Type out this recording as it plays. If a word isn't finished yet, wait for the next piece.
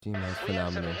G-Man's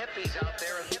phenomenal. Hippies out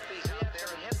there, and hippies out there,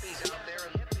 and hippies out there,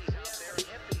 and hippies out there, and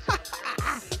hippies out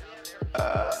there. I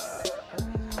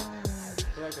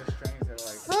feel like there's strains that are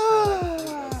like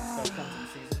something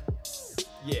season.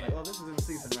 Yeah. Like, well, this is in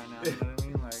season right now. You know what I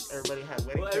mean? Like everybody had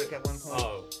wedding cake at one point.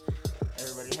 Oh.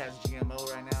 Everybody has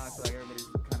GMO right now. I feel like everybody's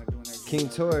kind of doing their King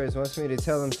GMO. Torres wants me to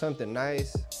tell him something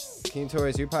nice. King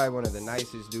Torres, you're probably one of the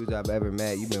nicest dudes I've ever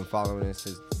met. You've been following us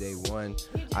since day one.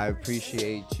 I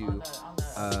appreciate you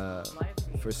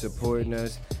for supporting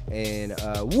us. And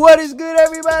what is good,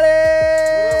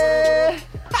 everybody?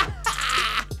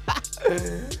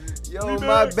 Yo,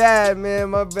 my bad, man.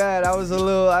 My bad. I was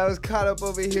caught up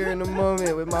over here in the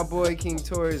moment with my boy King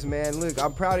Torres, man. Look,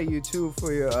 I'm proud of you too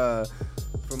for your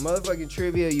for motherfucking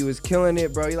trivia. You was killing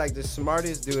it, bro. You like the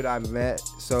smartest dude I met.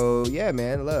 So yeah,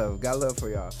 man, got love for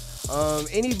y'all.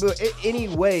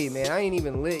 Anyway, man, I ain't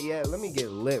even lit yet. Let me get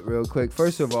lit real quick.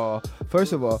 First of all,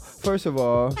 First and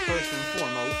foremost.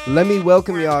 let me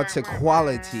welcome y'all to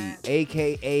Quality,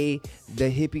 aka the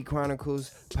Hippy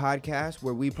Chronicles podcast,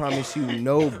 where we promise you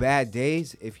no bad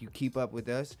days if you keep up with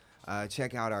us.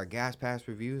 Check out our gas pass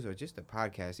reviews or just the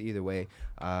podcast. Either way,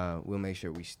 we'll make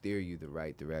sure we steer you the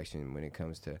right direction when it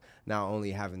comes to not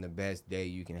only having the best day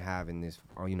you can have in this,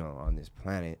 on this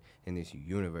planet, in this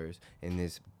universe, in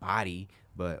this body,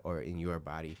 or in your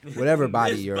body, whatever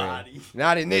body you're in.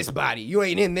 Not in this body. You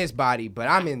ain't in this body, but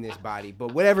I'm in this body.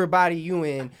 But whatever body you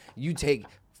in, you take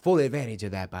full advantage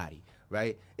of that body.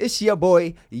 Right? It's your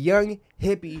boy, Young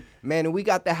Hippy, man, and we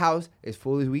got the house as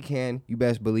full as we can. You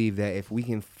best believe that if we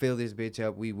can fill this bitch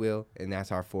up, we will, and that's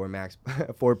our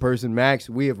four-person max.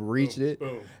 We have reached it.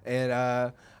 Boom. And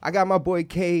I got my boy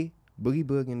K Boogie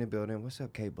Boog in the building. What's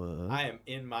up, K Boog? I am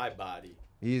in my body.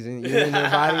 You're in your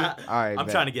body? All right, I'm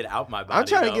trying to get out my body. I'm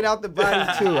trying to get out the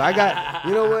body too. I got,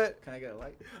 you know what? Can I get a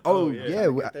light? Oh yeah.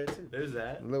 yeah. There too. There's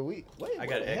that. Look, wait, I got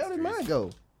where the hell did extras. mine go?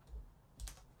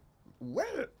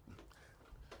 Where?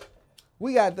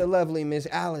 We got the lovely Miss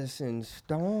Allison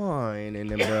Stein in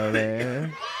the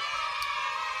building.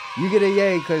 You get a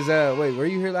yay, cause wait, were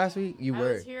you here last week? You were.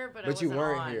 I was here, but I you wasn't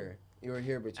weren't on. here. You were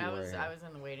here, but you I weren't. was Here.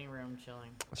 in the waiting room chilling.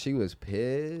 She was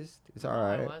pissed. It's all No,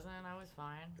 right. I wasn't. I was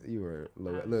fine. You were. I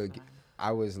was Look,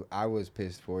 fine. I was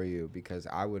pissed for you because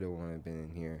I would have wanted to been in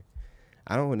here.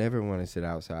 I don't ever want to sit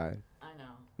outside. I know.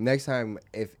 Next time,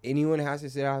 if anyone has to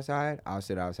sit outside, I'll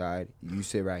sit outside. You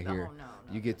sit right here. No,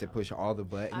 You get to push all the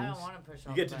buttons. I don't want to push.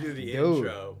 You get to do the Dude.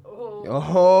 intro.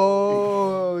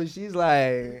 Oh, she's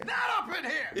like, Not up in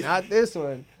here! not this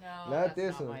one. No, Not that's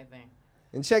this not one. my thing.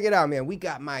 And check it out, man. We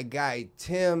got my guy,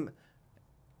 Tim.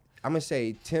 I'm going to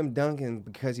say Tim Duncan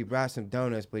because he brought some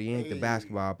donuts, but he ain't the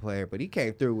basketball player. But he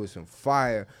came through with some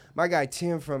fire. My guy,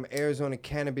 Tim from Arizona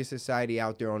Cannabis Society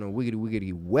out there on the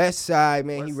wiggity west side,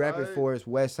 man. He West rapping side. for us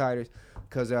West Siders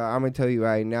because I'm going to tell you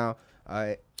right now,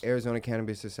 Arizona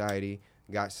Cannabis Society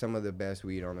got some of the best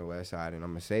weed on the west side. And I'm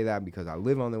going to say that because I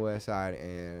live on the west side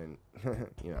and,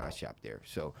 I shop there.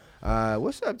 So,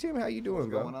 what's up, Tim? How you doing, What's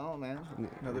bro? going on, man?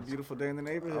 Another beautiful day in the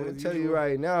neighborhood. I'm gonna as tell you usual.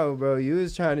 right now, bro. You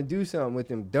was trying to do something with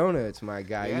them donuts, my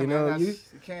guy. Yeah, you man, know,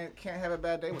 that's- you can't have a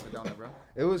bad day with the donut, bro.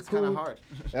 it was It's kind cool. of hard.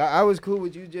 I was cool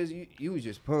with you. You was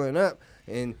just pulling up,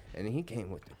 and he came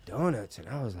with the donuts, and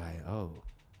I was like, oh.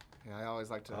 Yeah, I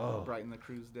always like to Oh. brighten the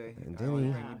crew's day. And I then always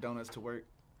he- bring the donuts to work.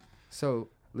 So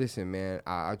listen, man.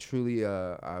 I truly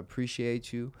I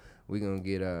appreciate you. We're gonna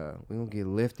get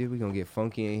lifted. We're gonna get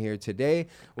funky in here today.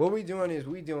 What we doing is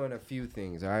we doing a few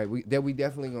things. All right. We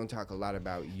definitely gonna talk a lot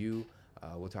about you.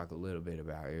 We'll talk a little bit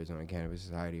about Arizona Cannabis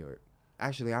Society, or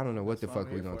actually I don't know what the That's what fuck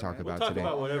I'm we're here gonna for, talk man. We'll about talk today.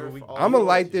 about whatever we. I'm gonna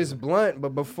light this blunt,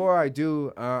 but before I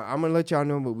do, I'm gonna let y'all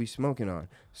know what we smoking on.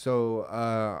 So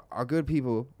our good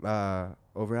people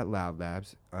over at Loud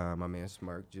Labs, my man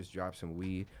Smirk just dropped some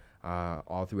weed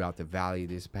all throughout the valley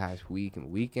this past week and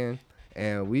weekend,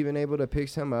 and we've been able to pick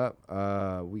some up.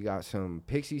 We got some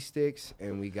pixie sticks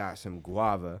and we got some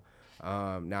guava.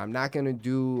 Now I'm not gonna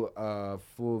do a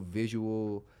full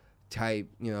visual type,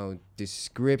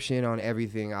 description on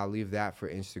everything. I'll leave that for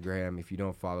Instagram. If you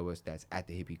don't follow us, that's at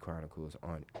the Hippy Chronicles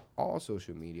on all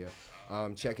social media.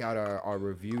 Check out our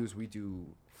reviews. We do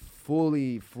full,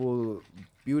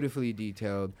 beautifully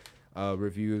detailed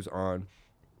reviews on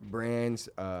brands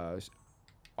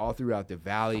all throughout the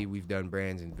valley. We've done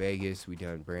brands in Vegas. We've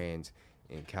done brands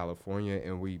in California,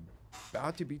 and we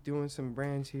about to be doing some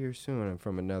brands here soon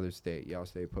from another state. Y'all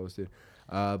stay posted.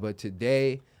 But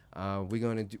today, we're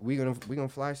gonna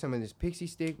fly some of this pixie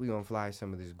stick. We're gonna fly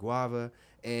some of this guava.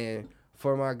 And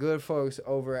for my good folks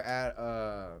over at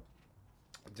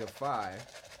Defy,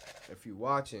 if you're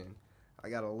watching, I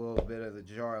got a little bit of the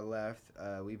jar left.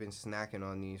 We've been snacking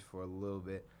on these for a little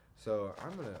bit, so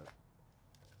I'm gonna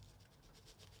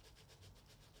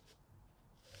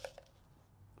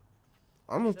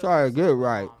I'm gonna try to get it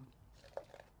right.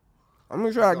 I'm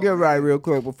gonna try to get it right real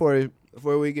quick before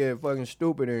we get fucking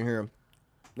stupid in here.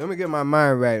 Let me get my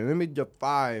mind right. Let me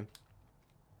defy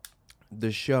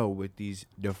the show with these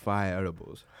defy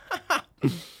edibles.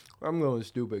 I'm going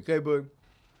stupid. Okay, but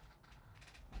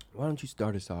why don't you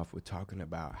start us off with talking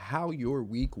about how your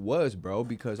week was, bro?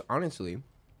 Because honestly,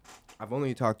 I've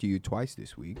only talked to you twice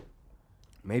this week.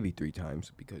 Maybe 3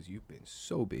 times because you've been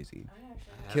so busy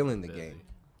killing the game.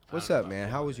 What's up, man?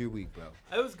 How was your week, bro?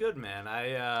 It was good, man.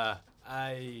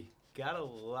 I got a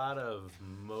lot of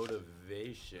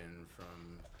motivation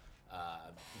from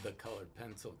the Colored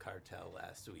Pencil Cartel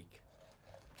last week.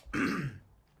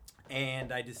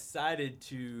 And I decided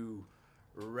to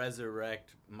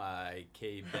resurrect my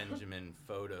K. Benjamin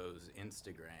Photos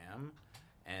Instagram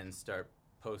and start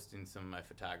posting some of my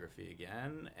photography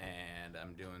again. And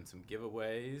I'm doing some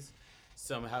giveaways.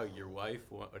 Somehow your wife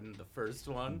won the first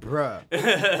one. Bruh.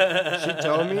 She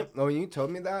told me, when you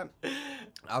told me that,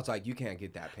 I was like, you can't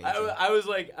get that painting. I was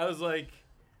like,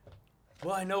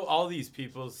 well, I know all these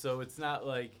people, so it's not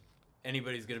like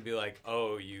anybody's gonna be like,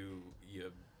 oh, you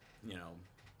know,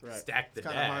 Right. stack the It's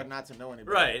kind deck. of hard not to know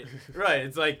anybody. Right.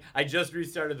 It's like I just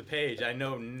restarted the page. I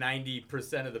know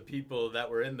 90% of the people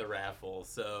that were in the raffle,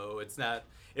 so it's not.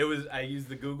 It was. I used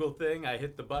the Google thing. I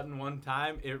hit the button one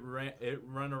time. It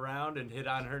run around and hit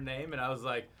on her name, and I was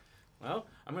like, well,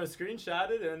 I'm gonna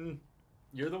screenshot it, and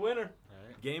you're the winner. All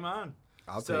right. Game on.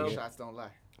 I'll So- take it. Shots don't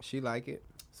lie. She like it.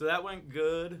 So that went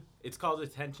good. It's called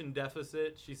attention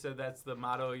deficit. She said that's the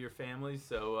motto of your family.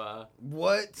 So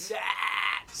What? Stop.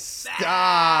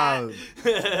 Stop. So she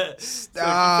said it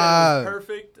Stop. was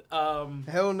perfect.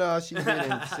 Hell no, she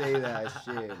didn't say that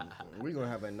shit. We're gonna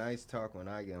have a nice talk when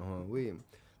I get home.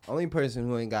 Only person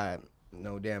who ain't got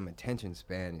no damn attention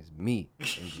span is me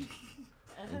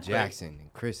and Jackson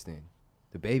and Kristen.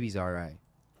 The baby's all right.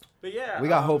 But yeah, We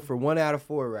got hope for 1 out of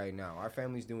 4 right now. Our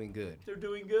family's doing good. They're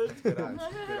doing good. Good eyes.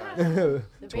 Good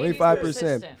eyes.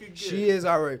 25%. Good. She is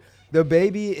our. The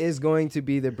baby is going to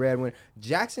be the breadwinner.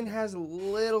 Jackson has a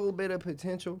little bit of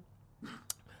potential,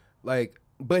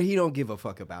 but he don't give a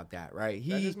fuck about that, right?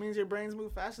 That just means your brains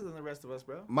move faster than the rest of us,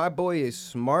 bro. My boy is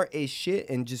smart as shit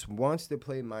and just wants to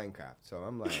play Minecraft. So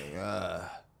I'm like,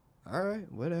 all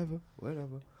right, whatever.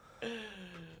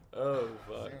 Oh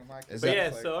fuck. Is But that yeah,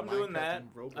 like so I'm doing Minecraft that.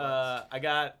 and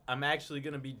Roblox. I'm actually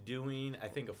gonna be doing, I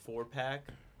think, a 4-pack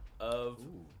of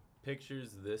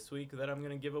pictures this week that I'm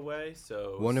gonna give away.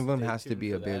 So One of them stay has to tuned be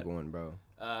for a big that. one, bro.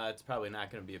 It's probably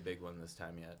not gonna be a big one this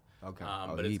time yet. Okay.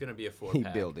 But it's gonna be a 4-pack. He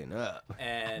building up.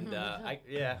 And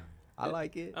I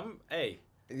like it.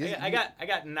 I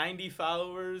got 90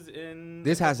 followers in.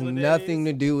 This a has couple of nothing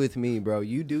to days. do with me, bro.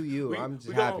 You do you. I'm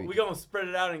just happy. We're gonna spread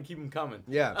it out and keep them coming.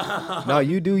 Yeah. No,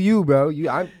 you do you, bro.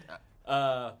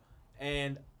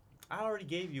 And I already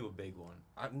gave you a big one.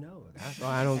 I know. That's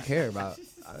why I don't care about.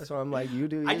 That's why I'm like, you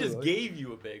do you. I just gave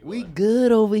you a big We one.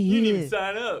 good over You didn't here. even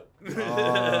sign up. I'm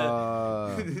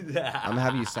gonna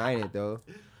have you sign it though.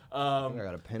 I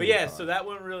got a pen But in the yeah, car. so that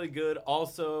went really good.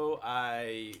 Also,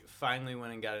 I finally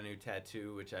went and got a new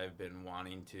tattoo, which I've been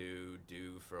wanting to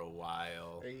do for a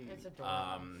while. Hey. It's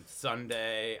adorable.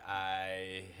 Sunday,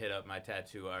 I hit up my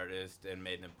tattoo artist and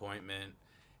made an appointment,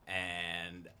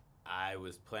 and I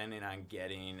was planning on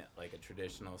getting like a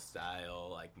traditional style,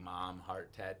 like mom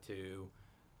heart tattoo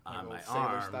on Like my old sailor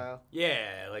arm. style?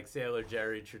 Yeah, like Sailor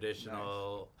Jerry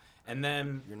traditional. And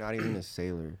then You're not even a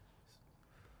sailor.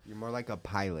 You're more like a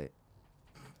pilot.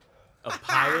 a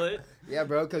pilot. Yeah,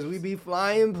 bro, because we be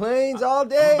flying planes all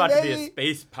day, I'm about to be baby. a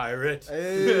space pirate.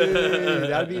 Hey,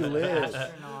 that'd be lit.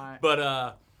 Astronaut.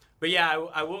 But yeah,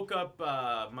 I woke up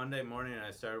Monday morning and I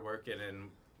started working, and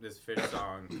this fish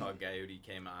song called Coyote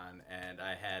came on, and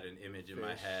I had an image in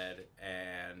my Fish. head,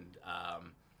 and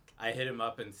I hit him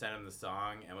up and sent him the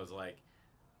song and was like,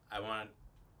 I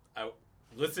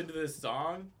listen to this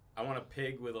song. I want a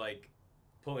pig with like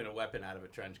pulling a weapon out of a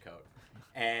trench coat.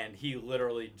 And he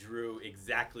literally drew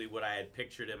exactly what I had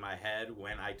pictured in my head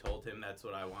when I told him that's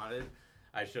what I wanted.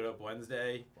 I showed up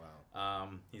Wednesday. Wow.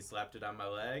 He slapped it on my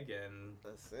leg, and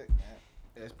That's sick, man.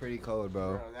 That's pretty cold,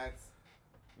 bro. Bro, that's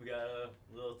we got a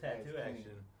little tattoo That's clean.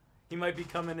 action. He might be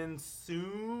coming in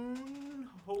soon,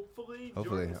 hopefully. Hopefully.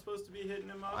 Jordan's supposed to be hitting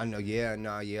him up. I know,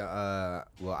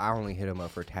 well, I only hit him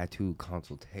up for tattoo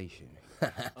consultation. I'm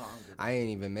good. I ain't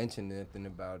even mentioned nothing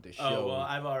about the show. Oh, well,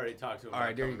 I've already talked to him All about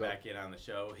right, there you coming go. back in on the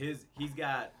show. He's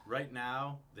got, right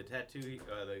now, the tattoo,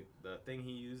 the thing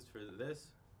he used for this,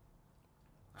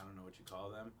 I don't know what you call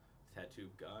them, tattoo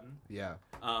gun. Yeah.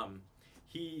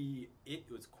 It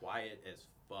was quiet as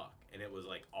fuck, and it was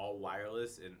like all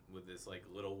wireless and with this like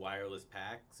little wireless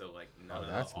pack, so like none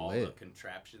of all the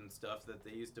contraption stuff that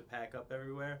they used to pack up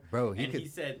everywhere. Bro, he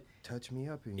said touch me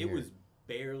up in it here. was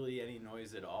barely any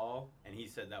noise at all, and he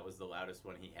said that was the loudest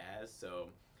one he has. So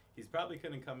he's probably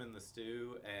gonna come in the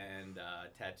stew and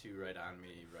tattoo right on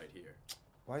me right here.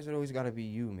 Why is it always gotta be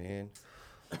you, man?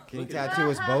 Can you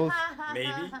tattoo us both?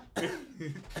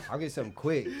 Maybe. I'll get something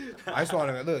quick. I just want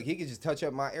to look. He could just touch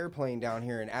up my airplane down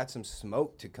here and add some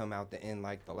smoke to come out the end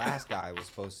like the last guy was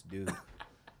supposed to do.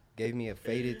 Gave me a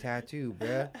faded tattoo,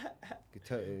 bruh.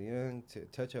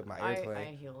 Could touch up my airplane. I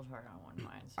healed hard on one of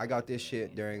mine. So I got this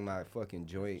shit during my fucking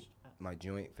joint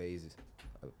phases.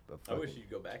 I wish you'd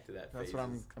go back to that. That's what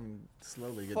I'm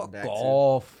slowly getting Fuck back to.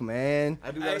 off, man. I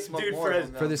do gotta smoke dude, more.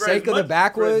 For the sake of the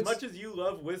backwoods. For as much as you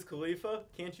love Wiz Khalifa,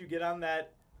 can't you get on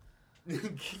that?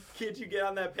 Can't you get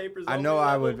on that papers? I know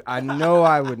I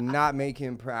would not make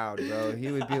him proud, bro.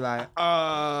 He would be like,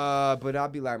 but I'll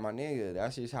be like, my nigga,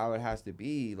 that's just how it has to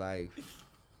be. Like,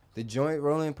 the joint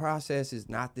rolling process is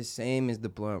not the same as the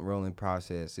blunt rolling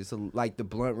process. It's like the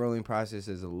blunt rolling process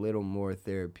is a little more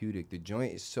therapeutic. The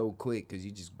joint is so quick because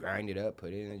you just grind it up,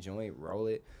 put it in a joint, roll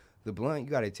it. The blunt, you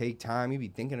got to take time. You be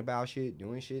thinking about shit,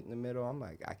 doing shit in the middle. I'm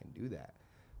like, I can do that.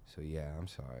 So, yeah, I'm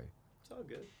sorry. It's all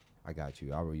good. I got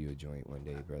you. I'll roll you a joint one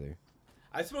day, brother.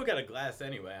 I smoke out of glass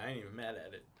anyway. I ain't even mad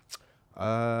at it.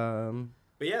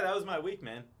 But yeah, that was my week,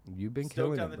 man. You've been stoked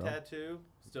killing on it, the bro. tattoo.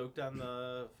 Stoked on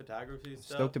the photography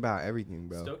stuff. Stoked about everything,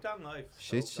 bro. Stoked on life.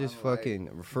 Shit's Stoked just on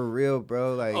fucking for real,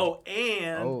 bro. Like,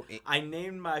 I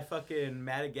named my fucking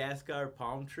Madagascar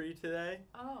palm tree today.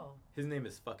 Oh. His name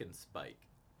is fucking Spike.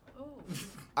 Oh.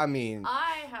 I mean,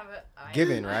 I have a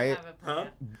Given, I right? have a plant.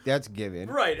 that's given.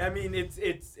 Right. I mean,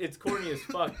 it's corny as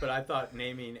fuck, but I thought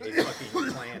naming a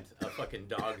fucking plant a fucking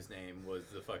dog's name was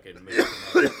the fucking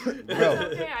move. Bro.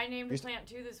 That's okay. I named a You're- plant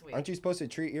too this week. Aren't you supposed to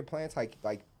treat your plants like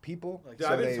people? Like, Dude,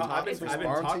 so I've been, they ta- I've been, I've been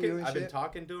respond to you talking. and I've been shit?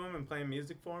 talking to him and playing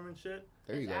music for him and shit.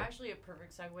 There you it's go. actually a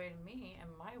perfect segue to me and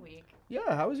my week.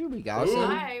 Yeah, how was your week, Ooh. Allison?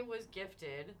 I was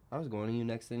gifted. I was going to you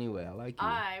next anyway. I like you.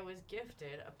 I was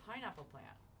gifted a pineapple plant.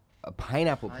 A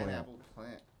pineapple plant. Pineapple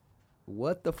plant.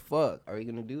 What the fuck are you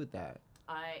gonna do with that?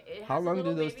 It How has a long do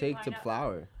little those baby take to pineapple-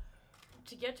 flower?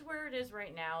 To get to where it is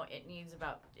right now, it's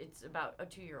about a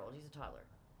 2-year-old. He's a toddler.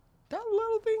 That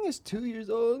little thing is 2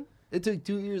 years old. It took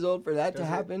 2 years old for that to Does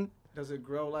it- happen. Does it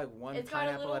grow like one It's got a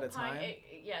pineapple little at a time?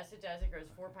 Yes, it does. It grows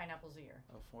 4 pineapples a year.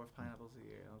 Oh, 4 pineapples a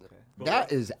year. Okay.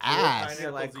 That is ass. Pineapples Yeah,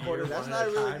 like a year, quarter- that's one not at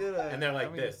a really time, good, and they're like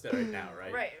I mean- this right now,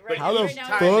 right? Right. But How the right now,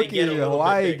 time they fuck get a is little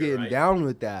Hawaii bit bigger, getting right? down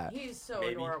with that? He's so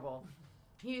Maybe. adorable.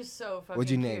 He's so fucking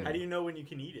What'd you cute. name How do you know when you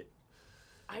can eat it?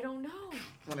 I don't know.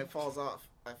 When it falls off,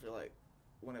 I feel like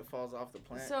when it falls off the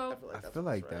plant, So- I feel like I that's feel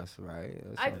when like it's ripe. that's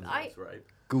right. That I- sounds- I- That's right.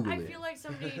 Google I it. feel like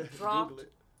somebody Google dropped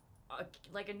it.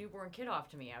 like a newborn kid off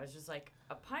to me. I was just like,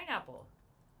 a pineapple.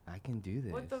 I can do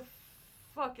this. What the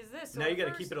fuck is this? So Now you at got to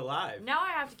first- keep it alive. Now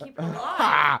I have to keep it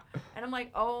alive. And I'm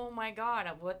like, oh my god,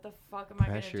 what the fuck am I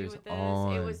gonna do Pressure's with this?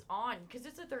 on. It was on because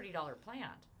it's a $30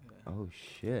 plant. Oh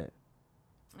shit,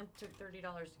 It took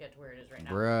 $30 to get to where it is right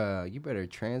now. bruh, you better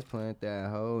transplant that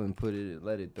hoe and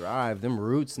let it thrive. Them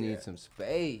roots need Yeah. some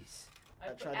space. I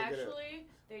tried to get it. Actually,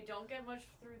 they don't get much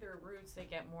through their roots. They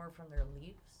get more from their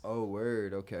leaves. Oh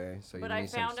word, okay. So you But need I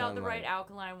some found out the right sunlight.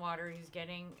 alkaline water. He's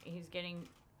getting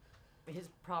his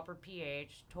proper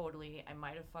pH. Totally. I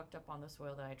might have fucked up on the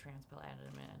soil that I transplanted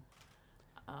him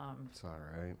in. It's all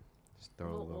right. Just throw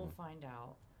a We'll little. find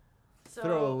out. So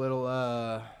Throw a little.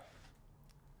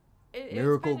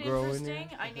 Miracle it's been Grow in there?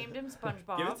 interesting. I named him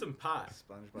SpongeBob. Give it some pot.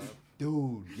 SpongeBob.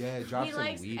 Dude, yeah, drop He some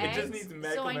likes weed. It in just it. eggs. needs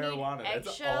medical So I need marijuana. That's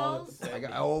all eggshells. it's I saying.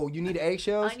 got- you need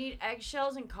eggshells? I need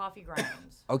eggshells and coffee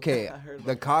grinds. Okay, I heard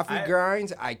the about coffee I-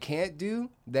 grinds I can't do.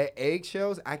 The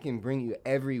eggshells I can bring you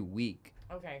every week.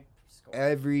 Okay. Score.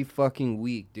 Every fucking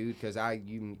week, dude, because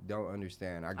you don't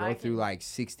understand. I go I through can- like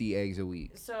 60 eggs a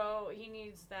week. So he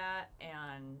needs that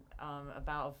and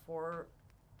about a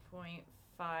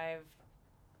 4.5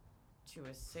 to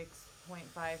a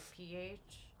 6.5 pH.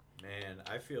 Man,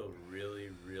 I feel really,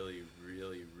 really,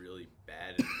 really, really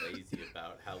bad and lazy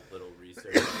about how little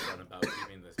research I've done about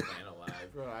keeping this plant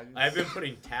alive. Bro, I've been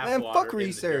putting tap Man, water fuck in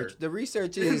research. The The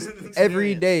research is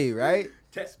every day, right?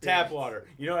 tap water.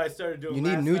 You know what I started doing? You need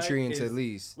last night nutrients is- at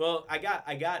least. Well, I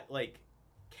got like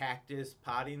cactus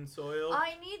potting soil.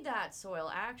 I need that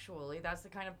soil, actually. That's the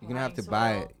kind of You're gonna have to potting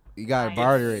buy soil it. You gotta I-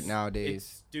 barter it It's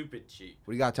nowadays. stupid cheap.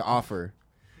 What do you got to offer?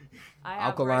 I have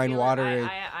Alkaline regular- water.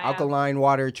 I have- Alkaline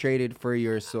water traded for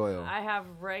your soil. I have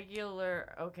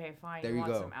regular. Okay, fine. There you you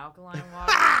want go. some alkaline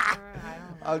water? I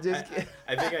don't know. I'll just.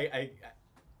 I think I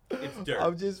It's dirt.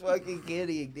 I'm just fucking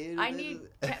kidding, dude. I need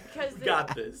because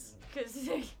Got this. because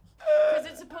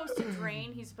it's supposed to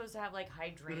drain. He's supposed to have like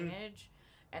high drainage,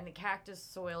 and the cactus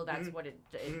soil. That's what it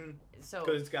so.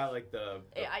 Because it's got like the.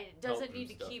 It doesn't kelp need and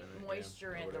to stuff keep in it,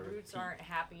 moisture yeah, or in. The whatever. roots aren't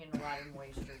happy in a lot of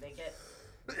moisture. They get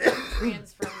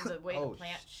nutrients from the way Oh, the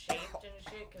plant's shaped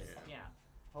and shit. Cause yeah,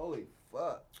 Holy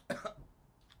fuck.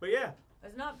 But yeah.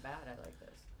 it's not bad. I like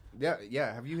this.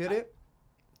 Yeah. Have you hit it?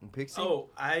 Pixie? Oh,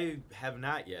 I have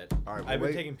not yet. All right, I've we'll been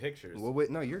wait. taking pictures. We'll wait.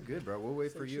 No, you're good, bro. We'll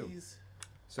wait Say for you. cheese.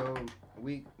 So,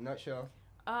 nutshell.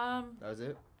 That was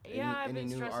it? Yeah, I've any been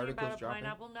new stressing articles about a dropping?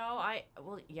 pineapple. No, I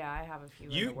have a few.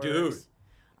 You- in the dude. works.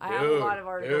 I have a lot of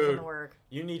articles in the dude. work.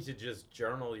 You need to just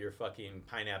journal your fucking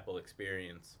pineapple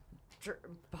experience.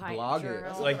 Blog it. journal.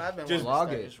 That's Like, something I've been just wanting to blog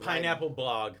start, it. is writing. Pineapple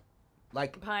blog.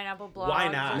 Like, Pineapple blog. Why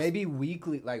not? maybe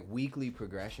weekly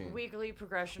progression. Weekly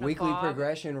progression. Weekly of Bob.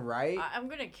 progression, right? I'm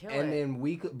gonna kill And it. then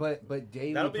weekly, but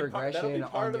daily That'll be that'll progression be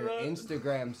part on of your the-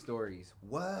 Instagram stories.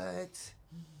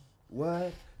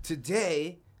 What?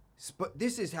 Today,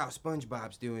 this is how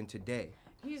SpongeBob's doing today.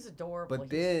 He's adorable. But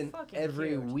He's then fucking every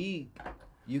cute. week,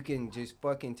 you can just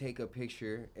fucking take a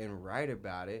picture and write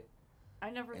about it. I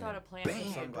never and thought a plant was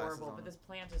so bam. adorable, but this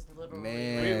plant is literally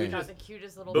Man. We got just- the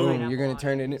cutest little boom, pineapple you're gonna on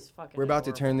turn it in. He's fucking We're about to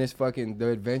adorable. turn this fucking The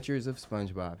Adventures of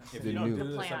SpongeBob. If the you don't new. do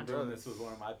this, I'm plant. doing this with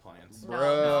one of my plans. No,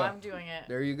 Bruh. I'm doing it.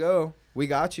 There you go. We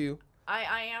got you.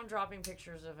 I am dropping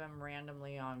pictures of him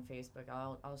randomly on Facebook.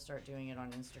 I'll start doing it on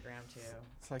Instagram too.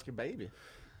 It's like your baby.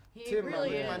 He Tim, really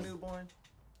my is. newborn.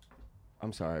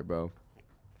 I'm sorry, bro.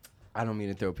 I don't mean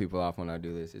to throw people off when I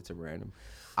do this. It's a random.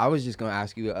 I was just gonna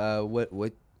ask you,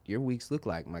 what your weeks look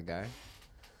like, my guy.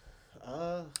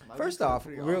 My First weeks are off,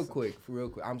 pretty real awesome. quick.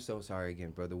 I'm so sorry again,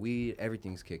 bro. The weed,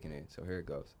 everything's kicking in. So here it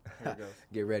goes. Here it goes.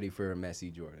 Get ready for a messy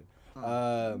Jordan.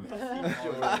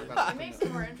 It makes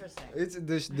it more interesting.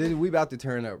 It's we about to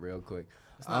turn up real quick.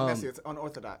 It's not messy. It's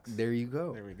unorthodox. There you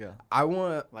go. There we go. I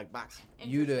want Like boxing.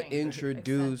 you to Interesting.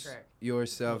 introduce Eccentric.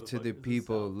 yourself to the Motherfuckers,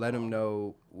 people. this Let them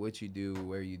know what you do,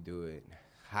 where you do it,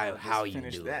 how Just you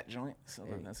finished do that it. joint, so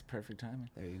Hey. that's perfect timing.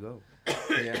 There you go.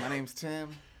 Yeah, my name's Tim.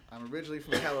 I'm originally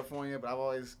from California, but I've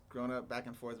always grown up back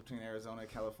and forth between Arizona and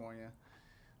California.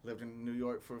 Lived in New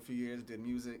York for a few years, did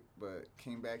music, but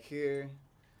came back here.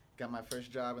 Got my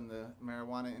first job in the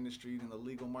marijuana industry in the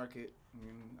legal market. I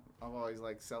mean, I've always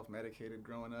like self-medicated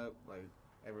growing up, like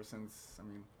ever since, I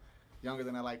mean, younger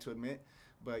than I like to admit.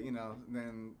 But, you know,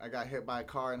 then I got hit by a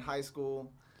car in high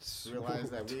school.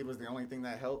 Realized that weed was the only thing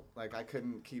that helped. Like, I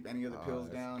couldn't keep any of the Oh, pills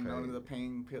that's down. None of crazy. the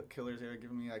pain killers they were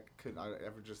giving me,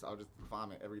 I'll just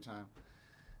vomit every time.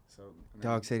 So, I mean,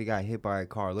 Dog said he got hit by a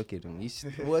car. Look at him.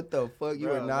 What the fuck? You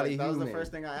bro, are not like, a that was human. the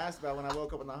first thing I asked about when I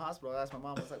woke up in the hospital. I asked my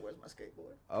mom, I was like, where's my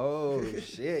skateboard? Oh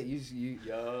shit! You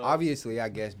Yo. obviously, I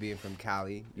guess being from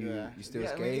Cali, you still yeah,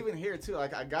 skate. I mean, even here, too.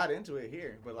 Like, I got into it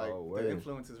here, but, like, Oh, word. the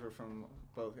influences were from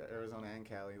both Arizona and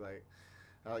Cali. Like,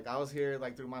 I was here,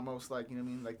 like, through my most, like, you know what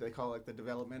I mean? Like, they call it, like, the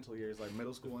developmental years, like,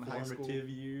 middle school and high school. Formative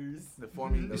years. The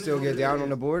forming. You still get down on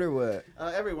the board or what?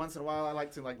 Every once in a while, I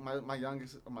like to, like,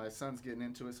 my son's getting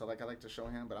into it, so, like, I like to show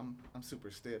him, but I'm super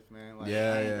stiff, man. Like,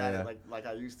 Yeah, I ain't yeah, got yeah. it like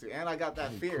I used to. And I got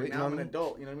that You fear. quitting Now I'm on an me?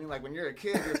 adult, you know what I mean? Like, when you're a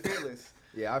kid, you're fearless.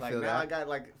 Yeah, I Like, feel now I that. got,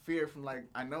 like, fear from, like,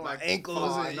 I know My I can ankles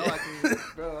fall, I and- know I can,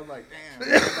 bro, I'm like, damn,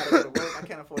 I gotta go to work, I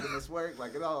can't afford to miss work,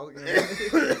 like, it all, you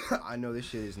know. I know this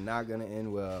shit is not gonna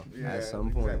end well Yeah, at some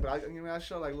exactly. point. But I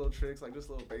show like little tricks, like just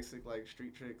little basic like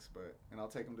street tricks, and I'll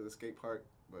take them to the skate park.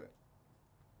 But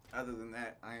other than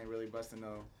that, I ain't really busting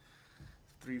no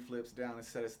 3 flips down a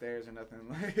set of stairs or nothing.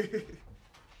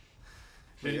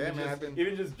 But yeah, Even man, just, I've been.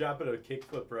 even just dropping a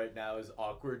kickflip right now is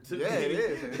awkward to Yeah, me. it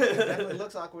is. And it definitely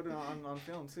looks awkward on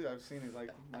film too. I've seen it. Like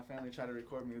my family try to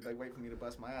record me, like wait for me to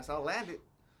bust my ass. I'll land it,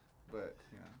 but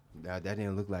you know. That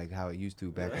didn't look like how it used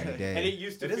to back in the Right. day. And it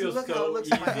used to It feel doesn't look how it so looks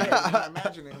easy. in my head. I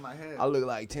imagine it in my head. I look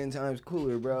like 10 times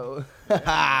cooler, bro.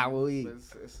 Yeah, We'll eat.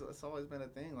 but it's always been a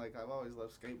thing. Like I've always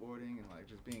loved skateboarding and like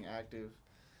just being active.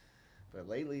 But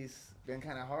lately it's been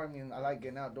kind of hard. I mean, I like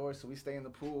getting outdoors, so we stay in the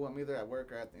pool. I'm either at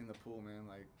work or in the pool, man.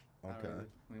 Like, Okay.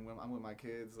 I mean, when I'm with my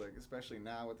kids, like especially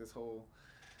now with this whole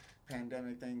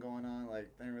pandemic thing going on,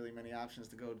 like there ain't really many options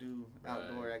to go do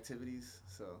outdoor Right. activities.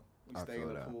 So we I stay feel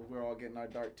in the that. pool. We're all getting our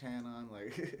dark tan on,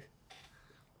 like.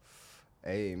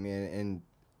 Hey, man, and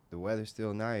the weather's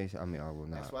still nice. I mean, I will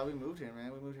That's not. why we moved here,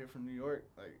 man. We moved here from New York.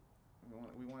 Like,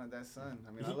 we wanted that sun.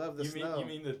 I mean, I love the you snow. You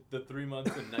mean the 3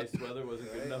 months of nice weather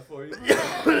wasn't good Right. enough for you?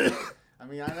 I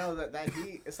mean, I know that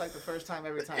heat, it's like the first time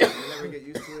every time. You never get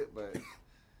used to it, but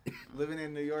living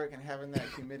in New York and having that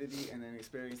humidity and then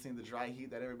experiencing the dry heat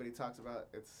that everybody talks about,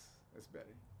 it's better.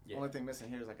 Yeah. Only thing missing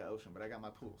here is like an ocean, but I got my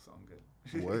pool, so I'm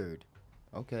good. Word.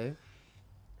 Okay.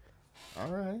 All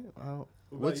right. What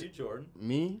What's about you, Jordan?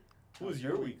 me? What was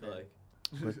your week like?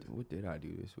 What did I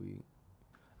do this week?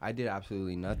 I did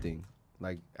absolutely nothing.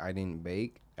 Like, I didn't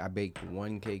bake. I baked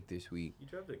one cake this week. You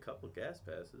dropped a couple gas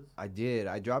passes. I did.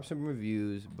 I dropped some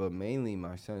reviews, but mainly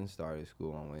my son started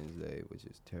school on Wednesday, which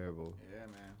is terrible. Yeah,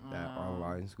 man. That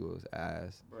online school is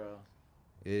ass. Bro.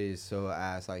 It is so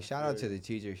ass. Like, shout out to the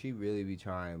teacher. She really be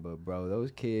trying. But, bro,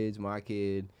 those kids, my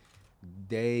kid,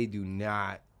 they do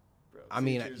not. Bro, I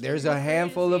mean, teachers there's don't- a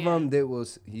handful of Yeah. them that will.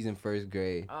 He's in first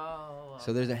grade. Oh.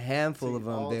 So there's a handful of See,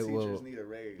 them all that teachers will. need a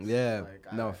raise. Yeah,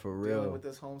 Like, no, for dealing real. with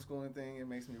this homeschooling thing, it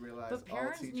makes me realize But all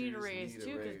parents teachers need a raise need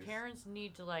too, because raise. parents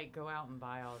need to like go out and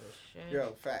buy all this shit.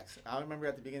 Yo, facts. I remember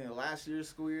at the beginning of last year's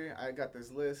school year, I got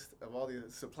this list of all the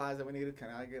supplies that we needed. Can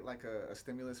I get like a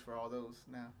stimulus for all those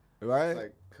now? Right?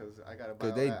 Like, cause I gotta buy. 'Cause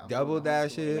all they that. I'm doubled doing that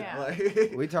homeschooling. shit. Yeah.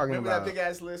 Like, We talking remember about- that big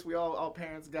ass list we all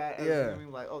parents got. Yeah. I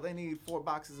mean, like, oh, they need 4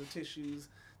 boxes of tissues.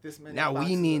 This many. Now we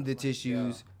boxes need of, the like,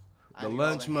 tissues, I the need all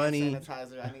lunch hand money.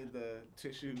 sanitizer. I need the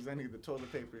tissues. I need the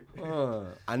toilet paper.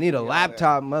 I need a Yeah,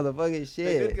 laptop, motherfucking They did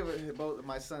shit. give it both.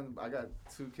 My son, I got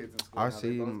 2 kids in school. I now. see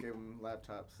They them. both gave them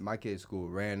laptops. My kid's school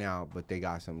ran out, but they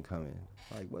got some coming.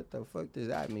 Like, what the fuck does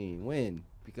that mean? When?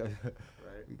 Because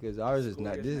Right. because ours is School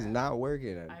not. year's This is now. not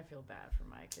working. I feel bad for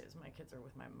my kids. My kids are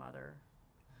with my mother,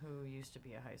 who used to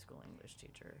be a high school English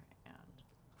teacher, and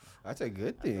That's a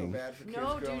good I feel thing. bad for kids no,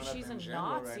 growing dude, up she's in a general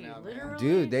Nazi, right now, man. literally.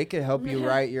 Dude, they can help you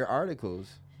write your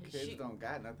articles. Kids She- don't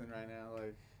got nothing right now.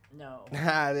 Like, No.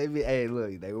 They be. Hey,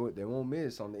 look, they won't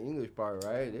miss on the English part,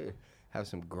 right? They have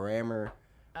some grammar.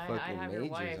 I Fucking have your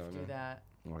majors wife on do her. that.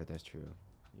 Oh, that's true.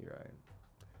 You're right.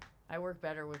 I work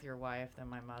better with your wife than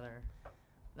my mother.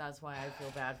 That's why I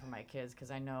feel bad for my kids, because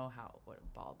I know what a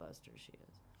ball buster she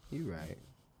is. You're right.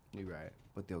 You're right.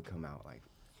 But they'll come out like.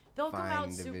 They'll come Fine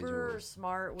out super individuals.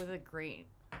 smart with a great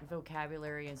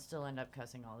vocabulary and still end up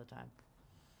cussing all the time.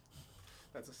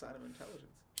 that's a sign of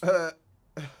intelligence.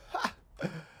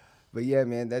 But yeah,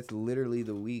 man, that's literally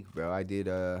the week, bro. I did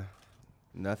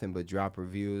nothing but drop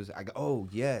reviews. Oh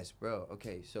yes, bro.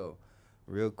 Okay, so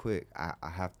real quick, I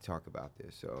have to talk about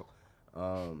this. So,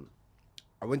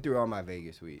 I went through all my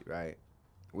Vegas weed, right?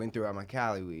 Went through all my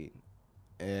Cali weed,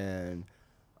 and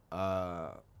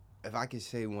if I could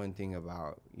say one thing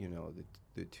about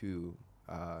the two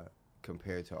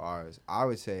compared to ours, I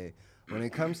would say when it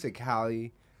comes to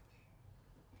Cali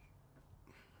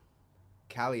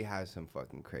has some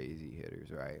fucking crazy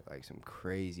hitters, right? Like some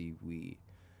crazy weed.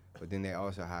 But then they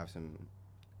also have some.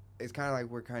 It's kind of like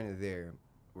we're kind of there.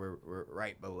 We're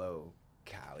right below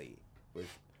Cali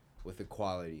with the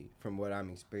quality from what I'm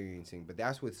experiencing. But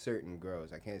that's with certain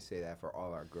grows. I can't say that for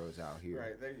all our grows out here.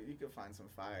 Right. There, you could find some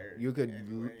fire. You could anywhere,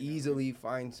 you know? easily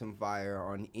find some fire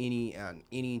on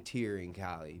any tier in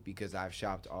Cali because I've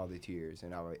shopped all the tiers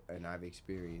and I've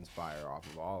experienced fire off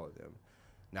of all of them.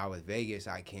 Now with Vegas,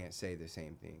 I can't say the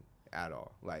same thing at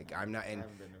all. Like I'm not, I and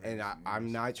haven't been to Vegas in I'm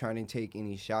years. not trying to take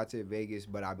any shots at Vegas,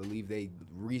 but I believe they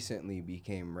recently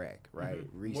became rec, right?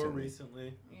 Mm-hmm. More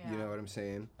recently. Yeah. You know what I'm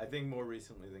saying? I think more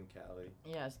recently than Cali.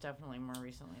 Yes, definitely more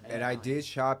recently. than And I Cali. did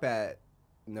shop at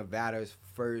Nevada's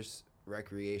first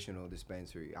recreational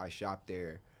dispensary. I shopped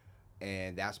there,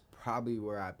 and that's probably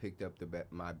where I picked up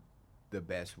the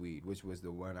best weed, which was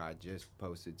the one I just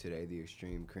posted today, the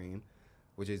Extreme Cream,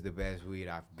 which is the best weed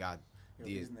I've got. Yo,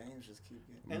 these names just keep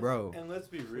getting. And, Bro. And let's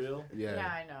be real. Yeah. Yeah,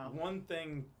 I know. One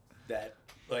thing that,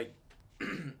 like,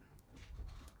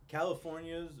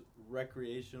 California's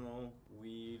recreational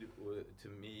weed, to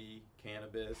me,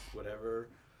 cannabis, whatever,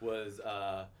 was,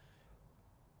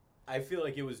 I feel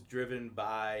like it was driven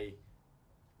by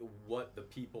what the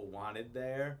people wanted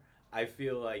there. I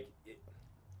feel like,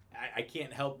 I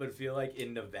can't help but feel like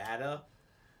in Nevada,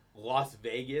 Las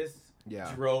Vegas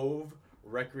Yeah. drove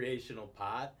recreational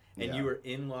pot, and Yeah. you were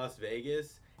in Las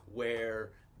Vegas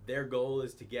where their goal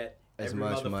is to get As every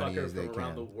much money motherfucker as they from around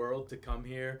can. the world to come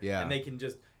here, Yeah. and they can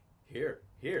just here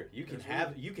you can There's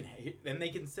have you can and they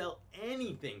can sell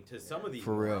anything to some of these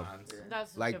For real. morons. Yeah.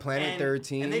 That's Like good- Planet And-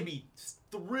 13. and they'd be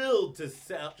thrilled to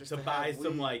sell Just to to buy have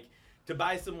some weed.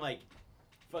 like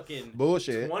fucking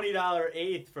Bullshit. $20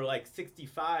 eighth for like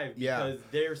 65 Yeah. because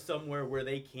they're somewhere where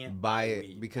they can't Buy buy it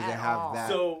weed. because At they have all. that.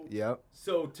 So- Yep.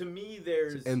 So to me,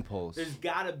 It's impulse. there's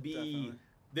gotta be Definitely.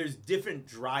 there's different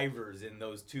drivers in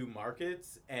those two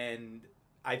markets, and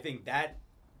I think that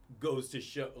goes to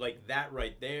show like that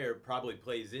right there probably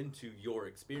plays into your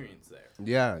experience there.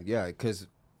 Yeah, yeah. Because,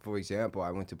 for example,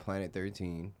 I went to Planet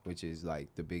 13, which is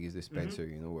like the biggest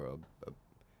dispensary in the world,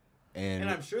 And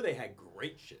I'm sure they had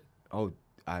great shit. oh,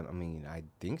 I mean, I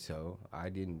think so. I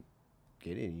didn't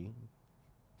get any,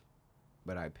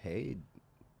 but I paid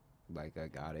like I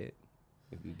got it.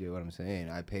 If you get what I'm saying,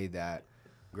 I paid that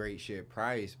great shit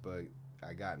price, but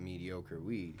I got mediocre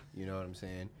weed. You know what I'm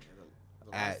saying? Yeah,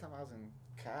 the last time I was in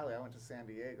Cali, I went to San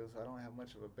Diego, so I don't have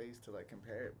much of a base to like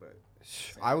compare it. But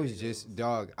I was Diego just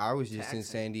was I was just in taxing.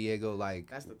 San Diego like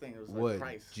That's the thing. It was what like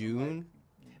price. I'm June.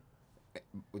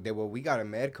 Well, we got a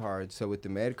med card, so with the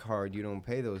med card, you don't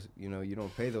pay those. You know, you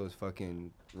don't pay those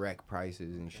fucking rec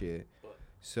prices and shit.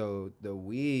 So the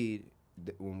weed,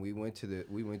 when we went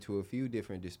to a few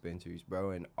different dispensaries,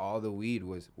 bro, and all the weed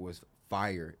was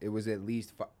fire. It was at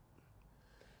least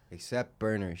except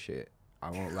burner shit.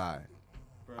 I won't lie.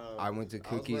 Bro, I went to was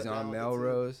Cookies let down on with it, too.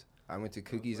 Melrose. I went to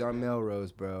Cookies let on down.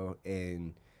 Melrose, bro,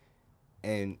 and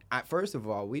first of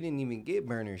all, we didn't even get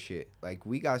burner shit. Like,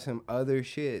 we got some other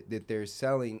shit that they're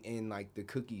selling in like the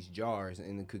Cookies jars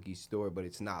in the Cookies store, but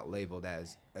it's not labeled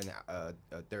as a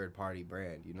third party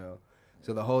brand, you know.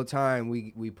 So the whole time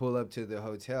we pull up to the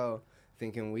hotel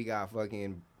thinking we got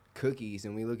fucking cookies,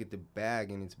 and we look at the bag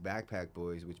and it's Backpack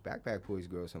Boys, which Backpack Boys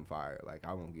grow some fire. Like,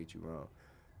 I won't get you wrong,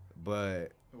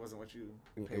 but It wasn't what you.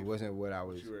 Paid it wasn't what I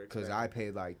what was, you were because I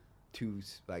paid like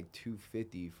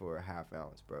 $250 for a half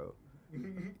ounce, bro.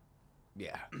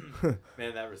 Yeah.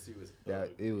 Man, that receipt was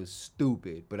It was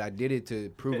stupid, but I did it to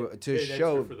prove to paid extra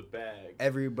show for the bag.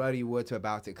 everybody what's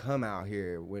about to come out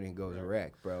here when it goes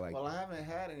wreck, bro. Like, Well, I haven't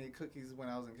had any cookies when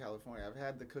I was in California. I've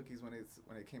had the cookies when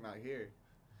it came out here.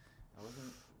 I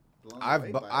wasn't blown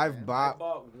away by it, I've man. I bought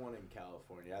bought one in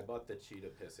California. I bought the cheetah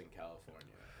piss in California,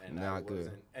 and I Not good.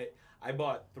 wasn't. I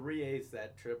bought 3/8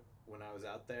 that trip when I was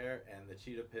out there, and the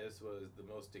cheetah piss was the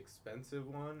most expensive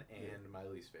one and my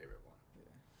least favorite one.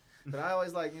 But I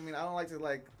always like. I mean, I don't like to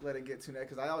like let it get too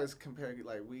negative because I always compare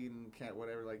like weed and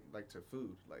whatever like to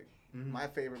food. Like my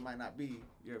favorite might not be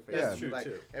your favorite. Yeah. That's true, like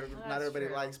too. Well, not that's everybody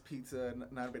true. likes pizza.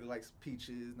 Not everybody likes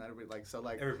peaches. Not everybody likes so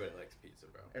like. Everybody likes pizza,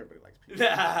 bro. Everybody likes pizza.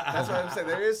 That's what I'm saying.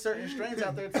 There is certain strains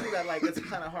out there too that like it's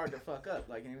kind of hard to fuck up.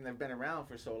 Like even they've been around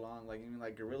for so long. Like even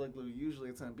like Gorilla Glue,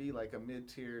 usually it's gonna be like a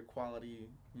mid-tier quality.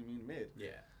 You mean mid? Yeah.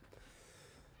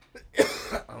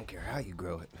 I don't care how you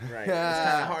grow it. Right. It's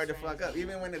kind of hard to fuck up.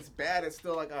 Even when it's bad, it's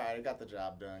still like, all right, I got the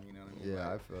job done. You know what I mean? Yeah,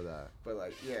 I Like, feel that. but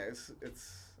like, yeah, it's.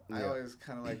 I Yeah. always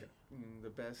kind of like the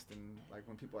best, and like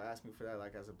when people ask me for that,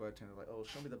 like as a bud tender, like, oh,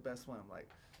 show me the best one. I'm like,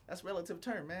 that's relative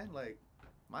term, man. Like,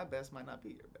 my best might not be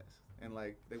your best, and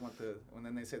like they want and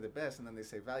then they say the best, and then they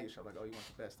say value shop, like, oh, you want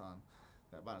the best on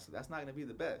that bottom. So that's not gonna be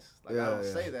the best. Like I don't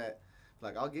say that.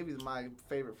 Like I'll give you my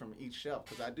favorite from each shelf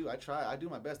because I do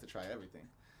my best to try everything.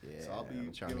 Yeah, So I'll be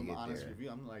I'm trying give to them an get honest there. review.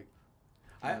 I'm like.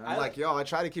 I I'm like, yo, I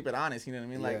try to keep it honest, you know what I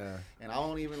mean? Like, Yeah. and I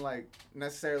won't even like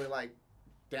necessarily like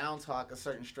down talk a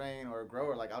certain strain or a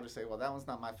grower. Like, I'll just say, well, that one's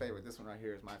not my favorite. This one right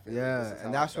here is my favorite. Yeah, This is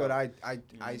and how that's what felt.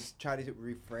 I try to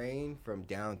refrain from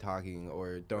down talking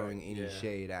or throwing Right, any yeah.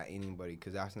 shade at anybody,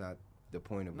 because that's not the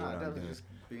point of No, what I'm definitely doing. just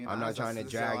being I'm not honest. trying to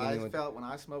This is drag how anyone- I felt when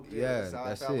I smoked it. Yeah, This is how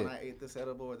that's I felt it. when I ate this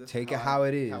edible. Or this Take is it how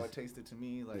it is. How it tasted to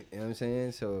me. Like, You know what I'm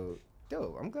saying? So,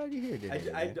 dope. I'm glad you're here today.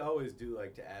 I man. always do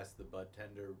like to ask the bud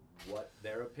tender what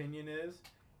their opinion is,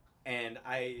 and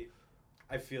I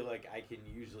feel like I can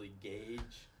usually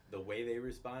gauge the way they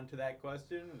respond to that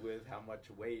question with how much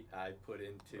weight I put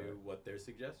into what their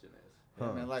suggestion is.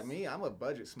 yeah, man, like me, I'm a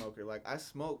budget smoker. Like, I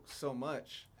smoke so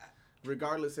much.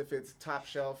 Regardless if it's top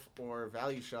shelf or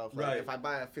value shelf, like Right. if I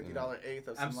buy a $50 eighth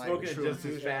of some I'm like smoking it True just as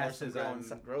Fusion or fast some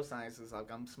as grow sciences, like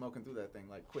I'm smoking through that thing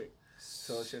like quick.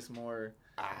 So it's just more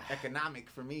economic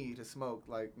for me to smoke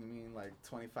like you mean like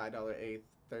 $25 eighth,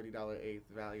 $30 eighth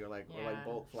value or like Yeah.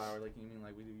 bulk flour like you mean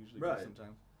like we do usually Right. do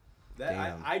sometimes. That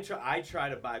Damn. I try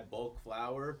to buy bulk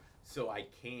flour so I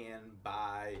can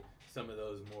buy some of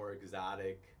those more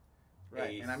exotic.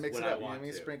 Right, eighths and I mix it when up. You know what I want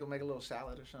mean? to. Sprinkle, make a little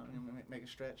salad or something. You know, make it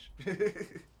stretch.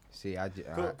 See, I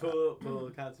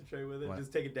Pull concentrate with it. What?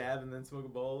 Just take a dab and then smoke a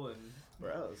bowl and.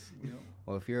 Bros, you know.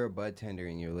 well, if you're a bud tender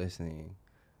and you're listening,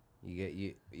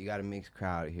 you got a mixed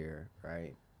crowd here,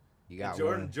 right? You got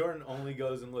Jordan. one. Jordan only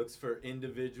goes and looks for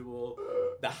individual,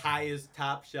 the highest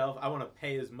top shelf. I want to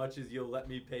pay as much as you'll let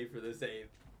me pay for this eighth.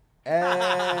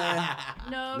 Eh,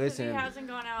 No, because he Listen. hasn't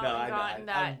gone out No, and I know. gotten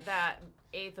I'm- that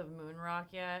eighth of moon rock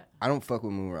yet. I don't fuck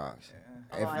with moon rocks.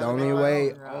 Yeah. If I the love only moon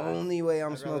way, rocks. only way I'm I'd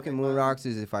rather smoking make moon mine. rocks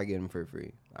is if I get them for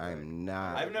free. I'm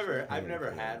not. I've never paying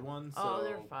for had that. one. So Oh,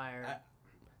 they're fire.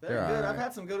 They're They're good. alright. I've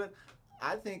had some good.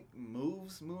 I think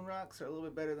Move's moon rocks are a little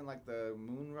bit better than like the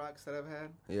moon rocks that I've had.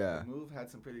 Yeah. Move had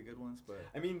some pretty good ones, but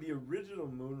I mean, the original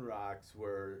moon rocks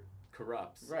were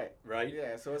corrupts. right. Right.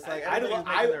 Yeah, so it's like I'd everybody's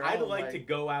making their like own, to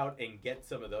go out and get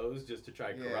some of those just to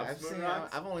try Yeah, corrupts moon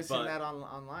rocks. I've only seen but- that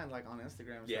online, like on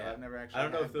Instagram. And Yeah. stuff. I've never actually. I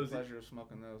don't know had if those- the pleasure of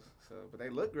smoking those. So, but they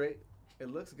look great. It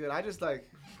looks good. I just like.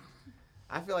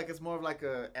 I feel like it's more of like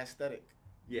a aesthetic.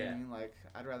 You know what Yeah. I mean? Like,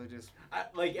 I'd rather just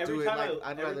Like every Do it, time like,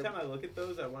 I I'd every rather- time I look at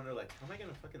those, I wonder like, how am I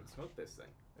gonna fucking smoke this thing?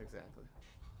 exactly.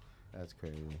 That's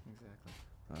crazy.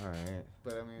 Exactly. All right.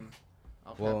 But I mean,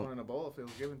 I'll Well- pack one in a bowl if it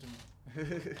was given to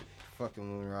me. Fucking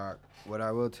Moon Rock. What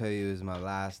I will tell you is my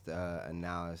last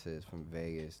analysis from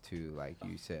Vegas too. Like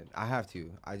you said, I have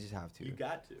to. I just have to. You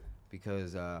got to.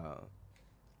 Because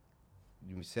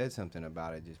you said something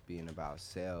about it just being about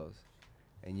sales,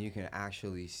 and you can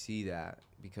actually see that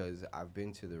because I've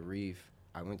been to the Reef.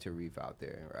 I went to Reef out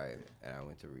there, right, and I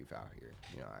went to Reef out here.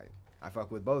 You know, I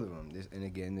fuck with both of them. And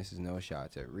again, this is no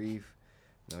shots at Reef,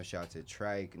 no shots at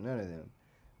Trike, none of them,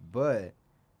 but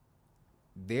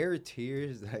their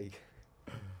tiers, like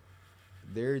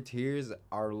their tiers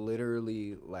are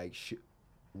literally like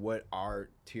what our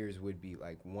tiers would be,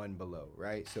 like one below,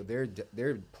 right? So their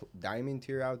diamond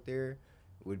tier out there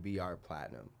would be our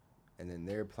platinum, and then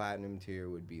their platinum tier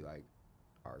would be like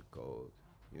our gold.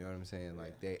 You know what I'm saying?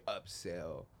 Like they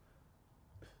upsell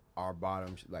our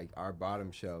bottom, our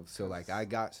bottom shelf. So like I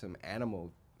got some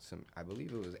I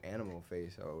believe it was animal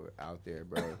face out there,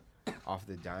 bro, off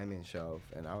the diamond shelf,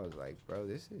 and I was like, bro,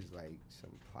 this is like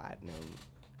some platinum,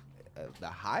 the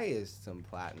highest some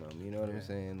platinum. You know what I'm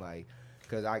saying? Like,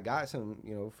 cause I got some,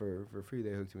 you know, for free.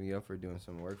 They hooked me up for doing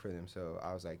some work for them. So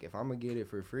I was like, if I'm gonna get it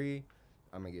for free,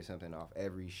 I'm gonna get something off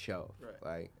every shelf. Right.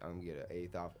 Like I'm gonna get an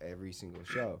eighth off every single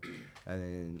shelf, and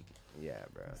then yeah,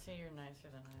 bro. See, you're nicer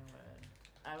than I would.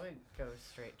 I would go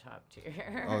straight top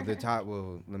tier. Oh, the top.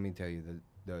 Well, let me tell you,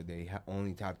 the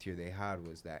only top tier they had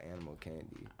was that animal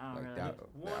candy. Oh, like really? that.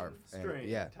 One string.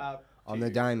 Yeah. Top On the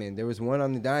tier. diamond, there was one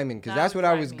on the diamond because That that's would what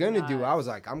I drive was me gonna do. I nuts. was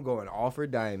like, I'm going all for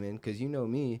diamond because you know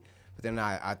me. But then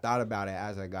I thought about it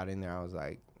as I got in there. I was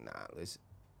like, nah, let's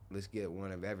get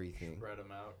one of everything. Spread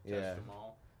them out. Yeah. Test them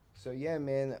all. So yeah,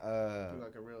 man. Do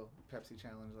like a real Pepsi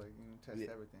challenge, like you know, test Yeah.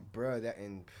 everything Bro, that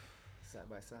and side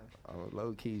by side. I'm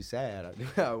low key sad.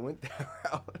 I went that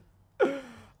route.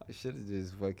 I should have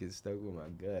just fucking stuck with my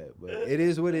gut, but it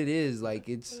is what it is. Like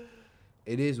it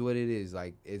is what it is.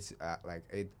 Like it's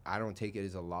I don't take it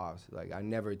as a loss. Like I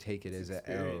never take it It's as an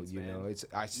L. experience, You man. know, it's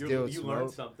I still You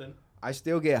learned smoke. something. I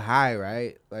still get high,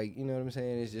 right? Like you know what I'm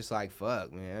saying? It's just like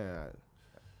fuck, man.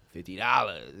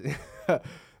 $50.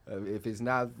 If it's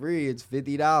not free, it's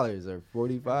 $50 or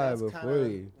 $45 or That's kinda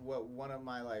 $40. what one of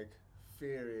my like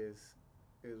fear is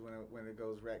when it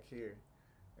goes wreck here,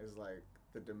 is like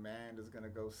the demand is gonna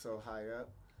go so high up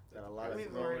that a lot We've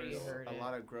of already growers, heard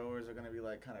it. are gonna be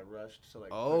like kind of rushed to like.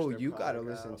 Oh, push their you gotta product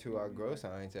listen out, to you our know, grow like-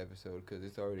 science episode because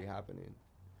it's already happening.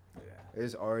 Yeah.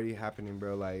 It's already happening,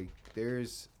 bro. Like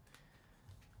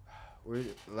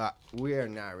we are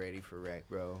not ready for rec,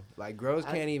 bro. Like grows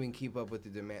can't even keep up with the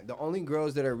demand. The only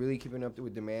grows that are really keeping up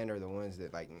with demand are the ones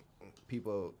that like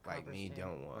people like Copper me State.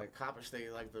 don't want. Like Copper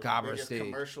State, like the Copper biggest State.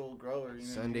 commercial grower. You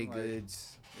know Sunday what I mean? Like,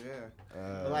 goods. Yeah.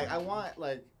 But like I want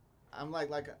like I'm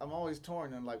I'm always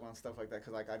torn and like on stuff like that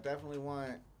because like I definitely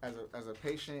want as a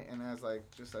patient and as like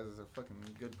just as a fucking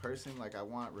good person, like I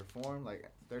want reform. Like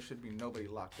there should be nobody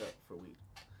locked up for weed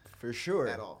For sure.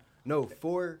 at all. No,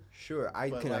 for sure.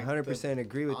 I But, can like, 100%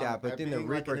 agree with that. But then the being,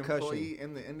 like, an repercussion. employee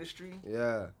in the industry,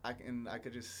 Yeah. I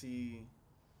could just see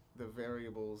the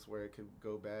variables where it could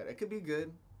go bad. It could be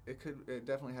good. It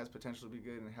definitely has potential to be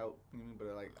good and help. You know,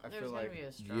 but like I There's feel gonna like be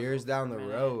a struggle Years down for the a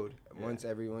minute. road, Yeah. once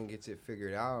everyone gets it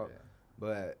figured out. yeah.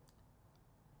 But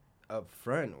up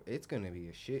front, it's gonna be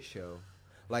a shit show.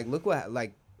 Like, look what,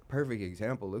 like, perfect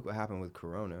example. Look what happened with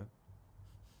Corona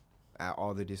at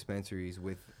all the dispensaries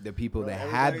with the people Bro, that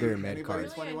had their everybody- med anybody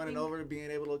cards. Really, I 21 and think- over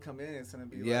being able to come in, it's gonna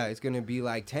be Yeah, like, it's gonna be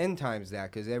like 10 times that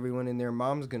because everyone and their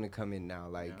mom's gonna come in now.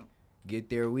 Like, Yeah. get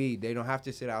their weed. They don't have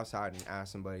to sit outside and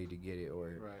ask somebody to get it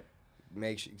or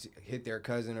right. hit their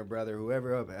cousin or brother,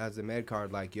 whoever up has the med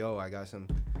card. Like, yo, I got some.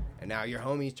 And now your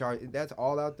homies charge. That's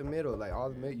all out the middle. Like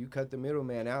you cut the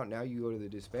middleman out. Now you go to the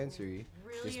dispensary.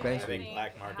 Really, Dispensary. I I think think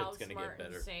black market's how gonna get Smart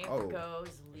better. and Safe Oh.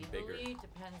 goes Bigger. legally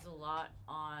depends a lot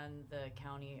on the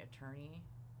county attorney,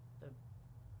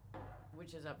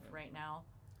 which is up right now.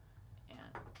 And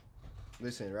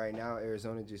Listen, right now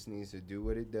Arizona just needs to do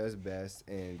what it does best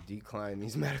and decline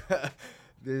these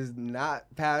this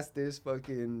not pass this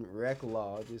fucking rec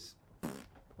law. Just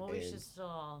well, we And- should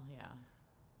still, yeah.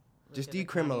 look just at the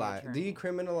county attorney.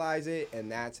 decriminalize it,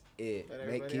 and that's it. Let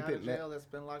Make everybody keep out it. of jail that's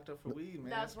been locked up for weed, man.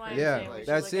 That's why Yeah, I'm saying we should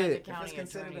that's look at it. the If If county it's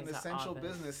considered an attorney's essential office.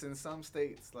 business in some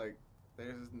states, like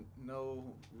there's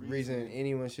no reason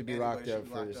anyone should be anybody locked should up be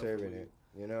for locked up for serving weed. it,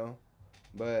 you know?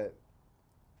 But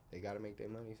they gotta make their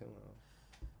money somehow.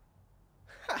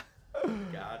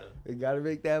 Gotta They gotta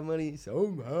make that money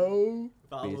somehow.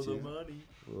 follow the Bitches. money.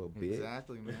 Little bit.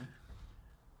 Exactly, man.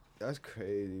 That's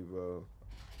crazy, bro.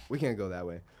 We can't go that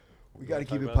way. We got to talk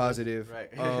keep it about this? positive.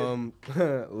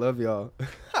 Right. Love y'all.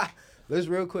 Let's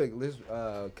real quick. Let's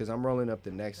cause I'm rolling up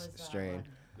the next What's that strain. one?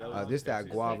 That was This the that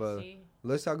Pixie. guava. Pixie?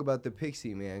 Let's talk about the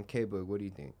Pixie, man. K-Book, what do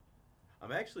you think?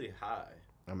 I'm actually high.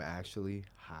 I'm actually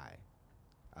high.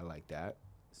 I like that.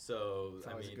 So It's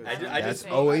I always mean, good. I That's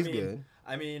just always I mean, good.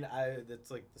 I mean,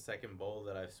 that's like the second bowl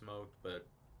that I've smoked, but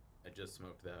I just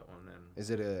smoked that one, and Is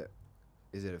it a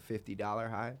 $50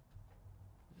 high?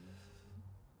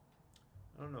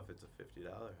 I don't know if it's a $50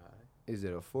 high. Is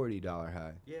it a $40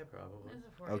 high? Yeah, probably. It's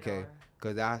a $40. Okay.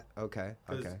 Cause okay.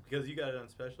 Because you got it on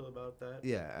special about that.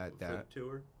 Yeah, at for that. the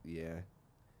tour. Yeah.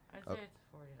 I'd Oh. say it's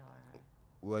a $40 high.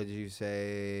 What did you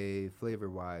say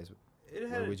flavor wise? It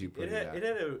Where had would you put it it had at?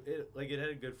 it had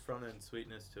a good front end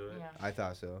sweetness to it. Yeah. I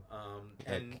thought so.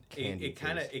 That And candy it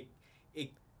kind of taste.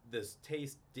 it this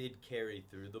taste did carry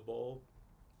through the bowl.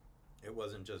 It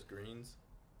wasn't just greens.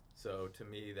 So to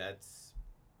me that's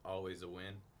always a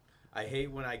win. I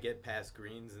hate when I get past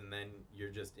greens and then you're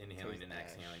just inhaling Tastes and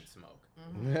ash. exhaling smoke.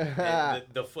 Mm-hmm. And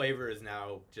the flavor is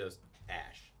now just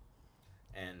ash.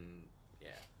 And yeah.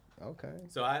 Okay.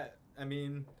 So I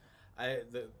mean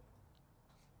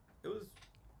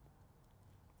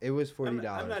It was $40.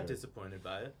 I'm not worth. disappointed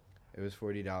by it. It was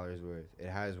 $40 worth. It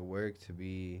has work to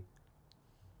be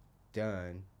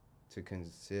done to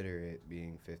consider it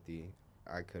being 50.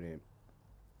 I couldn't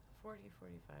 40,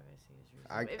 45, I see is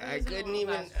reasonable. I- If it I was a couldn't little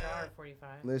even, less jar, 45.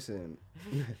 listen.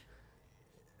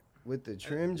 With the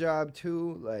trim job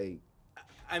too, like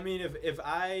I mean, if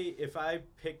I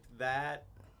picked that,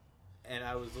 and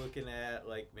I was looking at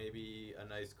like maybe a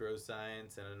nice Grow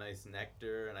Science and a nice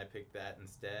Nectar, and I picked that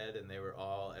instead, and they were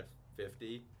all at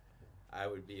 50, I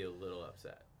would be a little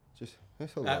upset. just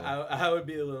a little. I would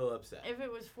be a little upset. If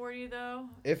it was 40 though,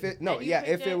 If it and you if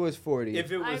picked it it- was 40,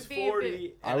 If it was I'd be a 40,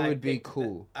 bit- and I would be picked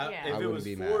cool. Yeah. I If it wouldn't was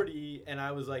be mad. 40, and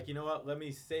I was like, you know what, let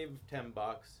me save $10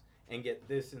 and get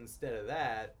this instead of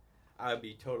that, I'd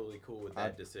be totally cool with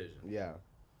that decision. yeah.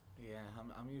 Yeah,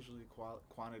 I'm usually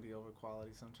quantity over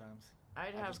quality sometimes.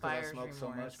 I'd I have just 'cause I buyer's smoke so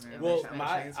remorse. much, man. if Well, I spent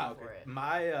my- chain I- for it.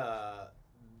 my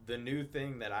the new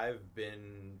thing that I've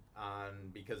been on,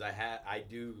 because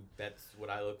that's what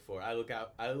I look for. I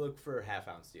look for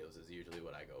half-ounce deals is usually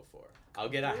what I go for. I'll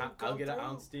get an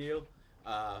ounce deal.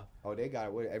 Oh, they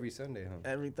got it every Sunday, huh?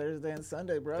 Every Thursday and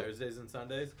Sunday, bro. Thursdays and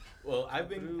Sundays. Well, I've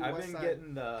been Through West Side.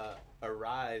 getting the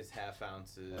Arise half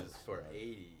ounces for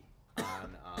 80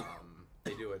 on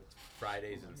they do it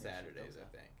Fridays and Saturdays, I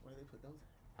think. Where do they put those?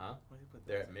 Huh? Where do they put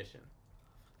They're those at Mission.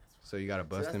 So you got to See,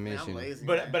 bust that's- a man, mission. I'm lazy,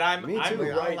 But man. Me I'm too. I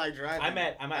right. don't like driving. I'm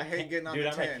at I hate getting on dude, the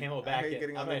I'm 10. at Camelback. I hate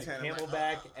getting on I'm the at 10. I'm like,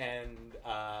 Camelback oh. and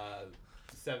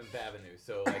 7th Avenue.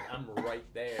 So like I'm right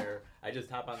there. I just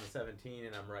hop on the 17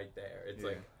 and I'm right there.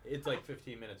 It's like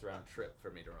 15 minutes round trip for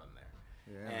me to run there.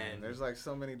 Yeah, And- man. There's like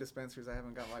so many dispensaries I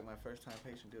haven't got like my first time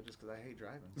patient deal just because I hate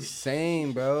driving.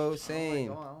 Same, bro. I Same.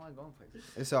 don't like going places.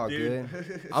 It's all Dude.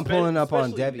 good. I'm pulling up on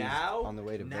Especially Debbie's now, on the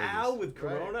way to now Vegas. with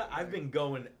Corona, Right, I've right. been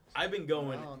going I don't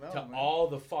know, to man. all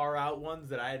the far out ones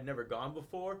that I had never gone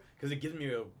before because it gives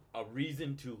me a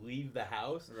reason to leave the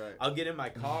house. Right. I'll get in my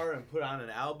car and put on an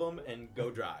album and go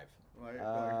drive. Like,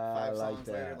 I 5 like songs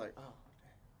later, that. like, oh.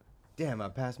 Damn, I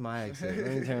passed my exit.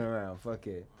 Let me turn around. Fuck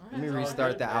it. Let me It's all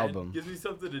restart good, the Man, album. gives me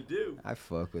something to do. I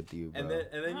fuck with you, bro. And then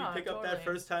you No, pick up that totally.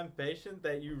 first time patient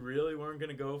that you really weren't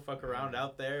gonna go fuck around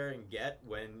out there and get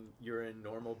when you're in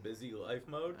normal busy life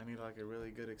mode. I need like a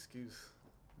really good excuse.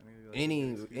 I need, like, a any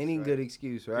good excuse, any right? good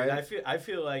excuse, Dude, right? I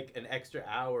feel like an extra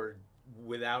hour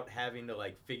without having to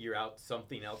like figure out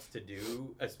something else to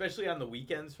do, especially on the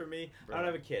weekends for me. I Bro. don't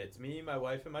have a kid. It's me, my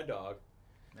wife, and my dog.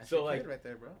 That's So, your like- kid right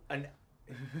there, bro. And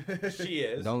she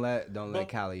is. Don't let But-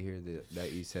 Callie hear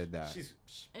that you said that. She's.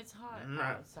 It's hot Nah.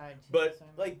 outside too. But so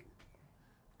I'm- like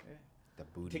The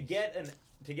booty.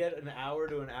 to get an hour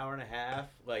to an hour and a half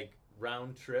like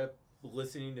round trip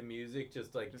listening to music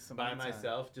just like Just some by me time.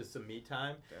 myself, just some me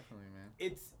time. Definitely,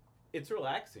 man. It's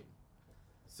relaxing.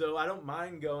 So I don't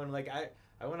mind going. Like I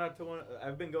went out to one.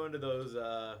 I've been going to those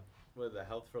what are the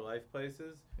Health for Life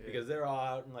places Yeah. because they're all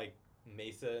out in like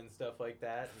Mesa and stuff like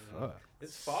that. And Fuck.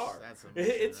 it's far. That's a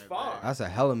mission It's right far. there. That's a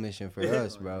hella mission for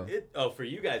us, bro. For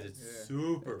you guys, it's Yeah.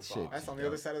 super That far. shit- That's on the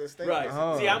other side of the state. Right.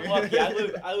 Oh. See, I'm lucky.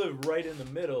 I live right in the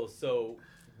middle, so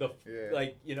Yeah.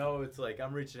 like it's like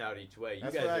I'm reaching out each way. You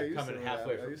That's guys where I are used coming to live.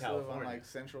 halfway I from used to live on California. like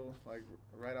Central, like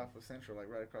right off of Central, like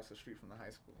right across the street from the high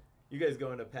school, You guys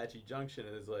going to Apache Junction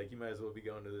and it's like you might as well be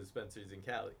going to the dispensaries in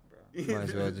Cali. bro. Might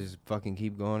as well just fucking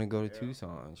keep going and go to Yeah.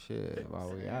 Tucson. Shit,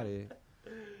 while we at it.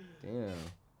 Damn.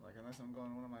 Like unless I'm going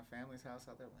to one of my family's house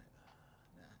out there, like,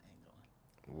 nah,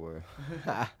 I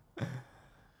ain't going.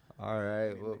 All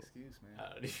right. Need Well, an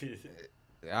excuse,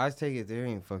 man. I take it there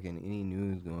ain't fucking any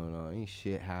news going on, any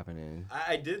shit happening.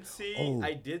 I did see. Oh.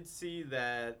 I did see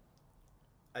that.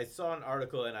 I saw an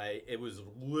article, and it was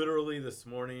literally this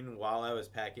morning while I was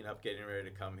packing up, getting ready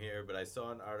to come here. But I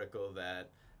saw an article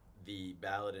that the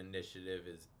ballot initiative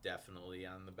is definitely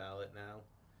on the ballot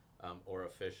now, or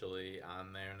officially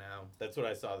on there now. That's what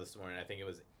I saw this morning. I think it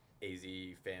was AZ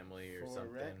Family or For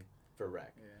something rec? for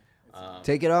rec. Yeah.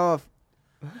 Take it off.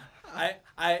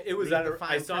 It was Read on. the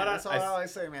fine I saw print. it on. That's all I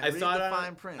always say, man. I Read saw the it on.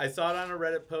 fine print. I saw it on a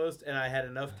Reddit post, and I had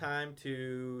enough time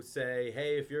to say,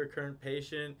 "Hey, if you're a current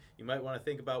patient, you might want to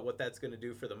think about what that's going to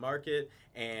do for the market."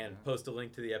 And post a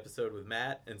link to the episode with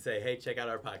Matt, and say, "Hey, check out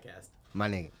our podcast." My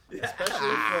nigga. Especially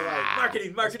for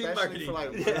like marketing. for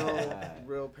like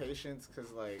real patients,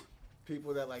 because like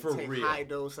people that like For take real. high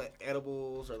dose like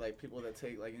edibles, or like people that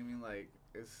take like, you know what I mean, like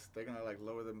they're gonna like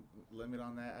lower the limit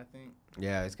on that. I think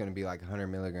Yeah, it's gonna be like 100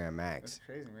 milligram that's max.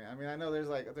 crazy, man. I mean, I know there's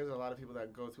a lot of people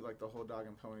that go through like the whole dog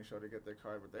and pony show to get their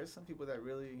card, but there's some people that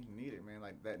really need it, man.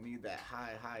 Like that need that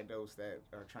high dose, that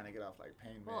are trying to get off like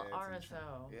pain Well, meds. and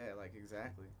RSO. yeah, like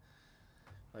exactly.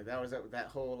 Like that was that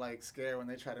whole like scare when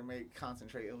they tried to make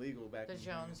concentrate illegal back The in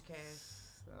Jones yeah.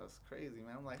 case. That was crazy,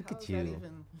 man. I'm like, Look how at is you. that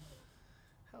even?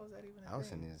 How is that even? A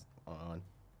Allison thing? is on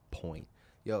point.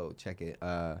 Yo, check it.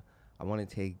 I want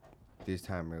to take this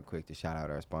time real quick to shout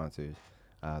out our sponsors,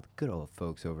 the good old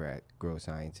folks over at Grow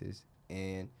Sciences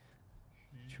and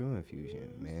True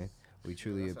Infusion, man. We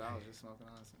truly. That's what I was just smoking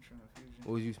on, some True Infusion.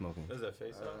 What was you smoking? What is that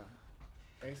face off?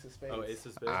 Ace of Spades. Oh, Ace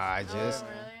of Spades. I just, Oh,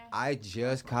 really? I just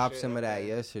That's my copped shit some of up that there.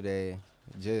 yesterday.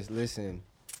 Just listen,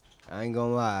 I ain't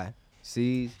gonna lie.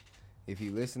 See, if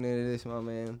you listening to this, my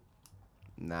man,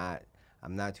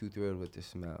 I'm not too thrilled with the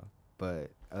smell.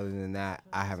 But other than that,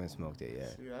 I haven't smoked it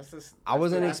yet. See, that's just, I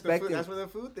wasn't that's the food- expecting- that's where the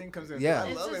food thing comes in. Yeah. I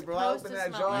It's love just it, bro. I supposed open to that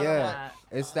smell jar. like Yeah.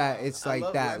 that. It's I like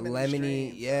love that lemony lemony,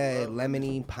 strains. I yeah, love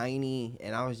lemony, piney,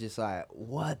 and I was just like,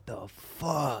 what the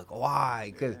fuck?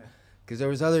 Why? Cause there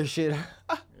was other shit.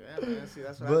 Yeah, man. See,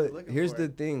 that's what I was But looking here's for. the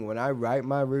thing: when I write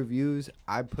my reviews,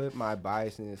 I put my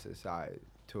biasness aside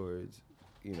towards,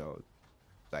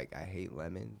 like I hate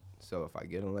lemon. So if I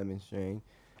get a lemon strain,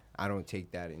 I don't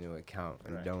take that into account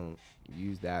and Right. don't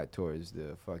use that towards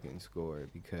the fucking score,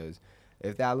 because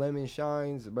if that lemon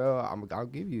shines, bro, I'll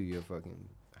give you your fucking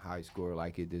high score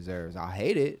like it deserves. I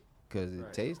hate it because it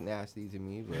Right. tastes nasty to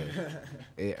me, but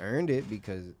it earned it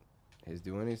because it's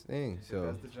doing its thing. So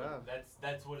That's the job.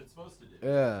 That's what it's supposed to do.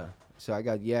 yeah. So I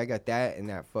got that and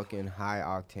that fucking high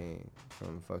octane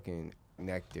from fucking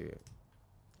Nectar.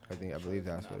 I believe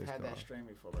that's what I've it's had called. that strain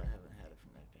before, but I haven't had it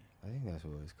from Nectar. I think that's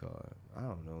what it's called. I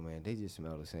don't know, man. They just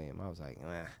smell the same. I was like,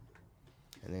 nah.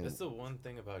 And then That's the one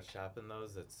thing about shopping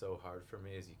those that's so hard for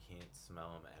me is you can't smell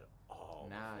them at all.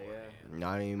 Nah, yeah. beforehand.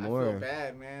 not I anymore. feel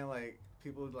bad, man. Like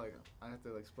people like I have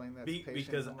to explain that to patients.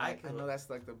 because I'm I like, I know that's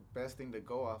like the best thing to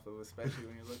go off of, especially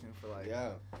when you're looking for like.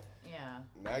 Yeah. Yeah.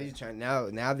 Now you trying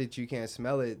now that you can't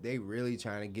smell it, they really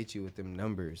trying to get you with them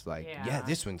numbers. Like, yeah, Yeah.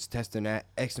 this one's testing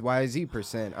at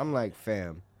XYZ%. I'm like,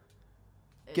 fam,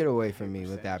 get away from me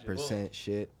with that Percentage. percent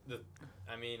shit.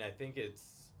 I think it's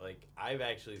like I've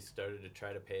actually started to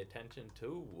try to pay attention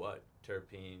to what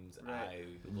terpenes Right.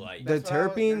 I like. The That's what I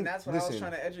was- terpene- and that's what I was listen.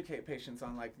 trying to educate patients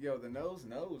on. Like, yo, the nose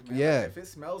knows, man. Yeah. Like, if it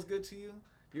smells good to you,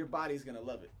 your body's gonna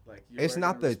love it. Like, you're It's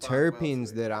not gonna the respond well to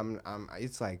terpenes it. that I'm.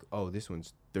 It's like, oh, this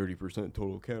one's 30%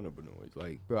 total cannabinoids.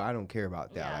 Like, bro, I don't care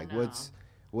about that. Yeah, like, no.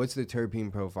 what's the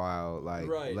terpene profile like?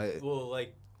 right. Like, Well,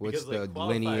 like what's because like the Qualifier's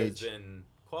lineage?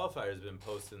 Qualifier's been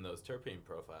posting those terpene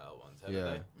profile ones, haven't Yeah.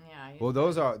 they? Yeah. well,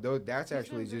 that's He's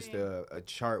actually been just pretty- a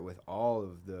chart with all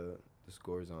of the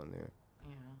scores on there.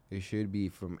 Yeah. It should be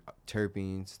from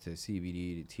terpenes to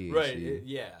CBD to THC. Right.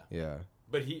 Yeah. Yeah.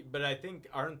 But I think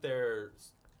aren't there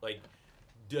like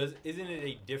isn't it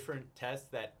a different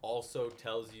test that also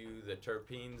tells you the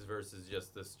terpenes versus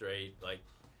just the straight like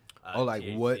like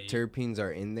what THC? terpenes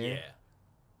are in there? Yeah.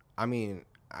 I mean,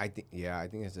 I think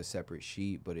it's a separate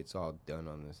sheet, but it's all done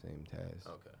on the same test.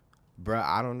 Okay. Bruh,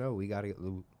 I don't know. We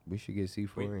should get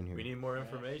C4 in here. We need more Yeah,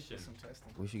 information. get some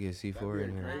testing. We should get That'd C4 be in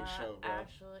a here. great show, bro.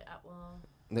 Actually,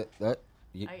 well,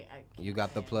 You, I you can't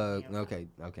got the say plug. anything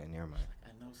about- Okay, never mind. I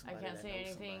know I somebody can't that say knows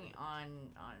anything somebody.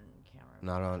 on camera.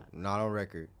 Not about on that. not on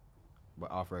record,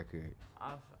 but off record.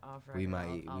 Off We record,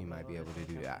 might I'll we might be move able over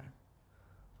to do that.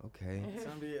 Okay. It's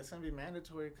gonna be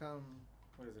mandatory come.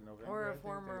 What is it, November? Or I a think?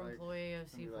 former They're, like, employee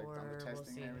of gonna be, C4. like, on the We'll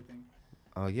testing see. and everything.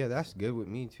 Oh yeah, that's good with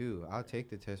me too. I'll take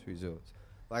the test results.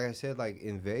 Like I said, like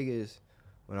in Vegas,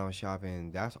 when I was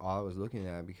shopping, that's all I was looking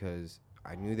at because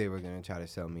I knew they were gonna try to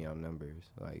sell me on numbers.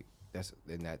 Like that's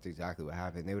exactly what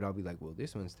happened. They would all be like, "Well,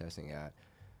 this one's testing at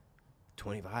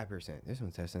 25%. This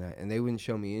one's testing that, and they wouldn't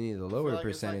show me any of the lower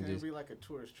percentages. It'd be like a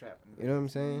tourist trap. You know what I'm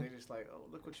saying? They're just like, oh,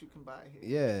 look what you can buy here.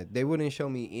 Yeah, they wouldn't show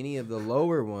me any of the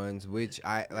lower ones, which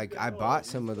I bought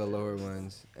some of the lower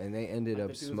ones, and they ended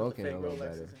up smoking a little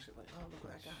better. Like, oh, look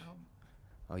what I got home.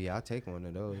 Oh yeah, I'll take one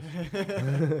of those.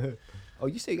 Oh,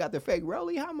 you say you got the fake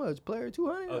Rolly? How much, player?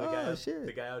 200? Oh, Oh, shit.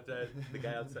 the guy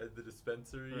outside the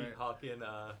dispensary Right. hawking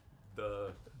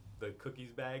the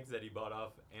cookies bags that he bought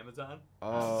off Amazon.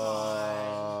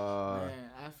 Oh. Man,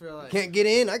 I feel like Can't get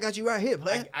in. I got you right here,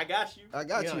 player. I got you. I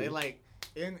got you know, you. it, like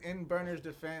in Burner's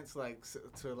defense, like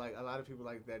to like a lot of people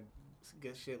like that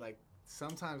get shit like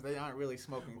sometimes they aren't really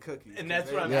smoking cookies. And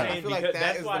that's what I'm Yeah. I saying. feel like Because that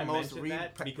that's is why the I most mentioned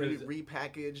that because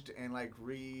repackaged and like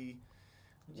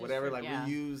Just whatever for- like yeah.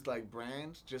 reused like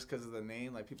brand just because of the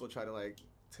name. Like people try to like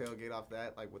tailgate off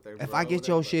that like with their. If bro I or get whatever,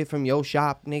 your but- shit from your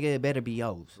shop, nigga, it better be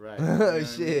yours. right? You know what I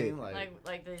Shit. mean?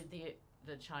 Like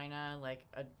the China like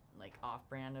off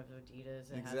brand of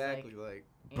Adidas. It Exactly. Has, Like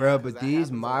yeah. Bro, 'cause but that these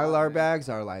happens a lot, Mylar man. bags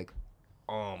are like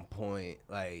on point.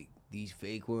 Like these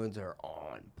fake ones are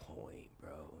on point,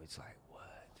 bro. It's like what?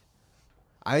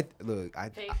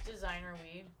 fake designer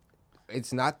weed.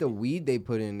 It's not the weed they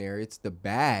put in there. It's the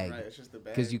bag. right, it's just the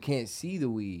bag. Because you can't see the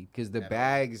weed. Because the At all.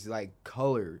 bag's like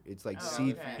color. It's like Oh,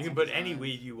 see. okay. you can put any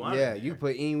weed you want. Yeah, in you there.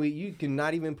 put any weed. You can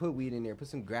not even put weed in there. Put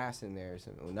some grass in there or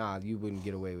something. Nah, you wouldn't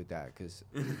get away with that.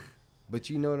 But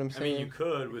you know what I'm I saying? mean, you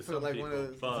could with Put some like people, one of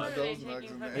those, but What are those they nugs taking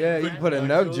in fucking there. Yeah, you can put a Nug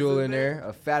nug jewels jewel in in there.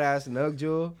 A fat ass nug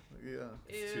jewel. Yeah.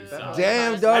 It's too Ew. soft.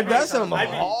 Damn, I'd dog, be- that's some I'd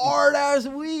be- hard ass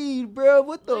weed, bro.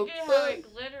 What the Look at how fuck?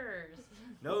 it glitters.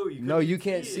 no, No, you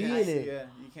can't see Yeah, in it. Yeah,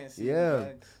 you can't see. Yeah. The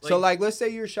bags. So like, let's say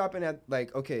you're shopping at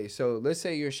like, okay, so let's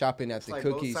say you're shopping at It's the like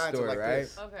both cookie sides are store, like right?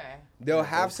 this. Okay. They'll Yeah,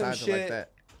 have both some sides are like shit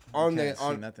that. on You the can't see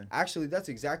on. nothing. Actually, that's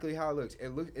exactly how it looks.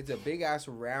 It's a big ass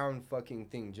round fucking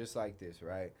thing, just like this,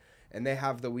 right? And they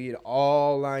have the weed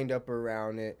all lined up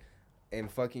around it, and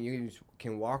fucking you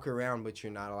can walk around, but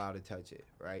you're not allowed to touch it,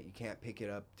 right? You can't pick it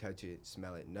up, touch it,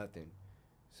 smell it, nothing.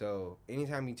 So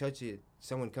anytime you touch it,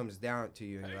 someone comes down to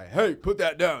you and you're like, "Hey, put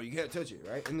that down. You can't touch it,"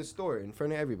 right? In the store, in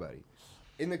front of everybody,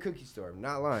 in the cookie store. I'm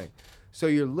not lying. So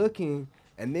you're looking,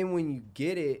 and then when you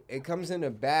get it, it comes in a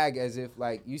bag as if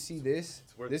like you see this.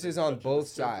 It's worth This the is on touch of both the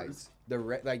strippers. sides. The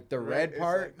red, like the Right, red it's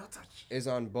part, like, no touch. is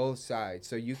on both sides,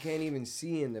 so you can't even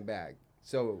see in the bag.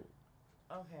 So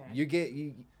Okay. you get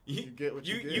You get what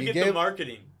you get. You get get- the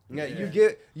marketing.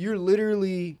 you're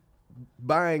literally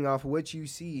buying off what you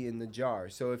see in the jar.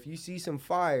 So if you see some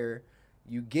fire,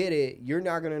 you get it. You're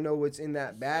not gonna know what's in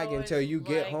that bag So until it's you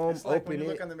get like- home, It's like when open you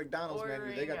it. look on the McDonald's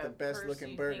menu, they got the best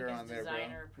looking burger on there, bro.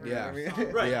 Yeah. You know what I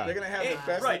mean? Right. Yeah. They're gonna have And- the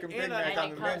best right, looking Big and Mac I- on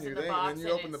and the it comes menu. in the Then box you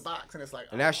and open the it's- box and it's like,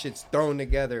 And that shit's thrown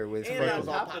together with And fucking. on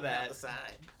top of popping that- out the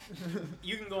side.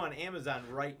 You can go on Amazon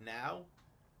right now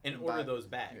and And order buy- those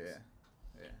bags. Yeah.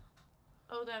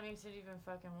 Oh, that makes it even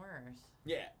fucking worse.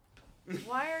 Yeah.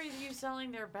 Why are you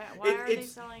selling their bag? Why are they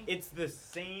selling? It's the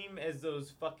same as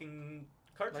those fucking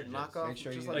Like cartridges. knockoff, Make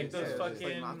sure just you- like, Like those yeah, just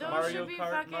fucking knockoff. Those Mario should be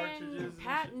Kart fucking cartridges and shit.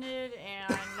 patented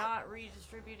and not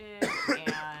redistributed,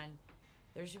 and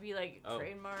there should be like Oh.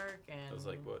 trademark and. I was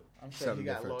like, what? I'm sure Something he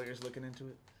got different. lawyers looking into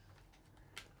it.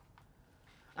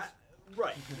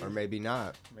 Right. Or maybe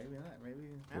not. Maybe not.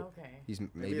 Maybe. Okay.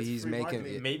 Maybe it's he's free making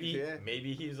marketing. it. Maybe Yeah.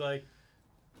 maybe he's like,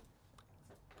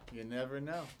 You never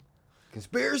know,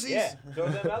 Conspiracies. yeah, throw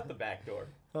them out the back door.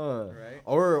 Huh. right?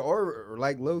 Or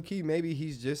like low key, maybe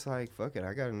he's just like, fuck it,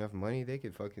 I got enough money, they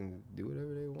could fucking do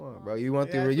whatever they want, bro. You want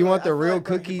Yeah, I the feel you want like- the I feel real like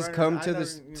Dunkin' cookies Burner- come I to never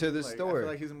the even, to the like, I store. feel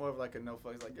like he's more of like a no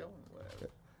fuck. He's like, yo, whatever.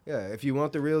 Yeah, if you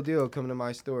want the real deal, come to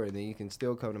my store, and then you can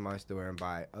still come to my store and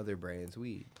buy other brands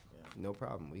weed. Yeah. No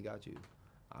problem, we got you.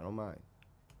 I don't mind.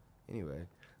 Anyway,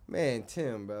 man,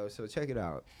 Tim, bro. So check it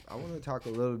out. I want to talk a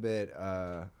little bit,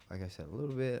 like I said, a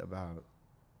little bit about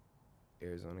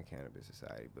Arizona Cannabis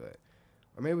Society, but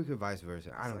or maybe we could vice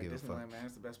versa. I don't It's give like a fuck. Disneyland, man,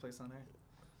 it's the best place on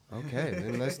earth. Okay,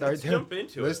 then let's start Let's there. jump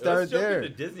into Let's it. start Let's there.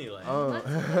 jump into Disneyland. Oh.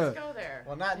 Let's go there.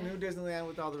 Well, not new Disneyland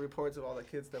with all the reports of all the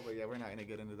kids stuff, but yeah, we're not gonna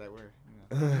get into that. We're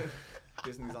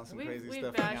Disney's on some crazy We've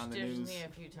stuff right now bashed on the Disney news. a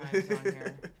few times on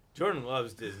here. Jordan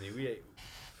loves Disney.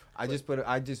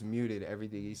 I just muted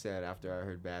everything he said after I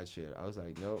heard bad shit. I was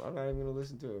like, no, I'm not even gonna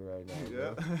listen to it right now.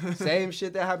 Bro. Yeah. Same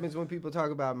shit that happens when people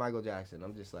talk about Michael Jackson.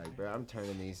 I'm just like, bro, I'm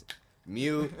turning these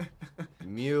mute.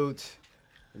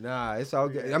 Nah, it's all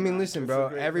good. Yeah, I mean, nah, listen, it's a bro.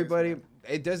 great Everybody,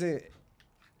 place,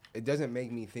 it doesn't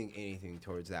make me think anything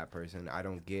towards that person. I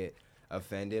don't get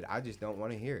offended. I just don't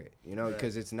want to hear it, you know, Right.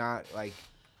 because it's not like,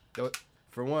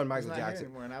 for one, He's Michael not here Jackson.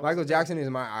 anymore, and I Michael was- Jackson is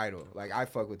my idol. Like, I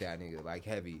fuck with that nigga, like,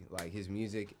 heavy. Like, his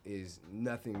music is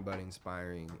nothing but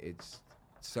inspiring. It's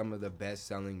some of the best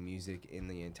selling music in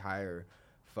the entire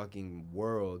fucking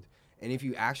world. And if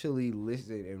you actually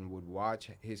listen and would watch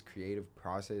his creative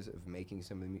process of making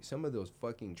some of those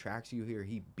fucking tracks you hear,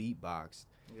 he beatboxed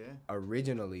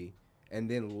originally and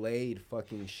then laid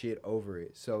fucking shit over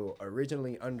it. So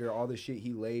originally under all the shit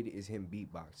he laid is him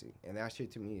beatboxing. And that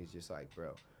shit to me is just like,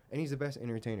 bro. And he's the best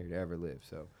entertainer to ever live,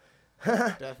 so.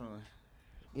 Definitely.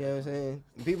 You know what I'm saying?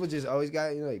 People just always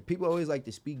got, people always like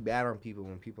to speak bad on people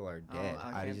when people are dead. I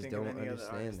I can't just think don't of any other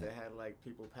understand artists that. that had like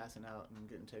people passing out and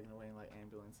getting taken away in like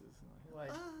ambulances. And, like,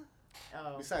 What?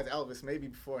 Oh. Besides Elvis, maybe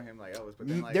before him, like Elvis, but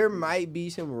then like There might be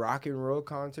some rock and roll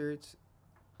concerts.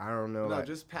 I don't know. no, like,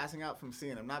 just passing out from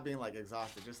seeing him, not being like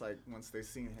exhausted, just like once they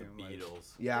seen him. The like,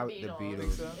 Beatles. yeah, The the Beatles.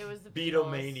 Beatles. So? It was the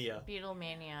Beatlemania.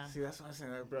 Beatlemania. See, that's what I'm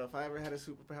saying, like, bro. If I ever had a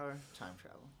superpower, time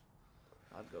travel,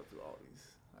 I'd go through all these.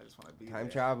 I just want to be Time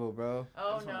there. travel, bro.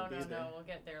 Oh, just no, wanna be no, there. no. We'll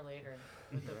get there later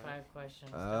with the 5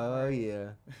 questions. Don't Oh, worry. yeah.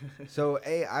 So,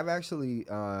 hey, I've actually,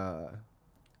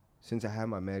 since I have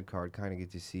my med card, kind of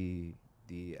get to see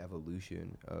the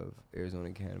evolution of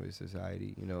Arizona Cannabis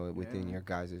Society, within Yeah. your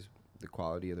guys' the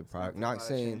quality of the It's product. been a lot Not of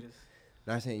saying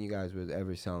changes. you guys was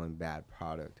ever selling bad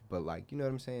product, but like, you know what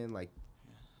I'm saying? Like,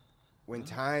 with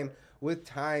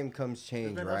time comes There's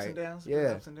change, been right? ups and downs. Yeah.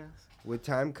 Ups and downs. With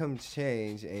time comes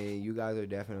change, and you guys are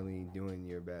definitely doing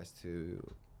your best to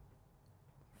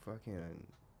fucking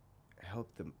help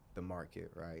the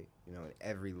market, right? In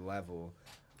every level.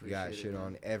 You got Appreciate shit it, man.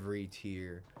 on every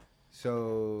tier.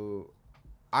 So,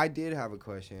 I did have a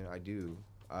question. I do.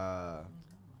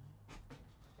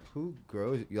 Who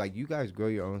grows? Like, you guys grow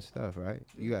your own stuff, right?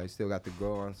 You guys still got the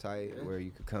grow on site Yeah. where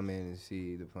you could come in and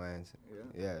see the plants. Yeah.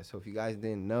 Yeah. So if you guys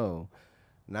didn't know,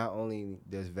 not only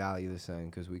does Valley of the Sun,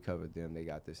 because we covered them, they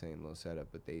got the same little setup,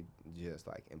 but they just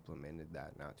like implemented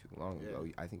that not too long ago.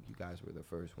 I think you guys were the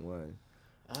first one.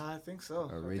 I think so. I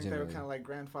think they were Originally. kind of like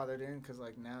grandfathered in because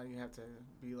like now you have to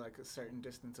be like a certain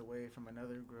distance away from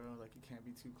another grow. Like you can't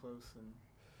be too close, and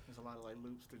there's a lot of like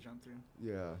loops to jump through.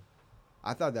 Yeah.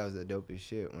 I thought that was the dopest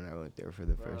shit when I went there for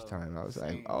the first Bro, time. I was like,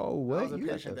 insane. oh, what? I was a You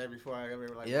got patient the... there before I ever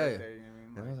like Yeah. worked there. You know what I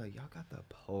mean? And I was like, y'all got the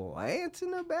plants in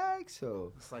the bag?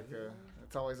 So, It's like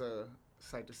it's always a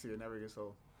sight to see. It never gets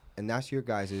old. and that's your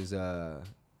guys'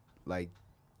 like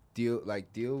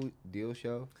deal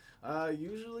show?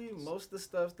 Usually most of the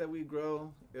stuff that we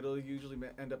grow, it'll usually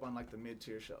end up on like the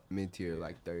mid-tier shelf. Mid-tier,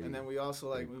 like 30. And then we also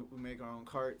like we make our own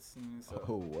carts, and so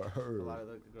Oh, a word. lot of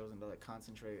it goes into like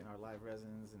concentrate and our live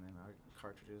resins, and then our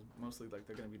cartridges. Mostly like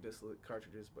they're gonna be distillate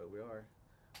cartridges, but we are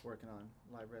working on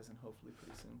live resin hopefully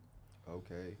pretty soon.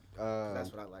 Okay. 'Cause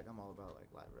that's what I like. I'm all about like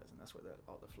live resin. That's where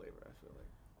all the flavor I feel like.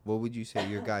 What would you say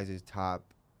your guys' top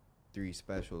 3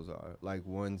 specials are? Like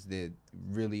ones that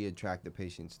really attract the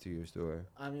patients to your store?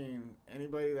 I mean,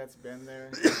 anybody that's been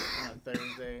there on a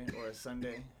Thursday or a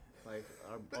Sunday, like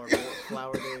our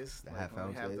flower days, The like half when we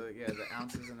ounce have days? the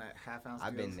ounces and that half ounce.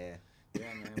 I've been deals. there.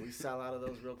 Yeah, man, we sell out of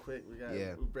those real quick. We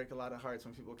break a lot of hearts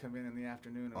when people come in the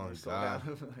afternoon and Oh, we're sold God.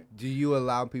 out. Do you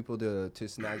allow people to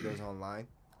snag those online?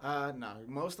 No,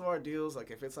 most of our deals, like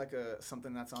if it's like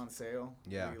something that's on sale,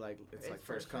 Yeah. we, like it's like It's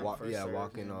first first come, come. first Yeah, served,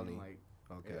 walk in you know, on the- like,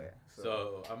 Okay. yeah,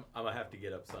 So I'm gonna have to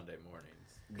get up Sunday mornings.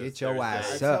 'Cause Get your Thursday- ass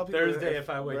I up. tell people Thursday, if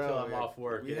I wait till I'm yeah, off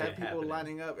work, we it have ain't people happening.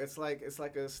 lining up. It's like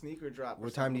a sneaker drop. or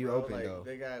What time do something, you bro. open,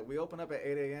 like, though? We open up at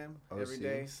 8 a.m. Oh, every see?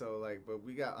 day. So like, but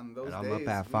we got on those And I'm days. up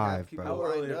at we 5, have people bro. How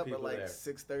early lined are up at people like there?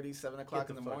 6:30, 7 Get o'clock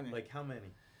the in the fuck- morning. Like how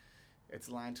many? It's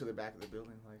lined to the back of the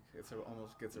building. Like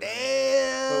almost gets around.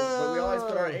 Damn! But we always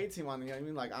put our A team on. You know what I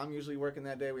mean? Like I'm usually working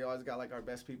that day. We always got like our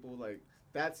best people. Like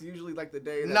that's usually like the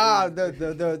day. That Nah, we,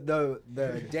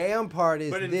 the damn part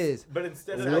is this. But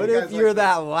instead of How What you if guys you're like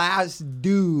that last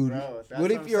dude? Bro, that's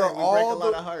What if I'm you're saying. We break a all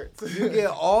lot the of hearts. you get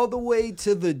all the way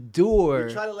to the door?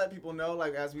 We try to let people know,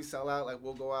 like as we sell out, like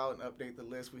we'll go out and update the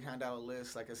list. We hand out a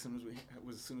list, like as soon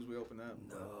as we open up.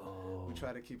 No. We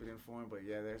try to keep it informed, but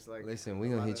yeah, there's like. Listen, we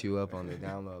a gonna lot hit of- you up on the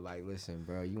download. Like, listen,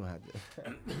 bro, you gonna have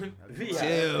to. Yeah.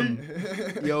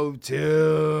 Tim, yo,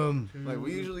 Tim. Like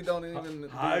we usually don't even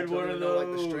Hide one of know like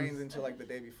the those. strains until like the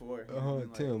day before. you know, and,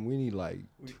 like, Tim, we need like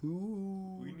we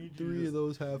 2, need you 3 to- of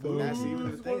those half But that's even the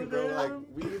ounces. thing, bro. Like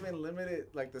we even limited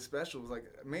like the specials, like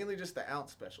mainly just the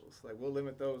ounce specials. Like we'll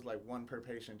limit those like 1 per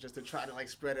patient, just to try to like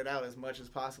spread it out as much as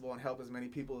possible and help as many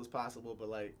people as possible. But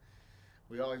like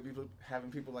we always be having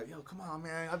people like, yo, come on,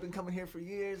 man, I've been coming here for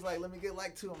years. Like let me get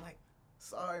like 2. I'm like,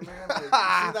 sorry, man. Like, you see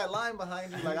that line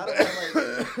behind you? Like I don't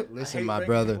know, like. Listen, I hate my breaking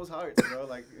brother. people's hearts, bro.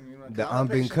 Like, you know, 'cause I'm a I've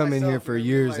been patient coming here myself, for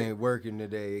you know what I mean? years Like, ain't working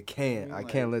today. It can't. I I mean,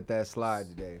 can't like- let that slide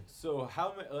today. So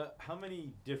how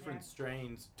many different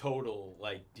strains total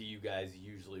like do you guys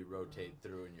usually rotate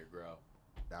through in your grow?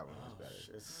 That one was Oh,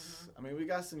 better. I mean, we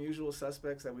got some usual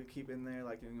suspects that we keep in there.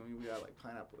 Like, we got like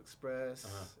Pineapple Express,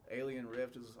 Alien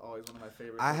Rift is always one of my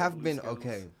favorites. I like have Blue been Skittles.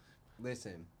 okay.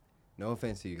 Listen, no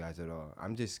offense to you guys at all.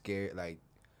 I'm just scared. Like,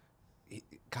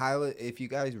 Kyle, if you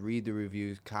guys read the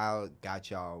reviews, Kyle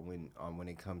got y'all when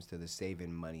it comes to the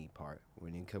saving money part.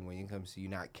 When it comes to you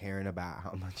not caring about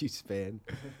how much you spend.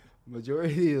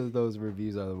 Majority of those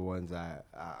reviews are the ones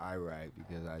I write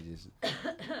because I just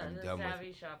I'm The done savvy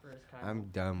with shopper is Kyle. I'm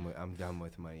done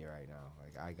with money right now.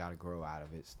 Like I gotta grow out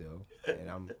of it still, and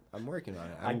I'm working on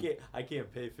it. I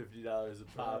can't pay $50 a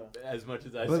pop as much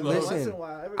as I But smoke. listen, Once in a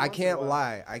while, every I once in a can't while.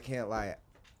 lie. I can't lie.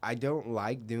 I don't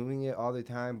like doing it all the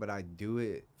time, but I do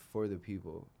it for the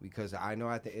people because I know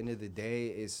at the end of the day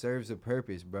it serves a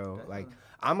purpose, bro. Like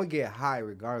I'm gonna get high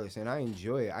regardless, and I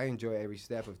enjoy it. I enjoy every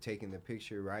step of taking the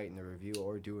picture, writing the review,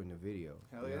 or doing the video.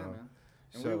 Hell you yeah, know? man.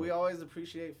 And So we always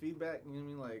appreciate feedback. You know what I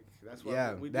mean? Like that's why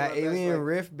yeah, we do that our best, Alien like,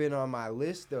 Rift been on my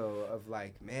list though. Of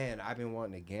like, man, I've been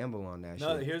wanting to gamble on that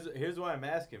No, shit. here's why I'm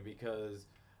asking because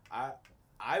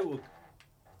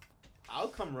I'll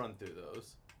come run through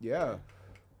those. Yeah,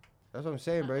 that's what I'm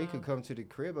saying, bro. You could come to the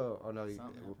crib. Oh no, Something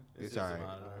happened. it's just a alright.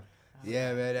 monitor.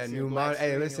 Yeah, man, that See a new black monitor. Hey,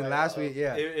 screen, listen, you're like, last uh-oh. week,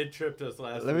 yeah. It tripped us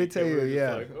last Let me week. tell and you, we were just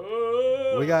yeah. like,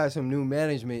 "Oh." We got some new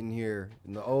management in here,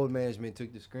 and the old management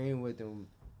took the screen with them.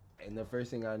 And the first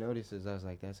thing I noticed is I was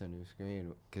like, "That's a new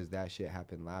screen," because that shit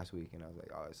happened last week, and I was like,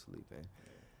 "Oh, it's sleeping."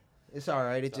 It's all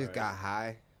right. It It's just all got right.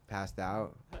 high, passed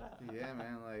out. Yeah,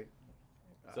 man. Like.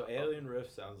 So Alien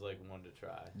Rift sounds like one to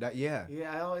try. Yeah.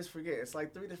 Yeah, I always forget. It's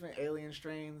like 3 different alien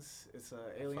strains. It's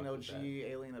Alien fuck with OG,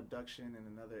 Alien Abduction, and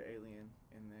another alien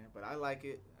in there. But I like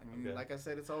it. I mean, Okay. like I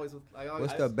said, it's always with. I always,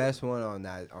 What's the best one on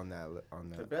that?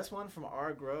 The best one from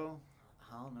our grow?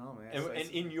 I don't know, man. And, So and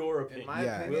it's- in your opinion, in my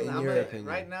Yeah, opinion, in I'm your a- opinion.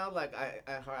 right now, like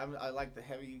I like the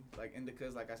heavy like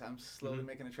indicas. Like I said, I'm slowly Mhm.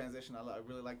 making a transition. I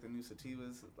really like the new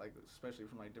sativas, like especially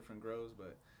from like different grows.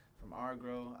 But from our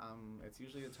grow, it's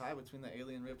usually a tie between the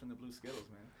Alien Rift and the Blue Skittles,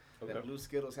 man. Okay. That Blue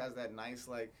Skittles has that nice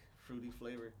like fruity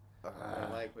flavor that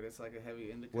I like, but it's like a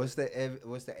heavy indica. What's the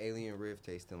Alien Rift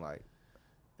tasting like?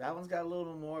 That one's got a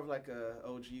little more of like a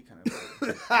OG kind of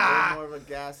flavor. A little more of a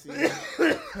gassy, That's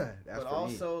but for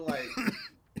also like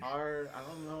I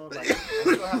don't know, like I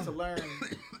still have to learn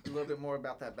a little bit more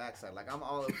about that backside. Like I'm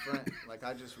all up front. Like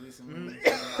I just recently,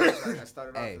 I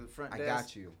started Hey, off the front I desk.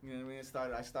 got you. You know what I mean?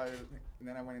 I started, and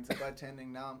then I went into bartending.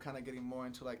 Now I'm kind of getting more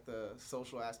into like the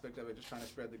social aspect of it, just trying to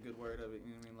spread the good word of it.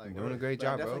 You know what I mean? Like You're doing a great but I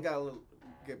job, bro. definitely got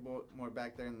to get more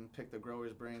back there and pick the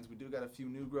growers' brains. We do got a few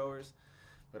new growers.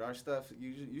 But our stuff,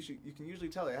 you can usually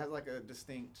tell it has like a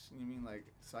distinct, you know what I mean, like,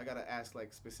 so I gotta ask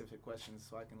like specific questions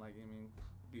so I can like, you know what I mean,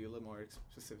 be a little more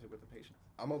specific with the patient.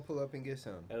 I'm gonna pull up and get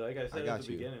some. And like I said got at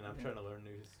the you. beginning, I'm trying to learn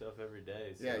new stuff every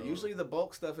day. So. Yeah, usually the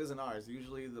bulk stuff isn't ours.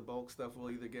 Usually the bulk stuff we'll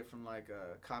either get from like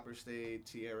Copper State,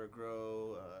 Tierra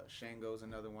Grow, Shango's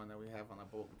another one that we have on our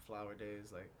bulk flower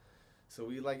days. Like, so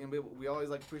we like, we always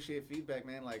like appreciate feedback,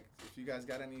 man. Like, if you guys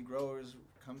got any growers,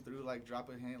 come through, like drop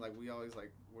a hand. Like we always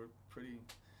like, we're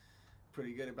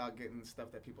pretty good about getting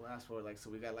stuff that people ask for. Like, so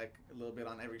we got like a little bit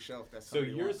on every shelf. That's So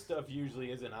somebody your wants. stuff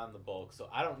usually isn't on the bulk, so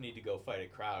I don't need to go fight a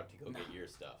crowd to go get your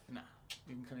stuff. Nah,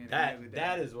 you can come in. That any other day.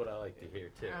 that is what I like to hear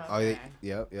too. Oh. Oh, Okay.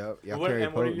 yep. Y'all What, carry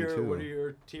and what are potent your too. what are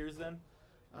your tiers then?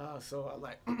 So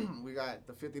like we got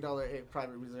the $50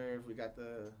 private reserve. We got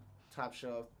the top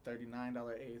shelf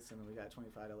 $39 eighths, and then we got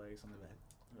 $25 eighths on the back.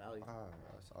 Value. Ah,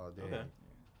 that's all day. Okay.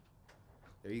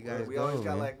 There you guys we go, always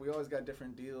got man. we always got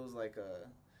different deals. Like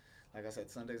I said,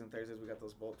 Sundays and Thursdays we got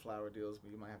those bulk flower deals,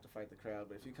 but you might have to fight the crowd.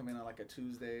 But if you come in on like a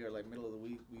Tuesday or like middle of the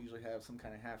week, we usually have some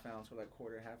kind of half ounce or like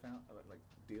quarter half ounce like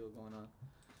deal going on.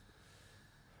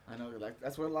 I know, like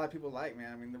that's what a lot of people like,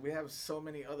 man. I mean, we have so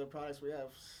many other products. We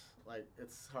have like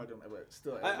it's hard to, but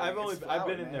still. I've it's I've flower,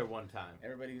 been in man. there one time.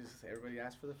 Everybody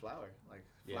asks for the flower, like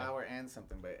Yeah. flower and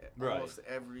something. But Right. almost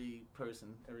every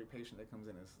patient that comes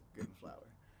in is getting flower.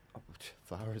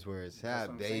 Flowers where it's That's at,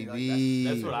 what I'm saying, like, baby.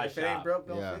 that's what I If it ain't shop. broke,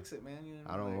 don't Yeah. fix it, man. You know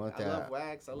what I don't want I love that.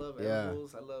 wax. I love Yeah.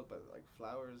 edibles. But like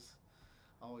flowers,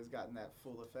 always gotten that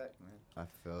full effect, man. I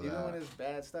feel Even when that. it's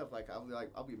bad stuff, like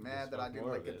I'll be mad that I smoke didn't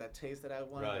more like of get it. that taste that I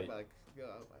wanted. Right. But like,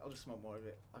 yo, I'll just smoke more of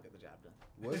it. I'll get the job done.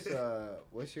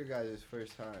 What's your guys'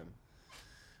 first time?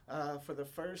 For the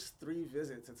first 3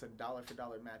 visits, it's a dollar for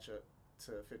dollar matchup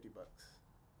to $50.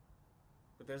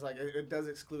 But there's like it does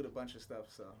exclude a bunch of stuff,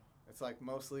 so it's like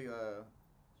mostly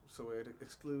so it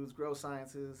excludes Grow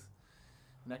Sciences,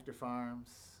 Nectar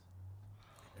Farms,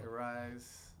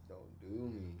 Arise, Don't do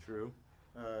me. True.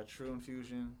 True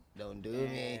Infusion, Don't do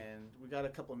me. and we got a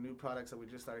couple new products that we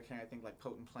just started carrying. I think like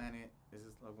Potent Planet is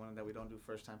like one that we don't do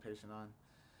first time patient on.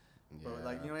 But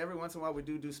like, you know, every once in a while we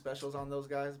do specials on those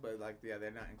guys, but like, yeah,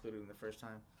 they're not included in the first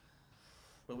time.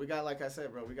 But we got, like I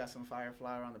said, bro, we got some fire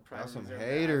flower on the private some reserve.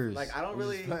 haters. Like, I don't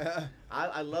really,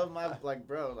 I love my, like,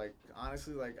 bro, like,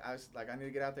 honestly, like, I need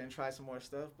to get out there and try some more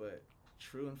stuff, but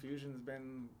True Infusion's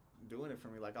been doing it for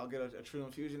me. Like, I'll get a True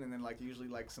Infusion and then, like, usually,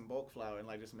 like, some bulk flower and,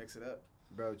 like, just mix it up.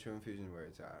 Bro, True Infusion where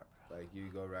it's at. Like, you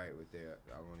go right with that.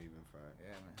 I won't even front.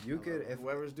 Yeah, man. You could, if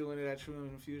whoever's doing it at True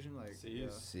Infusion, like,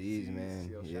 Seeds, man.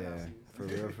 yo, shout Yeah, out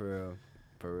Seeds.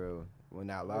 for real. When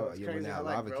that Bro, lava, it's when crazy that how,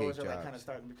 like, lava cake growers are, like, drops. kind of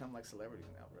starting to become, like, celebrities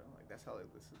now, bro. Like, that's how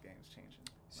this game's changing.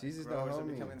 Seeds is the growers are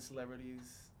homie. becoming celebrities.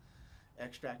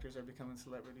 Extractors are becoming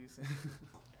celebrities.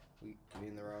 We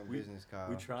in the wrong business, Kyle.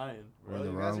 We trying. We're in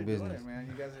the you wrong guys are business. doing it, man.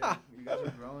 You guys are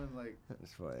growing like.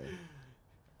 It's funny.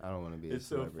 I don't want to be. It's a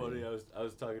so celebrity. funny. I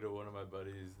was talking to one of my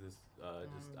buddies just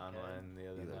online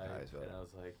the other You look high night, as fuck. and I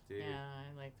was like, dude, Yeah,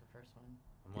 I like the first one.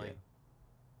 I'm like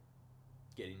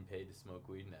getting paid to smoke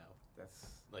weed now.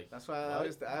 That's why I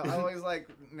always like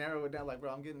narrow it down. Like,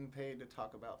 bro, I'm getting paid to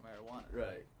talk about marijuana.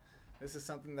 Right. This is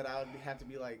something that I would have to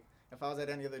be like. If I was at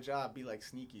any other job, be like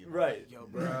sneaky. About. Right. Yo,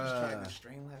 bro, I just tried this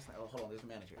strain last night. Oh, hold on, there's a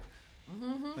manager.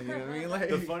 Like, you know what I mean? Like,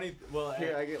 The funny, well,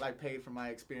 here I get like paid for my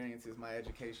experiences, my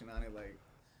education on it. Like,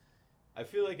 I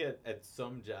feel like at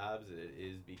some jobs it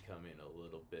is becoming a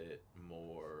little bit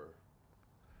more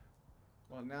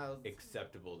well, now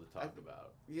acceptable to talk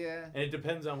about. Yeah. And it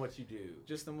depends on what you do.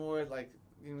 Just the more like,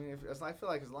 you know, I feel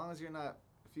like as long as you're not,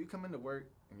 if you come into work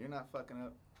and you're not fucking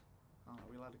up. Oh,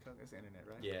 are we allowed to cut? It's the internet,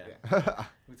 right? Yeah.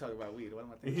 We talk about weed. What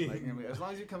am I thinking? Like, you know, as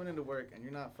long as you're coming into work and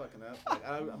you're not fucking up,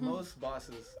 like, most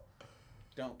bosses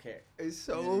don't care. It's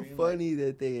so You know what I mean? funny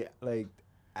that they like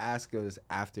ask us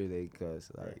after they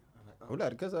cuss. Like, I'm like, we're not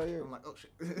to cuss out here. I'm like, oh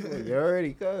shit. You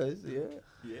already cuss, yeah.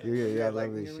 Yeah. Yeah, I like,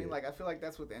 love you this know what I shit. mean? Like, I feel like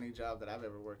that's with any job that I've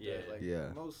ever worked Yeah. at. Like, Yeah.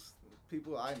 most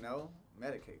people I know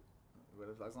medicate, but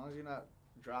as long as you're not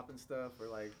dropping stuff or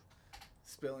like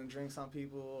spilling drinks on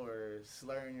people or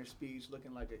slurring your speech,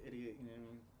 looking like an idiot, you know what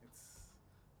I mean?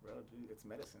 Bro, dude, it's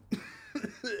medicine.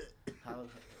 How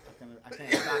I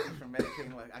can't stop you from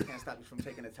medicating. Like, I can't stop you from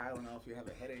taking a Tylenol if you have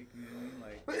a headache. You know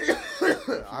what I mean? Like, if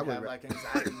you have like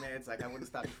anxiety meds, like I wouldn't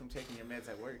stop you from taking your meds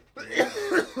at work.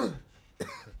 You know?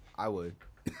 I would.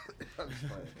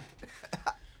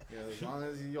 You know, as long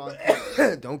as you on.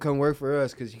 Don't come work for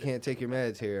us because you can't take your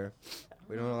meds here.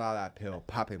 We don't allow that pill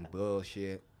popping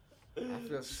bullshit. I feel, I'm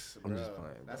bro, just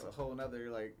playing, that's bro. a whole nother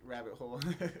like rabbit hole.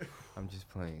 I'm just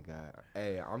playing, God.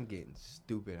 Hey, I'm getting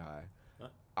stupid high. Huh?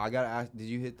 I gotta ask. Did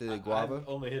you hit the guava? I've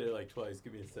only hit it like twice.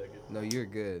 Give me a second. No, you're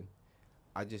good.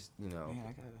 I just, you know. Man,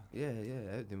 I gotta.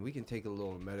 Yeah. Then we can take a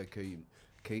little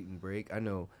medicating break. I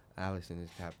know Allison is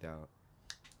tapped out.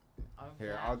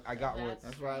 Here, I got one.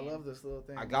 That's why I love this little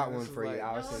thing. I got man. one This for is you, like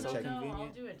Allison. so check- I'll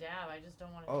convenient. do a dab. I just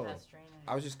don't want to Oh, test strain.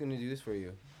 I was just gonna do this for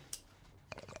you.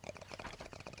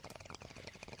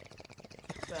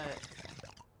 But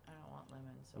I don't want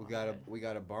lemon. So We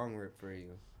got a bong rip for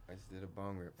you. I just did a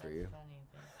bong rip for you.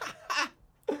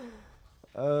 Funny.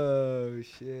 Oh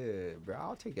shit, bro!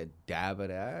 I'll take a dab of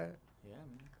that. Yeah,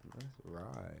 man. That's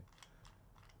right.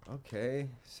 Okay,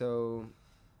 so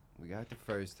we got the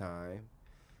first time.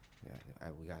 Yeah,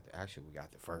 we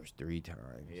got the first 3 times.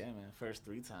 Yeah, man. First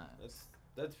 3 times.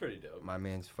 That's pretty dope. My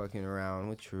man's fucking around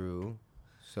with True,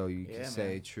 so you Yeah, can say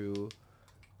man. True.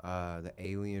 The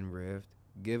Alien Rift.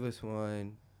 Give us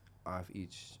one off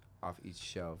each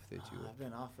shelf that you. I've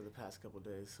been off for the past couple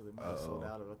days, so they might have sold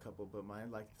out of a couple. But mine,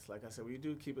 like I said, we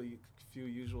do keep a few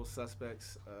usual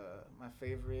suspects. My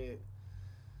favorite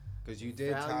Cause you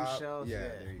did value top. shelf. Yeah,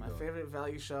 there you my go. favorite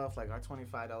value shelf, like our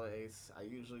 $25 ace. I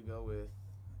usually go with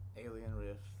Alien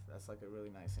Rift. That's like a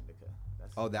really nice indica.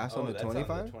 That's on the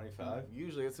 25. 25.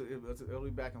 Usually it'll be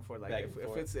back and forth. Like Back if and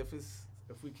forth.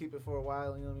 if we keep it for a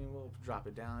while, you know what I mean, we'll drop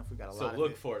it down if we got a So lot of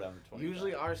look it. for it on the 25.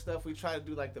 Usually our stuff we try to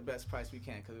do like the best price we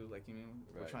can because like you know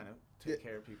we're Right. trying to take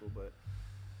care of people. But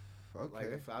Okay. like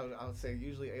if I would say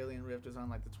usually Alien Rift is on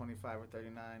like the 25 or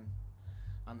 39.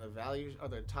 On the value or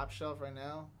the top shelf right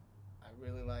now, I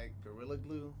really like Gorilla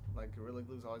Glue. Like Gorilla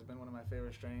Glue's always been one of my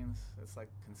favorite strains. It's like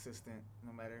consistent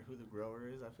no matter who the grower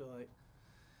is. I feel like.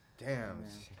 Damn. Man.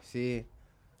 See,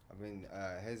 I've been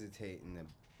hesitating to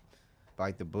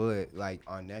bite the bullet, like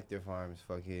on Nectar Farms,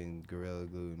 fucking Gorilla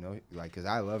Glue. No, like, cause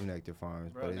I love Nectar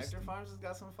Farms, Bro, but Nectar Farms has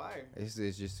got some fire. it's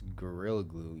just Gorilla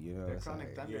Glue, you know. Their It's Chronic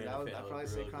like, Thunder. You're That a was, fan I'd of probably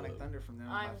say Gorilla Chronic Glue. Thunder from them.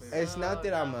 I'm my favorite. it's not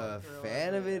that I'm So a down with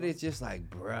fan of it. Gorilla It's just like,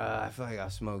 bruh, I feel like I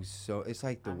smoked so. It's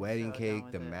like the I'm wedding so down cake,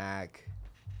 with the it. Mac.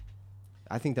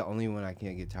 I think the only one I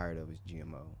can't get tired of is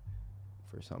GMO.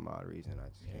 For some odd reason, I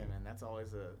just Yeah, can't. man, that's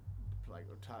always a like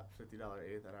a top $50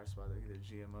 eighth at our spot, like either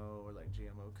GMO or like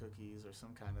GMO cookies or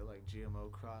some kind of like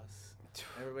GMO cross.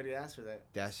 Everybody asks for that.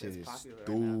 That It's shit is popular right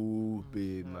now.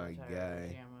 stupid, So my tired of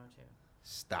guy. GMO too.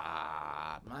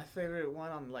 Stop. My favorite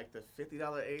one on like the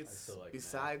 $50 eighths, still like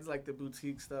besides like the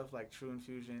boutique stuff like True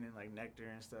Infusion and like Nectar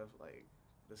and stuff, like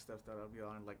the stuff that'll be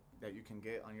on like that you can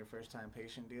get on your first time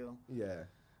patient deal. Yeah.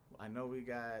 I know we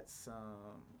got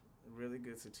some really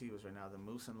good sativas right now. The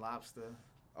Moose and Lobster.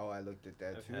 Oh, I looked at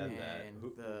that I've too. had that. And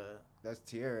Who- That's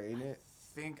Tierra, ain't it?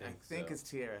 I think so. it's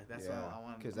Tierra. That's Yeah, what I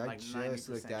want. 'cause I like just 90%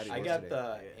 looked at it sure. I got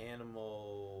yesterday. the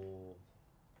animal.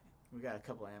 We got a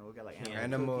couple animal. We got like Candy.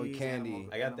 Animal cookies, candy.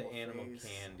 I got the animal animal face.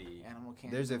 candy. Animal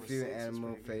candy. There's a number few 6 is animal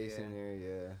pretty good, face yeah. in there,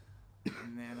 yeah.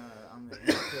 And then on the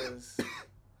Incas,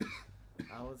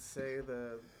 I would say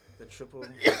the triple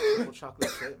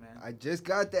chocolate chip, man. I just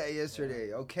got that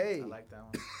yesterday. Okay. I like that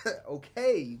one.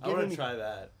 Okay. You I want giving to me? try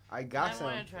that. I got I some.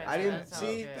 wanna try I that. didn't That sounds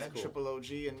see. good. That Cool. triple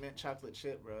OG and mint chocolate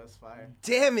chip, bro. That's fire.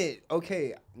 Damn it.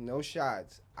 Okay. No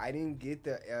shots. I didn't get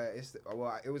the.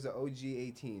 It was an OG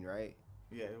 18, right?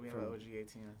 Yeah, we have From- an OG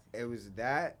 18. It was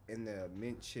that and the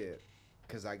mint chip,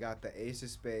 cause I got the Ace of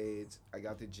Spades, I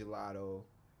got the gelato,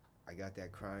 I got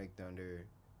that Chronic Thunder,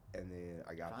 and then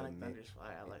I got Chronic the mint, Thunder's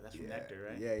fire. I like that's from Yeah, Nectar,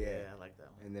 right? yeah, yeah. I like that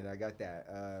one. and then I got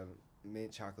that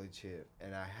mint chocolate chip,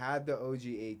 and I had the OG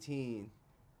 18,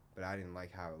 but I didn't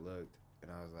like how it looked,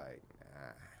 and I was like,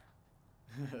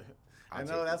 nah. I I'll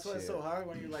know take that's the why it's so chip. hard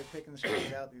when you're like picking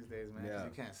shit out these days, man. 'Cause Yeah.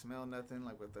 you can't smell nothing.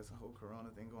 Like with this whole Corona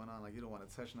thing going on, like you don't want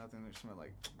to touch nothing. It smell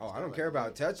like. Oh, I smell don't like care about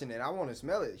wood. touching it. I want to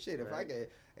smell it. Shit, Right.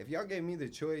 if y'all gave me the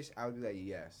choice, I would be like,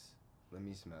 yes, let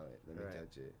me smell it, let me Right.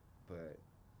 touch it. But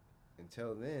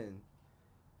until then,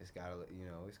 it's gotta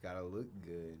look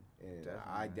good. And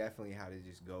I Definitely. definitely had to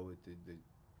just go with the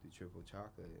triple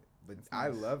chocolate. But That's I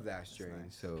nice. love that That's strain,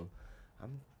 nice. so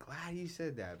I'm glad you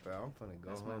said that, bro. I'm gonna go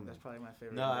home. That's probably my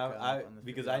favorite. No, indica on the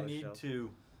because I $50 need shelf.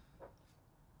 to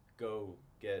go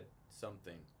get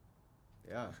something.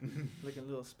 Yeah. Looking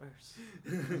little Spurs.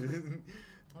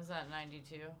 Was that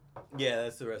 92? Yeah,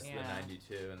 that's the rest of Yeah. the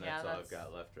 92, and Yeah, that's all I've that's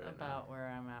got left right About now. where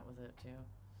I'm at with it too.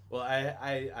 Well,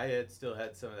 I had still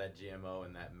had some of that GMO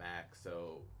and that Mac,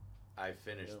 so I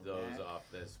finished Yo, those Mac. off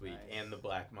this week, Nice. and the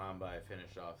Black Mamba I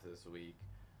finished off this week.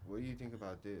 What do you think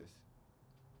about this?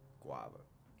 Guava.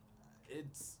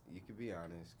 It's You could be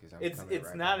honest, because I'm it's coming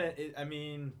right not behind. I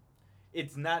mean,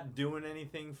 it's not doing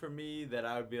anything for me that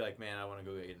I would be like, man, I want to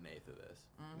go get an eighth of this.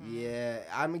 Mhm. Yeah,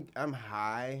 I'm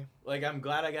high. Like, I'm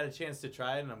glad I got a chance to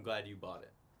try it, and I'm glad you bought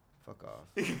it. Fuck off.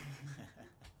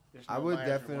 There's I no would buyer's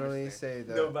definitely remorse there. say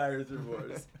the. No buyer's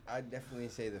remorse. I'd definitely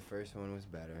say the first one was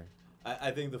better.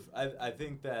 I think I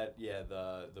think that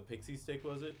the pixie stick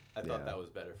was it. I thought Yeah. that was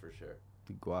better for sure.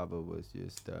 The guava was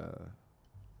just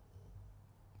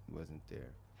wasn't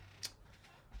there.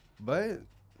 But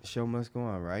show must go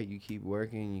on, right? You keep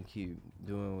working, you keep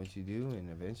doing what you do, and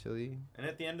eventually And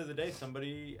at the end of the day,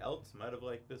 somebody else might have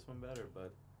liked this one better,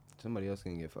 but somebody else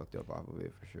can get fucked up off of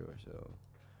it for sure. So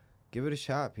give it a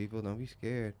shot, people. Don't be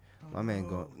scared. My man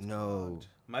going no.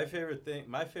 my favorite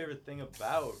thing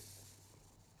about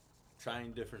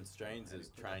trying different strains is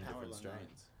trying Power different line on.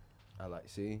 strains. I like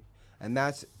see, and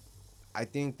I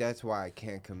think that's why I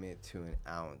can't commit to an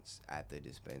ounce at the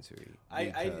dispensary. I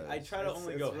because- try to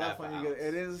only go rough half when ounce. you get-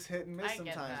 It is hit and miss I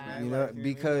get sometimes, that. man. You Like, know, know what I mean?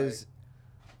 because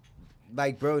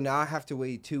like bro, now I have to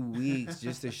wait 2 weeks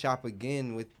just to shop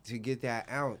again to get that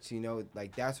ounce, you know,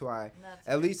 like that's why That's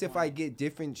at a good least if I point. get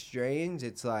different strains,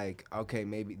 it's like, okay,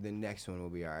 maybe the next one will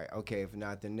be all right. Okay, if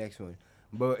not the next one.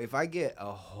 But if I get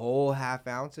a whole half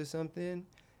ounce or something,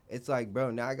 it's like,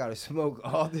 bro, now I got to smoke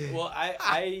all this. Well,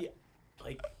 I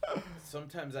like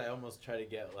sometimes I almost try to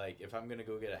get like if I'm gonna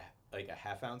go get a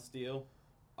half ounce deal,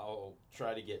 I'll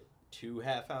try to get 2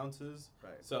 half ounces.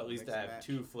 Right. So at least Mix I and have match.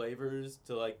 2 flavors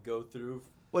to like go through.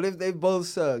 What if they both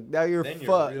suck? Now you're Then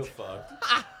you're fucked. real fucked.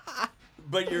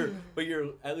 But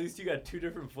you're at least you got 2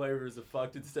 different flavors of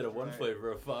fucked instead of one Right.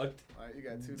 flavor of fucked. All right, you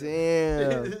got 2.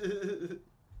 Damn.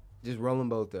 Just roll them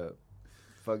both up.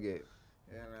 Fuck it.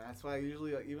 Yeah, man. That's why I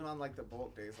usually, even on like the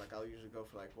bulk days, like I'll usually go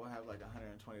for like we'll have like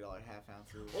 $120 half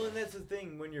ounces. Well, and that's the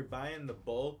thing when you're buying the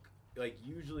bulk. Like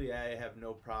usually I have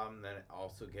no problem then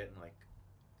also getting like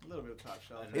a little bit of top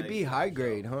shelf. A It'd be nice high top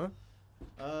grade, shelf.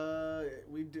 Uh,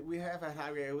 we have at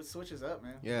high grade. It switches up,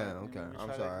 man. Yeah, I mean, okay. we I'm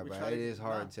try sorry, we but try it is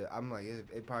hard nah, to. I'm like,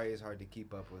 it probably is hard to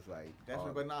keep up with like. Definitely,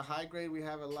 all- but not high grade. We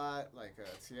have a lot. Like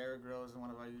Sierra Girl is one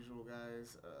of our usual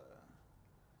guys.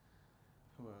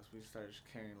 Who else? We started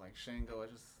carrying like Shango. I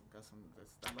just got some.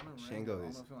 I don't know. Shango I don't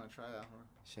is- know if you want to try that one.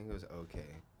 Shingo's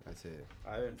okay. That's it.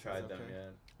 I haven't tried them okay.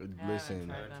 yet. I haven't Listen,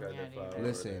 tried I haven't them tried yet the flower. either.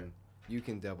 listen. You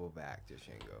can double back to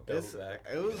Shango. It's, Double back.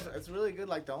 it's really good.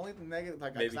 Like the only negative,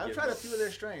 like Maybe I've give tried a it- few of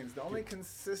their strains. The only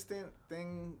consistent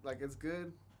thing, like it's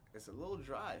good. It's a little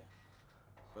dry,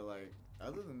 but like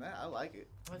other than that, I like it.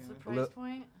 What's you the know? price Look-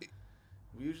 point?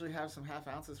 We usually have some half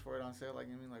ounces for it on sale. Like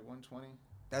you mean like 120?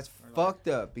 That's Or like- fucked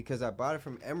up because I bought it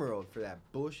from Emerald for that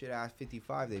bullshit ass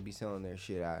 55 they be selling their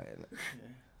shit at. Yeah.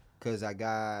 Cause I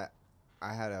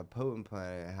had a potent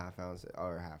plant at half ounce.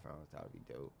 That would be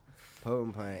dope.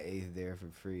 Potent plant eighth there for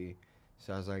free.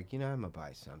 So I was like, I'm gonna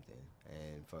buy something,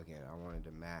 and fucking I wanted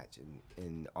to match,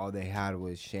 and all they had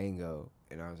was Shango,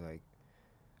 and I was like,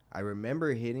 I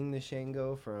remember hitting the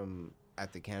Shango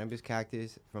at the Cannabis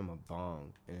Cactus from a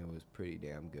bong, and it was pretty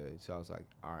damn good. So I was like,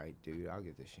 all right, dude, I'll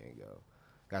get the Shango.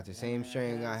 Got the same Yeah,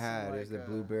 strain I some, had as the like,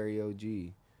 Blueberry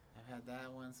OG. I've had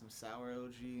that one. Some sour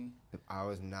OG. I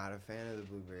was not a fan of the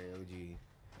Blueberry OG.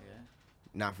 Yeah.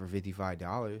 Not for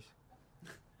 $55.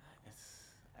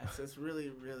 It's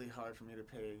really really hard for me to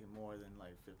pay more than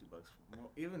like $50. More,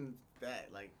 even that,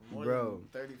 like more Bro.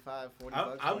 than 35, 40 I'm-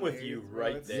 bucks. I'm for with an you eighth, bro.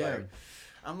 right It's there. like-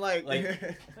 I'm like, Like,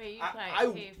 Wait, you I-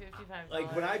 pay $55.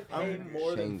 Like when I pay I'm-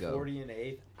 more than Shango. 40 and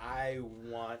eighth, I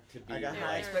want to be. I got Yeah, high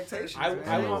they're- expectations. I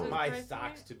man. want Is my it price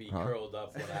socks point? to be Huh? curled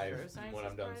up when Neuroscience when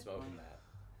I'm is done price smoking point?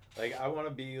 that. Like I want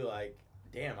to be like,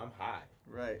 damn, I'm high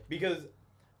Right. because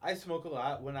I smoke a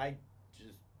lot when I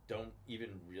just don't even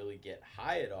really get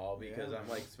high at all because Yeah, I'm man.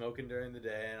 like smoking during the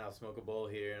day and I'll smoke a bowl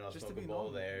here and I'll Just to smoke a be bowl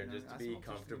normal, there you know? just to I be smoke just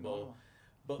to be comfortable. normal.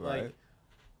 But Right. like,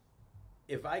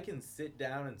 if I can sit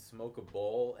down and smoke a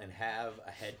bowl and have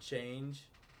a head change,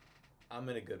 I'm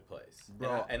in a good place.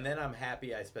 Bro. And then I'm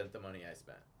happy I spent the money I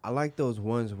spent. I like those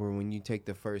ones where when you take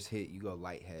the first hit, you go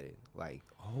lightheaded. Like,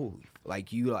 holy,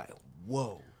 like you like,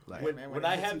 whoa. Like, When, man, when it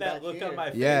I hits have you that back look here, on my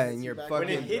face, Yeah, hits and you you're back when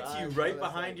fucking- it in hits your you eyes, right bro,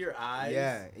 that's behind like- your eyes,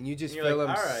 yeah, and you just And you're feel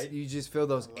like, them. all right. You just feel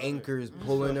those I love it. anchors It's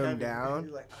pulling so them heavy, man. down,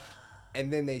 You're like,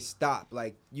 and then they stop.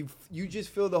 Like you just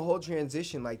feel the whole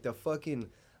transition, like the fucking,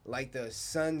 like the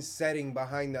sun setting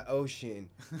behind the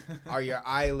ocean, are your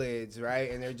eyelids,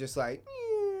 right? And they're just like,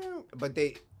 but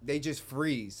they just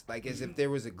freeze, like as if there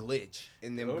was a glitch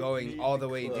in them Don't going need all to the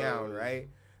way down, close. right?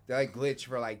 They like glitch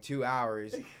for like 2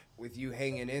 hours with you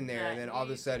hanging in there, and Yeah, then all of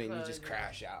you a sudden you close just it.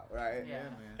 crash out, right? Yeah.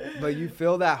 yeah, man. But you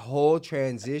feel that whole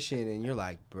transition, and you're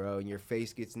like, bro, and your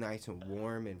face gets nice and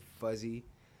warm and fuzzy.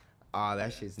 Oh,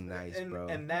 that shit's nice, and, bro.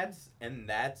 and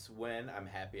that's when I'm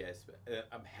happy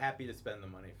I'm happy to spend the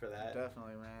money for that.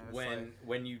 Definitely, man. It's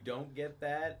When you don't get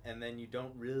that, and then you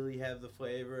don't really have the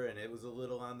flavor, and it was a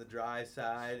little on the dry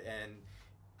side, and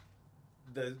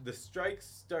the strikes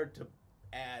start to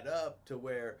add up to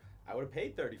where I would have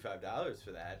paid $35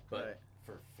 for that, but Right.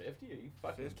 for 50, are you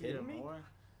like fucking 50 or kidding me? more.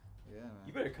 Yeah, man.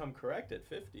 You better come correct at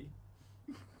 50.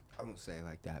 I won't say it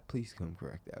like that. Please come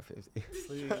correct that 50.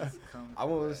 Please come I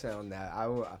won't correct. sound that.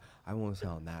 I won't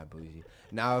sound that bougie.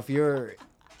 Now, if you're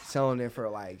selling it for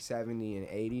like 70 and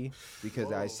 80, because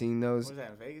Whoa. I seen What those was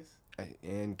that in Vegas?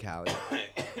 in Cali,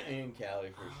 In Cali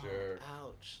for sure.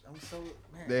 Ouch. I'm so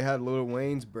man. they had Lil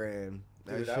Wayne's brand.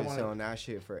 That Dude, I shit wanna- selling that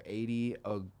shit for 80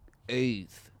 a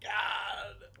eighth.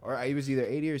 God, Or it was either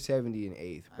 80 or 70 and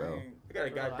eighth, bro. I got a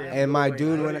goddamn. And my Lil Wayne dude,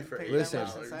 hoodie when I- for Paid listen. that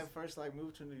much since I $80. first like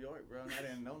moved to New York, bro, and I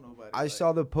didn't know nobody. I like,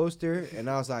 saw the poster and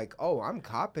I was like, oh, I'm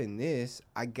copping this.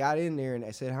 I got in there and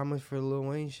I said, how much for the Lil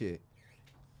Wayne shit?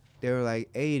 They were like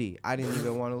 80. I didn't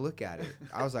even want to look at it.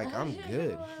 I was like, I'm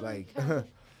good. Like, You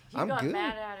I'm got good.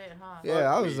 mad at it, huh?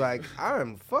 Yeah, I was me. like,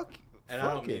 I'm fuck. And I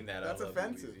don't fuck mean it. that. That's I love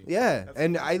offensive. Weezy. Yeah, That's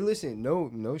and I offensive. listen.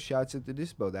 No shots at the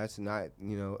dispo. That's not.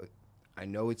 I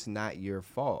know it's not your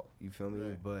fault. You feel me?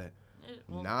 Right. But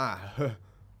Well, nah,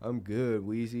 I'm good,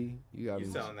 Wheezy. You got You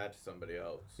me. selling that to somebody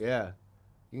else? Yeah,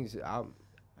 you can say I'm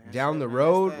like I down said, the man,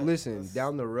 road. that's listen, that's-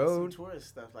 down the that's road. some tourist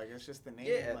stuff. Like it's just the name.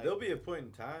 Yeah, like, there'll be a point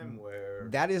in time where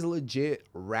That is legit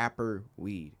rapper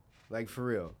weed, like for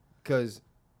real. Cause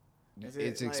is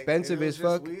it's like, expensive it was as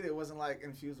just fuck. Weed. It wasn't like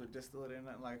infused with distillate in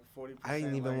it, like 40%. I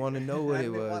didn't even like, wanna know what I it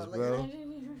didn't wanna was, look bro. at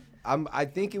it. I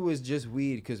think it was just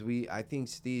weed because I think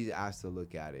Steve asked to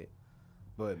look at it,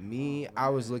 but me, Oh, I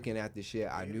was man. looking at the shit.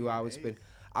 I 80 knew I and would spend. eighth.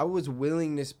 I was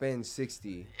willing to spend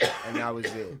 60, and that was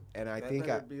it. And I That think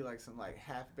better be like some like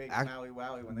half baked I- Maui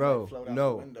Wowie when they bro, like, float out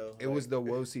no, the window. it was the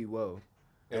Wosi Woe,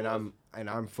 It and was?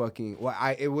 I'm fucking. Well,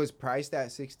 it was priced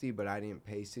at 60, but I didn't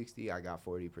pay 60. I got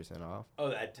 40% off.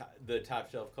 the top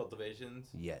shelf cultivations.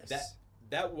 Yes.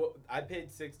 I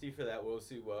paid 60 for that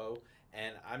Wosi Woe,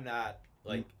 and I'm not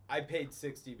like I paid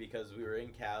 60 because we were in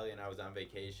Cali and I was on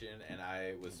vacation and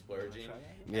I was splurging.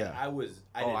 And Yeah. I I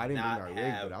did didn't not bring our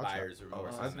rig, have but I'll try. buyer's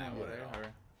remorse Oh, on that one at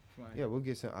all. Yeah, we'll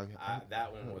get some.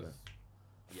 That one hold was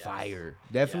on. Yes. Fire.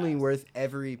 Definitely Yes. worth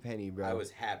every penny, bro. I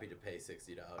was happy to pay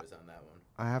 $60 on that one.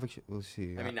 I have. We'll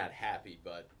see. I mean, not happy,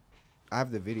 but I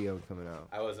have the video coming out.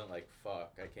 I wasn't like,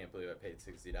 fuck, I can't believe I paid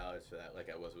 $60 for that like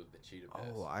I was with the Cheetah Piss.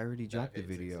 Oh, I already That I dropped the paid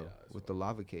video $60 with for. the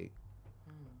lava cake.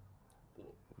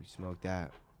 Cool. We smoked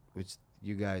that, which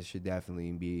you guys should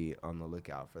definitely be on the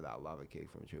lookout for that lava cake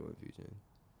from Chill Infusion.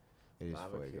 It is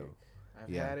Lava fuego. cake. I've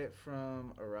Yeah. had it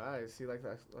from Arise. See, like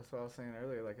that's what I was saying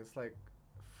earlier. Like it's like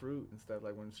fruit and stuff.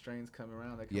 Like when strains come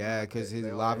around, they come Yeah, out, because his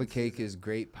they all lava in cake season. is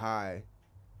grape pie,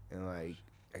 and like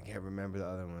I can't remember the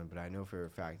other one, but I know for a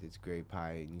fact it's grape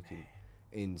pie, and you can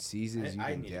in seasons you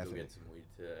I can need to go definitely, get some weed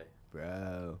today.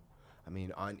 bro. I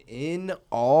mean, in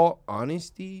all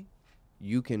honesty,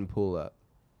 you can pull up,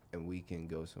 and we can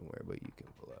go somewhere, but you can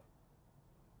pull up,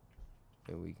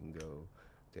 and we can go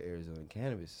to Arizona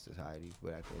Cannabis Society.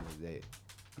 But at the end of the day,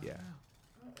 yeah,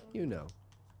 you know.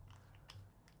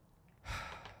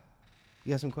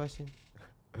 You got some questions?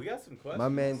 We got some questions. My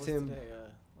man What's Tim. Today?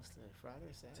 What's today? Friday?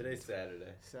 Saturday? Today's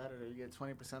Saturday. Saturday. You get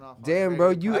 20% off. on Damn, the bro,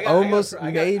 regular you price. almost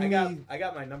I made got, me. I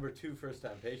got my number 2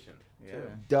 first-time patient. Yeah.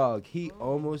 too. Dog, he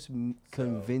almost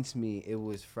convinced me it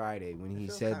was Friday when he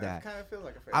said that. It kind of feels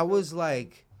like a Friday. I was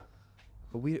like,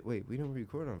 but we don't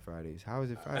record on Fridays. How is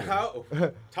it Friday? How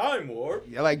time warp?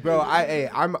 Yeah, like, bro,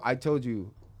 I told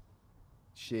you,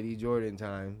 shitty Jordan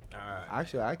time. All right.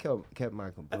 Actually, I kept my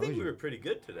I composure. think we were pretty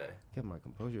good today. Kept my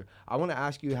composure. I want to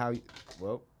ask you how.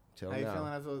 Well, tell How me you now.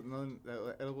 feeling as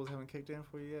those edibles haven't kicked in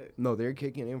for you yet? No, they're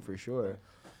kicking in for sure.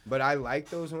 But I like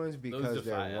those ones Those because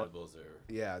Defy they're one, edibles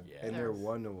are. yeah, Yeah. and they're They're-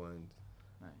 1-to-1s.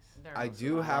 Nice. They're I also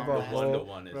do have fire. a The whole-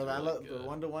 1-to-1 is Bro, I really love good. the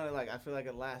 1-to-1. Like I feel like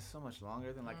it lasts so much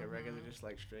longer than like a regular, just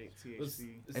like straight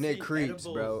THC. And it See, creeps,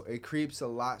 edibles- bro. It creeps a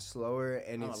lot slower,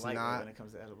 and I'm a it's lightweight not. when it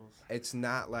comes to edibles. It's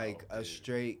not like Oh, a dude.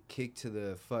 straight kick to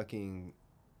the fucking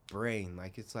brain.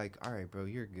 Like it's like, all right, bro,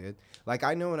 you're good. Like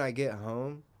I know when I get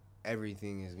home,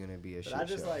 everything is gonna be a But shit I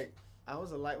just show. like I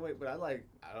was a lightweight, but I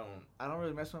don't.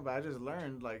 really mess with it. But I just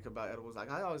learned like about edibles.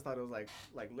 Like I always thought it was like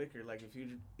liquor. Like if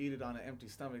you eat it on an empty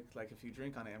stomach, like if you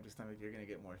drink on an empty stomach, you're gonna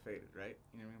get more faded, right?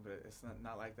 You know what I mean? But it's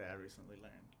not like that. I recently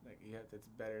learned. Like you have. It's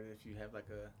better if you have like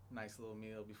a nice little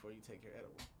meal before you take your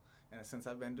edible. And since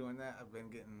I've been doing that, I've been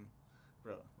getting,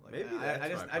 bro. Like Maybe I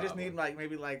that's my just need problem. like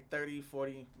maybe like 30,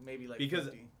 40, maybe like Because-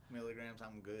 50 milligrams.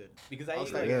 I'm good. Because I I'll eat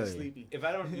start like, Really? getting sleepy. if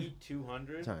I don't eat I'm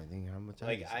 200, trying to think how much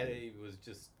like I I was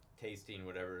just tasting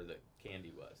whatever the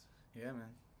candy was. Yeah, man.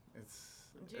 It's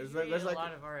Dude, it's you ate there's a like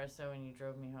lot of RSO and you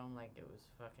drove me home like it was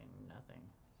fucking nothing.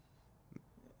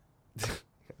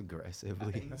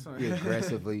 aggressively. That's what- He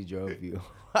aggressively drove you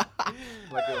like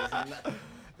it was not-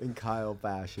 in Kyle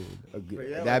fashion. But yeah, like,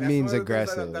 that that's means one of the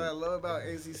things aggressive. that I love about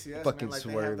AZCS, Fucking man. Like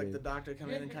they have like swerving. the doctor come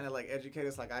in and kind of like educate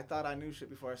us. Like I thought I knew shit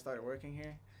before I started working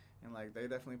here, and like they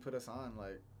definitely put us on.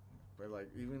 Like, but like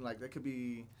even like there could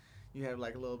be, you have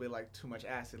like a little bit like too much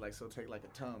acid. Like so take like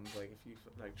a Tums. Like if you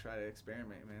like try to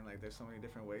experiment, man. Like there's so many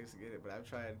different ways to get it. But I've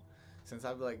tried since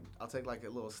I've like I'll take like a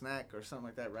little snack or something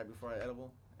like that right before I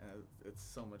edible, and it's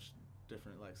so much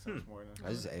different. Like so much more. Than I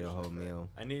just ate a whole meal.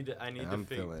 I need to I'm think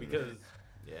feeling it. because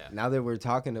yeah. Now that we're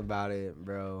talking about it,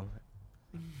 bro,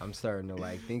 I'm starting to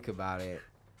like think about it.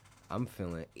 I'm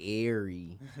feeling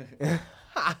airy.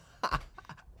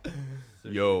 So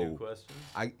Yo. you do questions?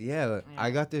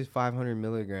 I got this 500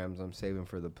 milligrams I'm saving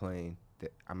for the plane.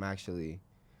 That I'm actually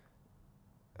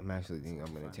thinking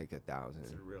I'm gonna fun. take 1,000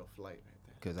 It's a real flight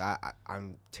right because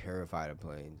I'm terrified of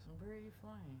planes. Where are you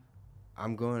flying?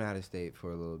 I'm going out of state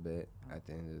for a little bit at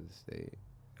the end of the state.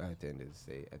 At the end of the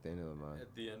state. At the end of the month.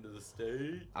 At the end of the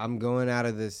state. I'm going out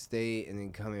of the state and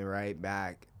then coming right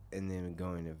back and then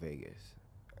going to Vegas.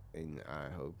 And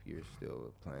I hope you're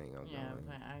still planning on Yeah, going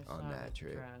but I saw on the that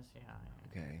trip. dress, yeah.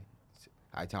 Okay.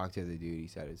 I talked to the dude. He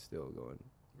said it's still going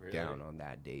Really? down on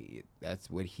that date. That's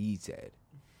what he said.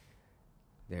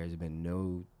 There's been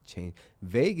no change.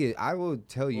 Vegas, I will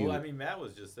tell you. Well, I mean, Matt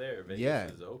was just there. Vegas Yeah.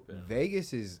 is open.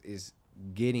 Vegas is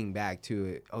getting back to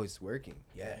it. Oh, it's working.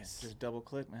 there. Yes. Just double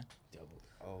click, man. Double.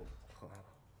 Oh.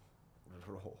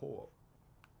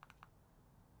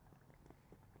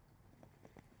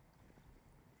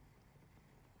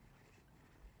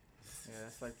 Yeah,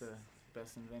 that's like the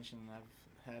best invention I've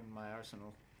had in my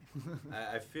arsenal.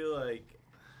 I feel like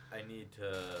I need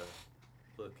to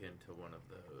look into one of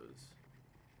those.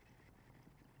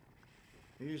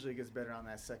 It usually gets better on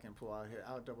that second pull out here.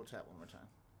 I'll double tap one more time.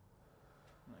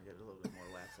 I get a little bit more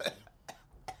wax.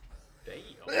 Damn.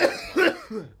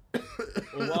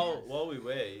 Well, while we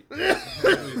wait,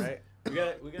 Right? we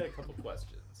got a couple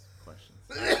questions. Questions.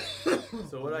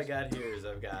 So what I got here is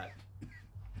I've got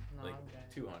No, like I'm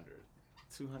good. 200.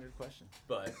 200 questions.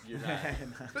 but you're not.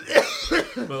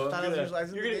 But Thought I was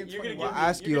visualizing the game you're 21. gonna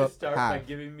ask you you're a gonna start by half.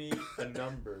 giving me a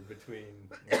number between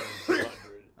 1 and 200.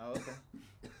 Oh, okay.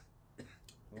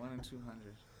 1 and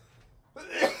 200.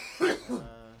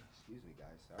 Excuse me,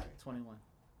 guys. Sorry. 21.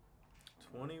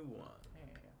 21.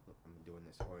 I'm doing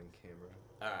this on camera.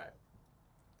 All right.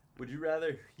 Would you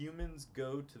rather humans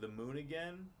go to the moon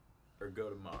again or go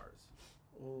to Mars?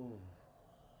 Ooh.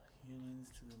 Humans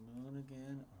to the moon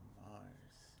again or Mars?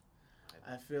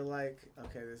 I feel like,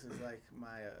 okay, this is like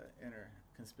my inner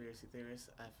conspiracy theorist.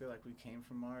 I feel like we came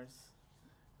from Mars.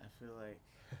 I feel like,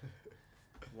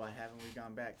 why haven't we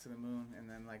gone back to the moon? And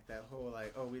then like that whole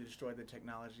like, oh, we destroyed the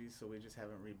technology, so we just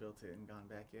haven't rebuilt it and gone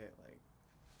back yet. Like,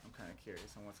 I'm kind of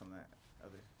curious on what's on that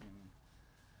other.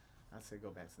 I'd say go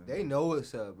back to the moon. They know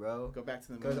what's up, bro. Go back to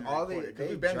the moon. Because and all record it, 'cause they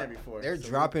we've been dro- there before. They're so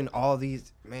dropping all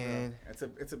these, we- man. bro,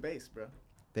 it's a base, bro.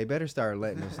 They better start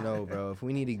letting us know, bro. If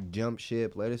we need to jump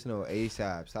ship, let us know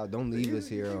ASAP. Stop, don't leave us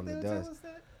here on the dust.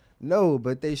 No,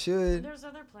 but they should. There's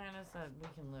other planets that we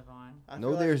can live on.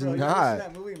 No, there's bro, you ever not.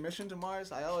 seen that movie Mission to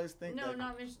Mars? I always think No, that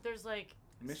not there's like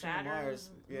Mission to Saturn's Mars.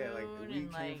 Yeah, like moon we and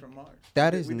came like. from Mars.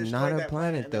 That We is destroyed not a that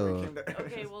planet, and then we though. came to Earth.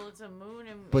 Okay, well it's a moon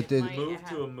and But it the- might Move have-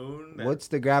 to a moon. that- What's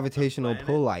the gravitational planet?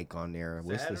 pull like on there?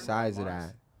 What's Saturn the or size of Mars?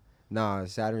 that? Nah,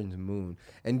 Saturn's moon.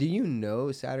 And do you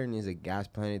know Saturn is a gas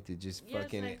planet that just Yes,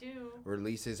 fucking I do.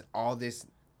 releases all this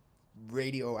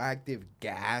radioactive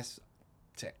gas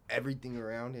to everything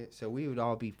around it? So we would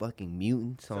all be fucking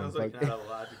mutants on Sounds like fucking. not a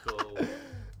logical.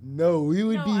 No, we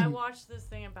would No, be. I watched this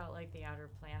thing about like the outer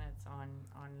planets on.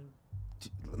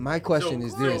 My question So-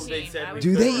 is so this: they said I we was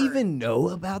do they could- even know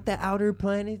about the outer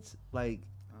planets? Like,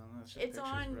 I don't know, just It's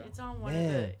pictures, on. bro. It's on one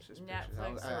Man. of It's the just pictures.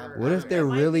 Netflix. I- or, what if it they're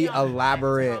might be really on- it's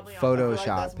elaborate probably on I feel Photoshop like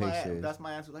that's pictures? that's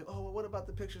my answer. Like, oh, well, what about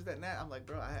the pictures that Nat? I'm like,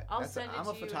 bro, I'll I'm send it a to you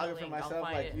in the photographer link. I'll myself,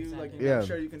 find like it and you. send Like, it. Yeah. I'm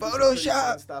sure you can do some pretty Photoshop.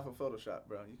 fun stuff with Photoshop,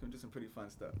 bro. You can do some pretty fun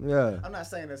stuff. Yeah. I'm not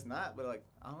saying it's not, but like,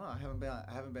 I don't know. I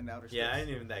haven't been to outer space. Yeah, I ain't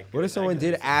even that good. What if I someone could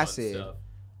do did some fun acid? stuff.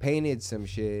 Painted some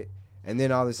shit, and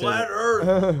then all of a Flat sudden,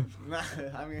 Earth. Nah,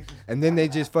 I mean, and then they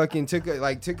just fucking took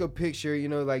a picture, you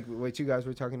know, like what you guys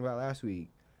were talking about last week.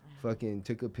 Fucking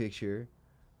took a picture,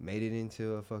 made it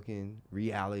into a fucking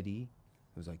reality.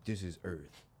 It was like, this is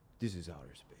Earth, this is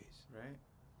outer space. right?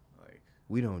 Like,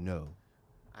 We don't know.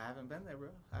 I haven't been there, bro.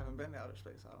 I haven't been to outer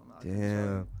space. I don't know. I couldn't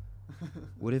Damn. tell you.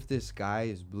 What if the sky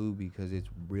is blue because it's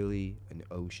really an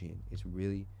ocean? It's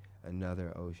really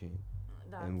another ocean,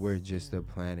 and we're just a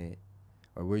planet,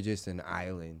 or we're just an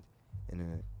island in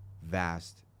a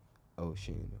vast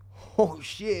ocean. Oh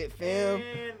shit, fam!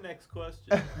 And next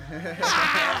question.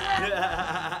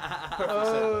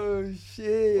 Oh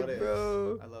shit, What ifs?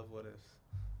 bro! I love what ifs.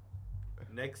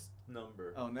 Next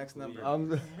number. Oh, next number. I'm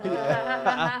Nah,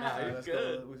 you're Let's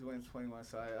good. go. We went 21.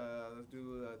 So let's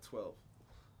do 12.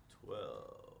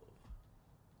 12.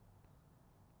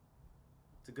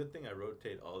 It's a good thing I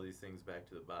rotate all these things back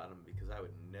to the bottom because I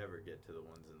would never get to the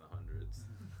ones in the hundreds.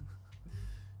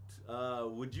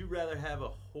 Would you rather have a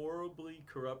horribly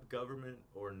corrupt government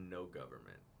or no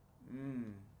government?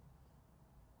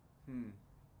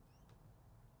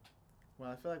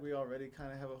 Well, I feel like we already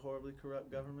kind of have a horribly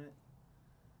corrupt government.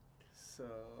 So,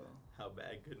 How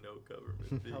bad could no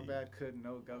government be? how bad could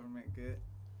no government get?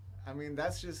 I mean,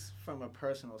 that's just from a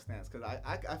personal stance, because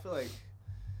I feel like,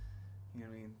 you know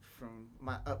what I mean, from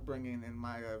my upbringing and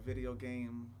my video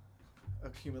game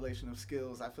accumulation of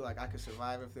skills, I feel like I could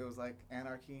survive if there was like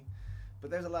anarchy. But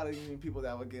there's a lot of people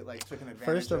that would get like taken advantage of.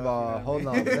 First of you know all, what I hold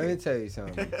mean? on. Let me tell you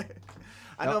something.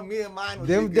 I know me and mine would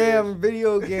Them be good. damn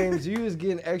video games, you was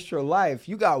getting extra life.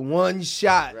 You got one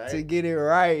shot to Right? get it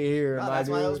right here, No, my that's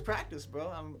why it was dude. practice, bro.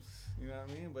 You know what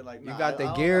I mean? But like, You nah, got the I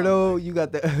don't gear know, though. like, You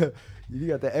got the you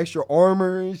got the extra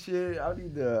armor and shit. I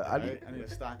need the. I right? need, I need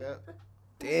to stock up.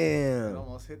 It damn.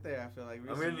 almost hit there. I feel like I'm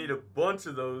gonna recently. need a bunch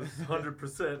of those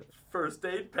 100% first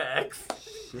aid packs.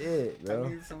 Shit, I bro.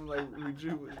 need some like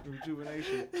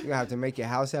rejuvenation. You gonna have to make your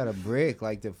house out of brick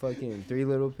like the fucking Three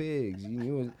Little Pigs.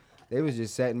 They was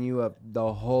just setting you up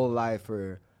the whole life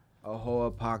for a whole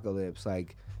apocalypse.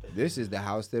 Like, this is the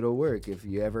house that'll work if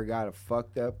you ever got a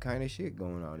fucked up kind of shit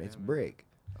going on. It's man. brick.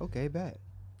 Okay, bet.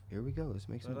 Here we go. Let's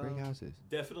make some But, brick houses.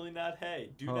 Definitely not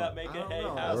hay. Do Huh. not make I a don't hay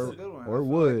know. house. That's a good one. Or I feel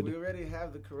wood. Like we already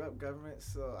have the corrupt government,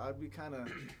 so I'd be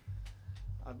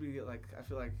like, I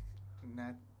feel like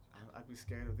I'd be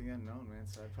scared of the unknown, man.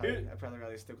 So I'd probably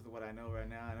rather stick with what I know right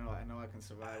now. I know I can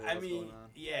survive with I what's mean, going on.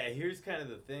 yeah, here's kind of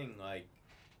the thing. Like,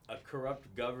 a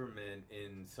corrupt government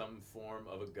in some form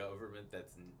of a government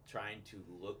that's trying to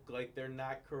look like they're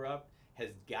not corrupt has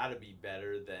got to be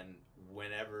better than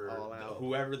All out.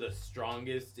 whoever the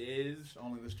strongest is.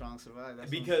 Only the strong survive. That's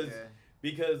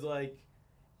Because like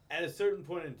at a certain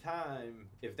point in time,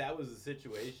 if that was the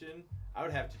situation, I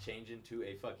would have to change into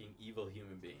a fucking evil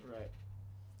human being. Right.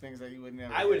 Things that you would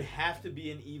never. I would get. have to be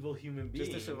an evil human being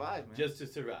Just to survive, man. Just to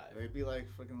survive. They'd be like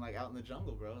fucking like out in the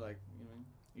jungle, bro. Like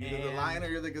you're either the lion or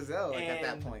you're the gazelle. Like at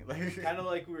that and point, like Kind of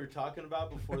like we were talking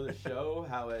about before the show,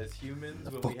 how as humans,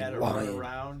 when we fucking had to run lion.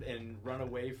 around and run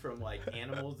away from like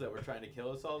animals that were trying to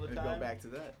kill us all the They'd time, go back to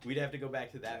that. we'd have to go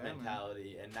back to that Yeah, man.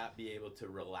 mentality and not be able to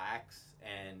relax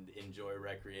and enjoy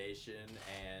recreation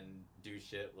and do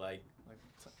shit like Like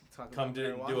talk come about to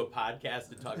marijuana. do a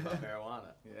podcast and talk about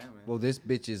marijuana. Yeah, man. Well, this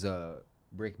bitch is a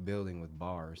brick building with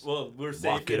bars. Well, we're safe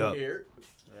Lock it in up. here.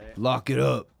 Right. Lock it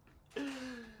up. We're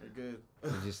good. We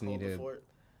just Hold need the a- fort.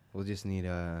 We'll just need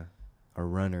a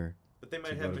runner. But they To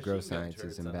might go have to machine Grow gun Sciences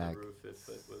turrets and on back. the roof if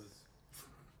it was.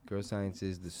 Grow Science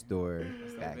is the store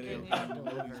That's back that here. video here. game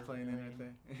movies playing in right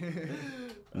there.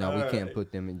 No, we can't Alright.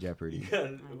 put them in jeopardy. Yeah,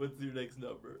 what's your next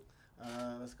number?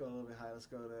 Let's go a little bit high. Let's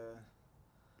go to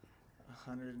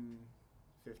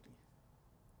 150.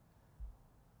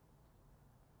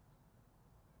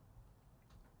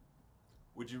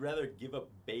 Would you rather give up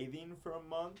bathing for a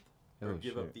month or Oh,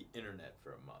 give up shit. the internet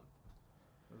for a month?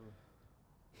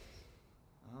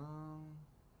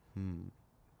 Hmm.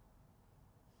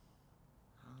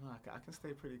 I don't know. I can stay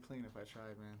pretty clean if I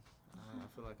tried, man. I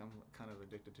feel like I'm kind of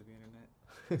addicted to the internet.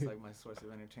 It's like my source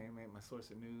of entertainment, my source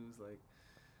of news. Like,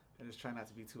 I just try not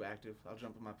to be too active. I'll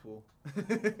jump in my pool.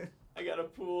 I got a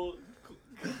pool.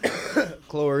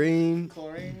 Chlorine.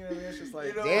 Chlorine, you know what I mean? It's just like,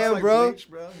 You know, it's Damn, like bro. bleach,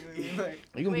 bro. You know what I mean? Like,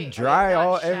 You can be Wait, dry not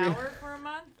all every. shower for a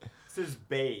month? It says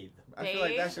bathe. I feel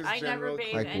like that's just I never general.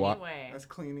 bathe Like what? anyway. That's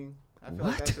cleaning. I feel What?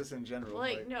 like that's just in general.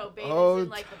 Like no, bathing Oh, in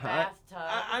like the bathtub.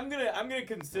 I'm gonna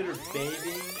consider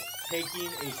bathing, taking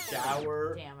a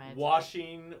shower, Damn it.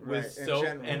 washing Right, with in soap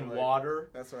general, and like- water.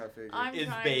 That's what I figured. I'm is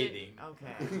trying bathing. To,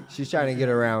 okay. She's trying to get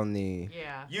around the.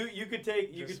 Yeah. You could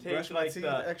take Just brush my like teeth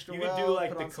the extra you well, could do like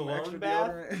put the on some cologne extra bath.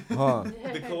 deodorant. Huh.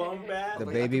 The cologne bath. The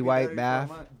Like, I baby could be wipe dirty for a bath?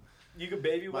 month. You could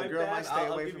baby My wipe girl bath. might stay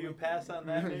I'll away give from you a me. pass on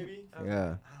that maybe.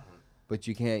 Yeah. But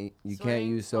you can't can't Swimming's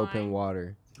use soap fine. and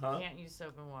water. Huh? Can't use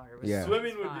soap and water. But Yeah.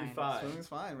 Swimming would be fine. Swimming's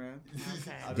fine, man.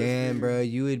 Okay. I'll just Damn, be- bro,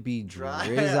 you would be dry.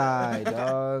 dry,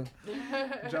 dog.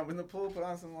 Jump in the pool, put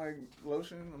on some like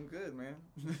lotion. I'm good, man.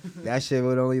 That shit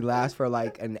would only last for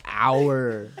like an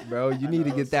hour, bro. You need to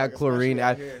know, get it's that like, chlorine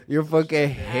especially out. out here. Your fucking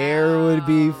hair would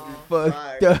be Ow. fucked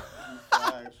Fried. up.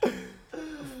 Fried.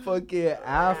 Fucking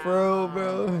afro,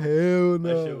 bro. Wow. Hell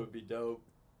That shit no. would be dope.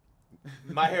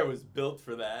 My hair was built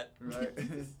for that. Right.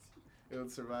 It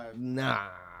would survive. Nah.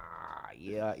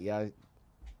 Yeah.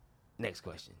 Next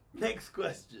question. Next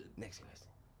question. Next question.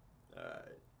 All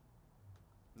right.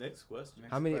 Next question.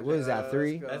 How many- Next what is that, let's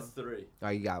 3? go. That's 3. Oh,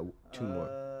 you got 2 more.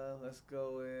 Let's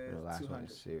go with The last one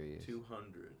 200. is serious.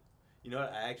 200. You know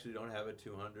what? I actually don't have a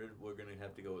 200. We're gonna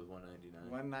have to go with 199.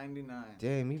 199.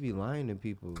 Damn, you be lying to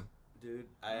people. Dude,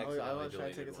 I I accidentally was trying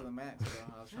to take deleted it to the one. max, bro.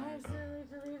 I was trying to.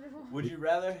 Would you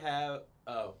rather have?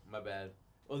 Oh, my bad.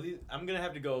 Well, these, I'm gonna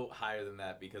have to go higher than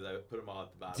that because I put them all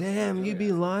at the bottom. Damn, you Okay.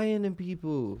 be lying to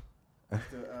people.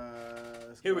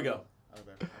 Let's Here we go. Oh,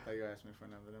 there. I thought you asked me for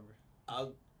another number.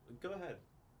 I'll go ahead.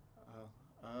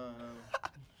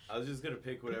 I was just gonna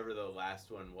pick whatever the last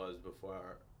one was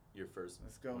before your first.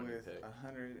 Let's go one you with picked.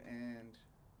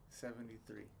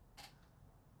 173.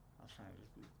 I was trying to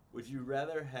just be. Would you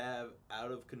rather have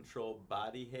out of control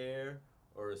body hair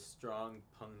or a strong,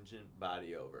 pungent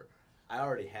body odor? I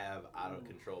already have out of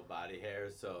control body hair,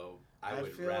 so I I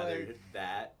would feel rather like-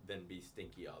 that than be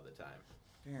stinky all the time.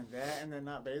 Damn, that and then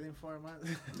not bathing for a month.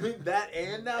 That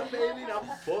and not bathing, I'm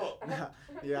fucked.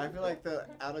 Yeah, I feel like the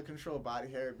out of control body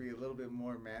hair would be a little bit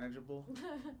more manageable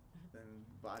than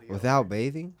body hair. Without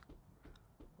bathing?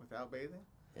 Without bathing?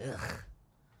 Ugh.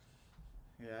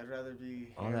 Yeah, I'd rather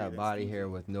be. All hairy that than body stinky. hair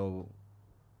with no.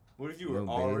 What if you were No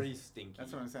bathe. already stinky?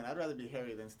 That's what I'm saying. I'd rather be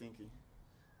hairy than stinky.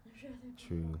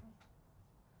 True.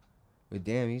 But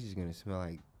damn, he's just gonna smell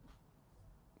like.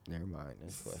 Never mind.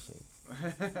 Next question.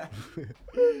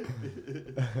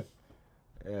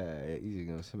 Yeah, he's just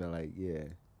gonna smell like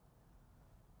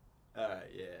All right,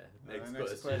 yeah. Next,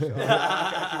 next question. question. Oh,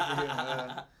 I keep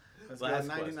forgetting, let's Last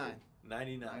go 99. question.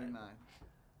 99. 99.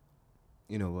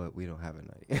 You know what? We don't have a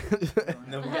night.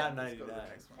 No, we Let's got go 99. to the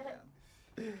next one,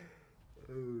 yeah.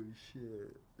 Oh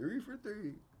shit! 3 for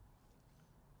 3.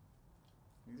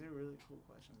 These are really cool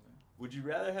questions, man. Would you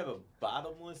rather have a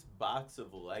bottomless box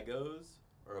of Legos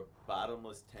or a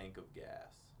bottomless tank of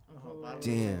gas? Oh, bottom of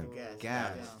Damn, the gas.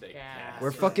 gas. Yeah. Say Gas.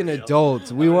 We're Yeah. fucking Yeah.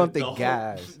 adults. We I'm an want the adult.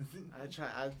 gas.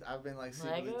 I've been like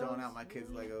secretly throwing out my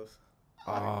kids' Legos.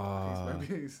 Oh, Piece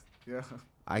by piece. Yeah.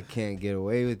 I can't get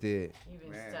away with it. Even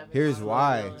Man. stepping Here's on him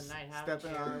why. in the middle of the night, haven't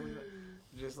Stepping you? on him,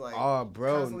 just like Oh,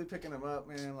 bro. constantly picking him up,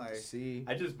 man. Like, See,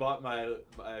 I just bought my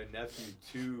nephew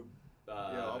two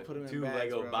I'll put 'em in two bags,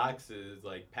 Lego bro. boxes,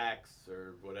 like packs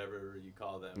or whatever you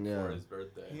call them, Yeah. for his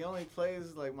birthday. he only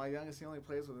plays, like, my youngest, he only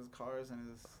plays with his cars and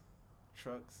his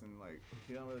trucks, and, like,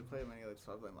 he don't really play with any other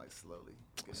stuff. I'm, like, slowly.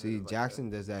 getting see, rid of, like, Jackson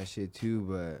does that shit too,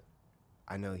 but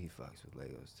I know he fucks with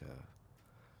Legos tough.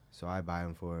 So I buy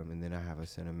them for him, and then I have a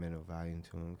sentimental value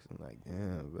to him. Cause I'm like,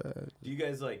 damn, bro. Do you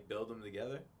guys like build them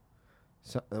together?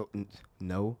 So,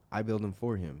 no, I build them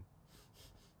for him.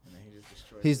 and then he just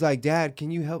destroys He's it. like, Dad,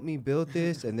 can you help me build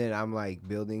this? And then I'm like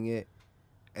building it,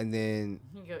 and then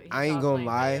He I ain't off gonna playing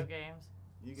lie. video games.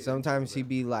 You get sometimes into he it,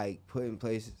 be like putting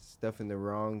stuff in the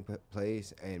wrong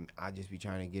place, and I just be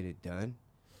trying to get it done.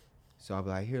 So I'll be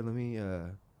like, here, let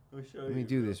me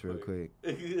do this real quick.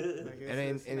 bro. Like,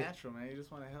 it's and natural, man. You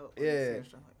just want to help. Yeah. Like, you see him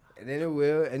strong, like, And then it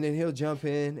will, and then he'll jump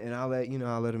in, and I'll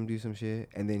let him do some shit,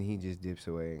 and then he just dips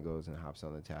away and goes and hops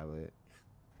on the tablet.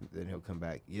 Then he'll come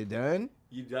back. You done?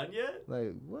 You done yet?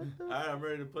 Like what? The All right, I'm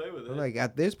ready to play with it. I'm like,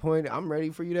 at this point, I'm ready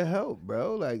for you to help,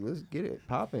 bro. Like, let's get it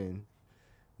popping.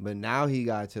 But now he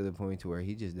got to the point to where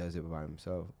he just does it by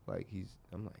himself. Like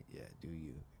I'm like, yeah, do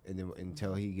you? And then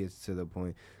until he gets to the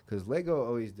point, because Lego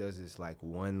always does this like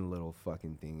one little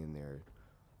fucking thing in their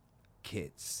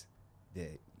kits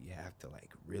that you have to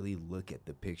like really look at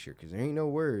the picture, because there ain't no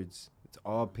words. It's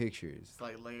all pictures. it's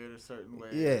like layered a certain way.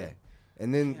 Yeah.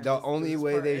 And then Yeah, the this- only this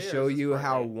way part they A or show is this you part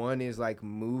how A? one is like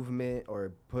movement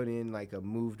or put in like a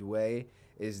moved way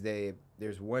is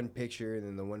there's one picture and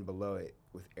then the one below it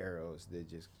with arrows that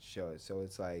just show it. So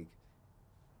it's like,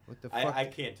 what the fuck? I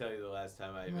can't tell you the last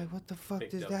time I I'm even like, what the fuck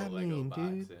picked does up that a Lego mean, box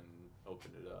dude? and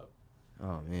opened it up.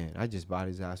 Oh man, I just bought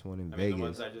his ass one in I mean,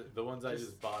 Vegas. the ones I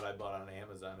just bought, I bought on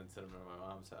Amazon and sent them to my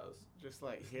mom's house. Just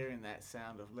like hearing that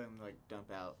sound of letting like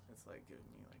dump out, it's like giving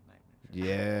me like nightmares.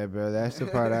 Yeah, bro, that's the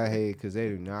part I hate, because they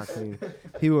do not clean.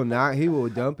 He will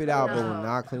dump it out, but will No.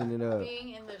 not clean it up.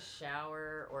 Being in the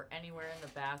shower or anywhere in the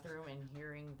bathroom and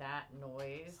hearing that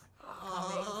noise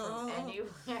coming from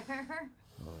anywhere,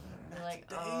 you're like,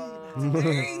 oh.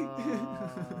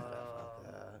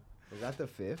 Was that the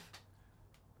fifth?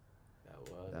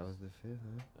 That was the fifth,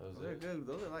 huh? Those are it. good.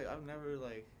 Those are like I've never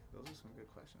like. Those are some good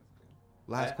questions. Man.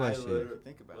 Last question. literally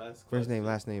think about it. First name,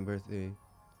 last name, birthday,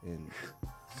 and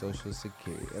social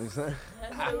security. I'm just,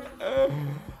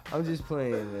 I'm just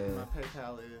playing, man. My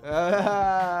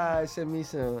PayPal is. Send me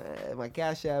some. My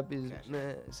Cash App is. Cash App.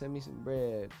 Man, send me some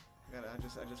bread. I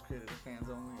just created a fans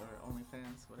only or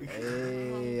OnlyFans.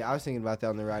 Whatever. Hey, I was thinking about that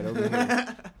on the ride over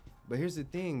here. But here's the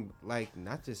thing, like,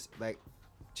 not just like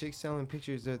chicks selling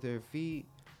pictures of their feet.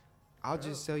 I'll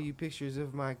just sell you pictures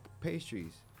of my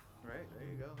pastries. Right there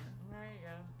you go, man. There you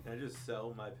go. Can I just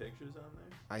sell my pictures on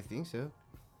there? I think so.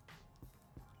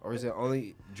 Or is it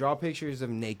only draw pictures of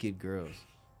naked girls?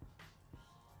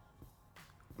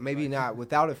 Maybe not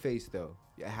without a face though.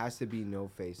 It has to be no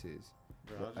faces.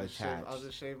 Bro, I'll attached.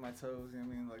 just shave my toes. You know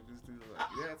what I mean? Like just do like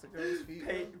yeah, it's a girl's feet.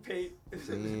 Paint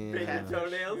Yeah. your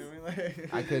toenails. You know what I mean?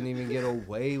 Like, I couldn't even get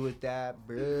away with that,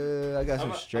 bruh. I got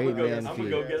some straight man I'm feet.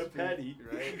 gonna go get a petty.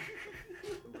 Right,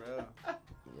 bro. Yeah,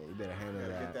 you better handle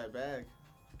Gotta that. get that bag.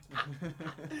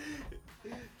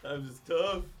 I'm just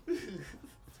tough.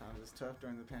 Times is tough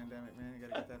during the pandemic, man. You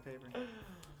gotta get that paper.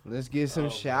 Let's get some Oh,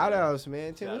 shout outs,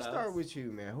 man. Tim, let's Shout-outs. start with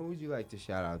you, man. Who would you like to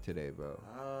shout out today, bro?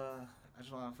 I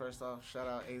just want to first off shout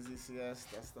out AZCS.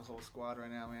 That's the whole squad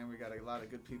right now, man. We got a lot of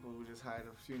good people. We just hired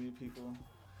a few new people.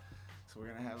 So we're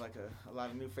going to have like a lot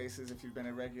of new faces. If you've been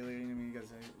a regular, you know what I mean? You guys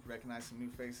recognize some new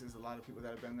faces. A lot of people that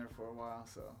have been there for a while.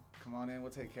 So come on in.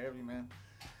 We'll take care of you, man.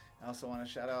 I also want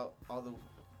to shout out all the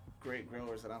great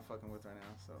growers that I'm fucking with right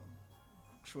now. So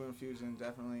True Infusion,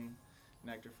 definitely.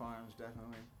 Nectar Farms,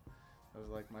 definitely. That was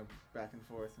like my back and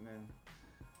forth. And then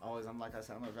always, I'm like I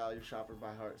said, I'm a value shopper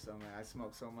by heart. So, man, I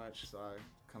smoke so much. So I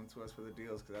come to us for the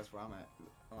deals because that's where I'm at.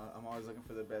 I'm always looking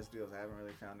for the best deals. I haven't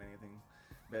really found anything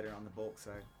better on the bulk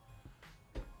side.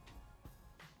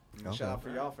 And Okay. shout out for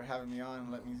y'all for having me on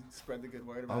and let me spread the good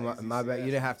word about Oh, my bad. AZCS.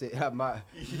 You didn't have to have my.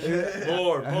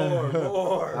 More.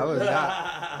 I was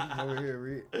not over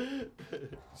here.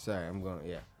 Sorry, I'm going.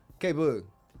 Yeah. Okay, Boog.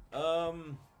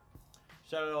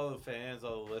 Shout out all the fans,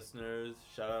 all the listeners.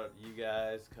 Shout out you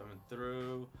guys coming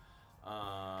through.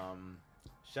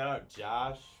 Shout out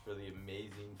Josh for the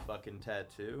amazing fucking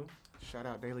tattoo. Shout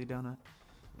out Daily Donut.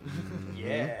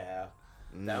 Yeah,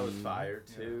 that was fire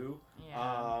too.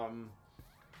 Yeah.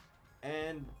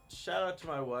 And shout out to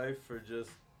my wife for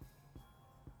just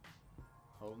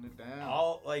Holding it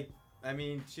down. I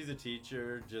mean, she's a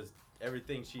teacher, just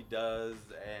everything she does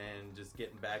and just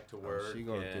getting back to work. She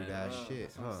going through and that Oh, shit,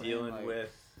 that's what I'm huh? saying. Dealing Like,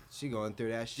 with She going through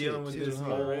that shit dealing with too, this huh?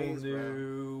 whole Raised, bro.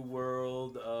 new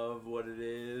world of what it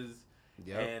is,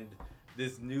 Yep. and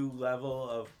this new level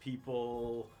of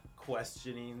people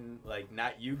questioning, like,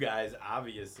 not you guys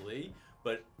obviously,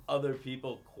 but other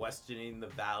people questioning the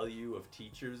value of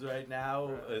teachers right now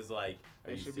Right. is like, are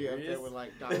They you should serious? be up there with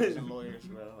like doctors and lawyers,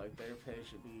 bro. Like their pay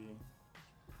should be.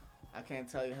 I can't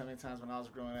tell you how many times when I was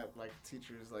growing up, like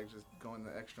teachers like just going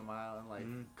the extra mile and like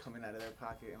Mhm. coming out of their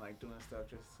pocket and like doing stuff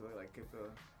just to like get the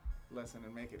lesson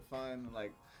and make it fun.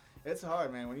 Like it's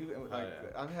hard, man. When you like,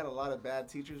 yeah. I've had a lot of bad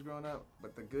teachers growing up,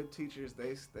 but the good teachers,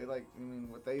 they like, I mean,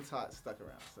 what they taught stuck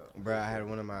around. So. Bro, I had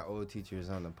one of my old teachers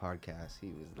on the podcast.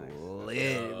 He was Nice.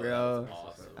 lit, Oh, bro. that's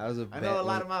awesome. I was a I know a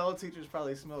lot of my old teachers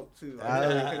probably smoked too. I know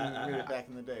they couldn't admit it back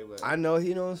in the day, but I know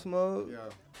he don't smoke, yeah,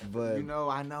 but you know,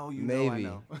 I know, you maybe.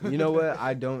 know, I know. You know what?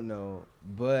 I don't know,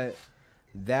 but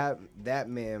that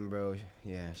man, bro.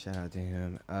 Yeah, shout out to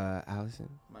him. Allison.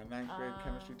 My ninth grade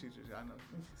chemistry teachers, I know.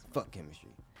 Fuck chemistry.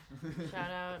 Shout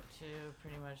out to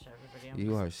pretty much everybody. I'm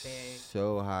You are just big.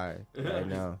 so high right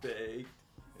now. Baked.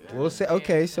 We'll say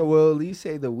okay, so we'll at least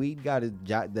say the weed got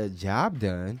the job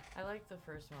done. I like the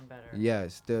first one better.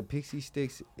 Yes, the pixie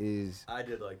sticks is I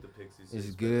did like the Pixie Sticks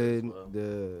is better good. as well.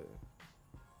 The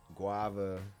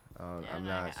guava, Yeah, I'm and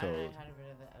not I sold. had a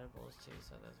bit of the edibles too,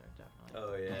 so those are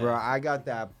definitely. Oh yeah. Bro, I got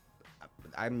that.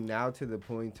 I'm now to the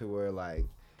point to where like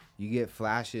you get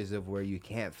flashes of where you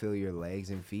can't feel your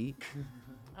legs and feet.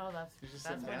 Oh, You just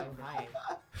that's sit when down. you hide.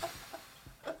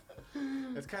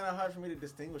 It's kind of hard for me to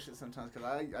distinguish it sometimes because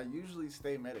I usually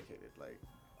stay medicated. Like,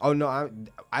 Oh no,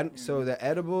 I so the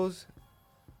edibles,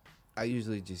 I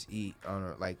usually just eat on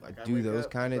a, like I do wake those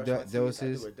up, kind of brush my teeth,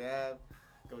 doses. I do a dab,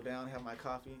 go down, have my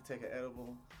coffee, take an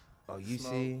edible. Oh, you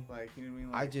smoke, see, like you know what I mean?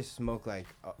 I Like, just smoke like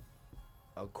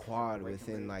a quad Awake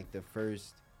within and like the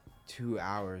first 2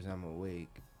 hours I'm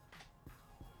awake.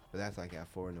 But that's like at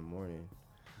 4 a.m.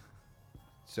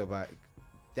 So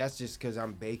that's just because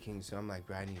I'm baking, so I'm like,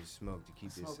 bro, I need to smoke to I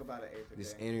keep smoke about an eighth a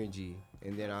this day. energy,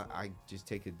 and then I just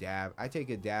take a dab. I take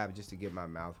a dab just to get my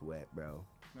mouth wet, bro.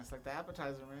 That's like the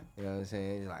appetizer, man. You know what I'm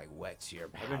saying? It like wets your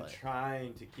I've been palate.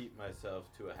 trying to keep myself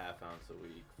to a half ounce a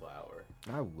week flour.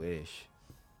 I wish.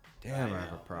 Damn, I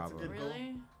have know. a problem. Good goal.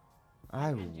 Really? I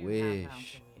can do half ounce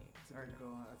wish. a week. It's a good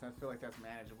goal. I feel like that's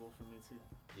manageable for me too.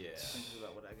 Yeah. Thinking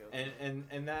about what I go.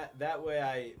 And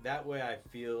that way I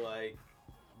feel like,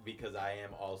 because I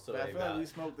am also But I a feel like val- we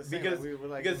smoke the same. because like we're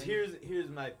like, because here's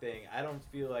my thing. I don't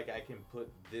feel like I can put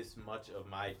this much of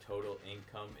my total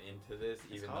income into this,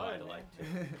 it's even hard, though I'd like to.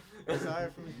 man. It's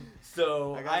hard for me.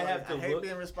 So I gotta, have to I hate look.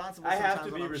 being responsible. I have sometimes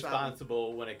to when be I'm shopping.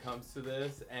 responsible when it comes to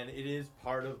this, and it is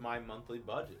part of my monthly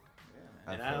budget.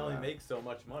 Yeah, man. And I I feel only that. make so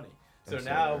much money. I'm So so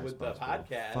now with the irresponsible.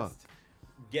 podcast, Fuck.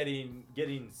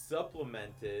 getting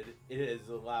supplemented, it is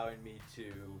allowing me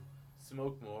to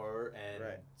smoke more and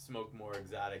Right. smoke more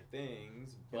exotic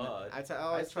things. And But I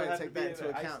always still try to have take be that in into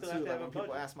it. I account still have too. to Like have when a people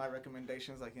budget. ask my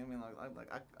recommendations, like I mean,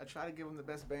 I try to give them the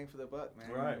best bang for their buck, man.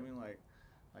 You know Right. what I mean,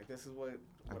 like this is what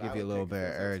I'll what give I you a would little pick bit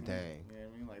if of it was up to me. everything. You know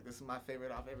what I mean? Like this is my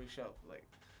favorite off every shelf. Like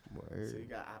so you Word.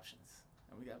 got options,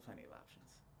 and we got plenty of options.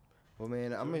 Well,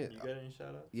 man, I'm you gonna. got any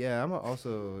shout outs? Yeah, I'm gonna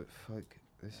also fuck.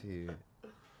 Let's see.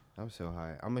 I'm so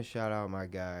high. I'm gonna shout out my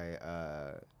guy,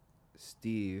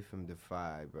 Steve from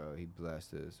Defy, bro. He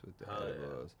blessed us with the Hell yeah.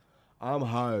 edibles. I'm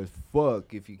high as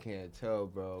fuck if you can't tell,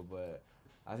 bro. But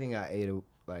I think I ate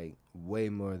like way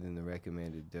more than the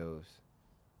recommended dose.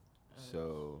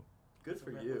 So Good What's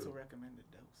for a you. What's a recommended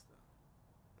dose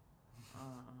though?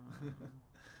 Uh,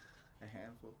 A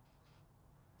handful.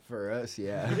 for us,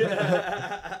 yeah.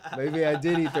 Maybe I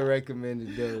did eat the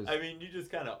recommended dose. I mean, you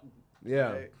just kind of.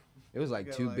 Yeah, Right? it was like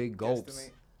You 2 gotta, big gulps.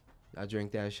 guesstimate. I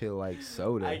drank that shit like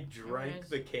soda. I drank Nice.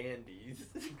 the candies.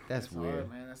 That's It's weird. hard,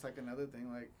 man. That's like another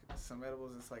thing. Like some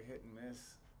edibles, it's like hit and miss.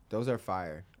 Those are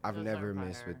fire. I've Those never are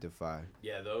missed fire. with Defy.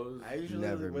 Yeah, those. I usually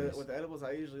Never miss. with the edibles,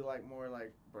 I usually like more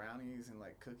like brownies and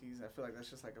like cookies. I feel like that's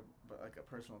just like a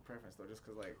personal preference though, just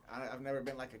because like I've never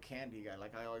been like a candy guy.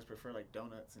 Like I always prefer like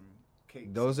donuts and cakes.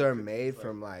 Those and are cookies, made like-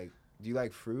 from like. Do you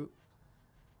like fruit?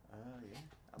 Yeah.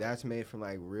 That's made from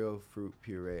like real fruit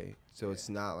puree. So Yeah. it's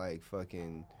not like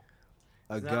fucking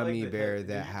a It's not gummy like the bear Did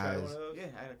that you try has. one of those? Yeah,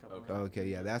 I had a couple. Okay. Okay,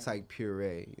 yeah, that's like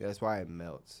puree. That's why it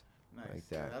melts. Nice. like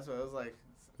Yeah, that. that's what it was like.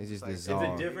 It's just like- dissolved.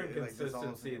 It's a different It, like, dissolves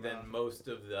consistency in your than mouth. most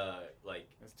of the like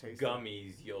It's tasty.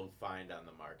 gummies you'll find on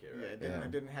the market. Yeah, Right?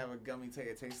 it didn't have a gummy taste.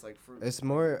 It tastes like fruit. It's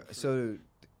more so.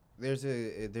 There's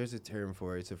a term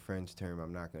for it. It's a French term.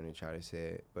 I'm not gonna try to say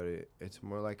it, but it's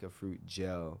more like a fruit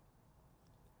gel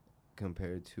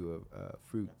compared to a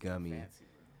fruit That's gummy. fancy,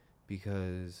 bro.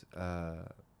 because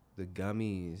the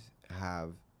gummies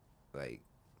have like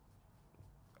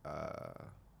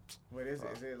What is it?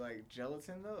 Is it like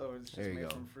gelatin though, or is it just There you made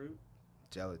go. from fruit?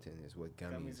 gelatin is what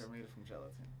gummies. Gummies are made from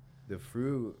gelatin. The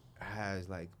fruit has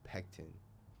like pectin,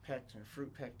 Pectin,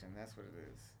 fruit pectin. That's what it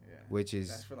is. Yeah. which is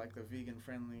That's for like the vegan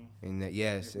friendly. and that,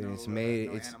 yes, and it's no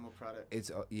made. It's animal product.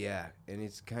 It's yeah, and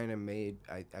it's kind of made.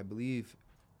 I believe,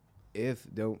 if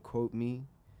don't quote me,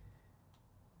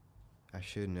 I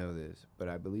should know this, but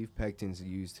I believe pectin's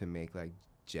used to make like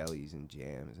jellies and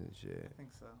jams and shit. I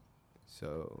think so.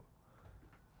 So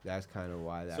that's kind of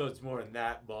why that. So it's more in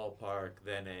that ballpark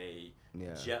than a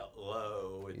yeah,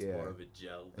 Jello. It's Yeah. more of a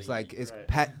jelly. it's like it's Right.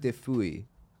 pâte de fouille.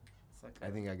 It's like I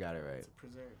think I got it right. it's a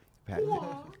preserve.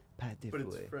 Pâte de but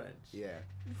it's fouille. French. Yeah.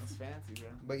 That's fancy, bro.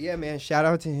 But yeah, man, shout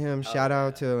out to him. Oh, Shout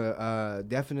out yeah. to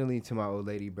definitely to my old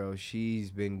lady, bro.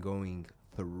 She's been going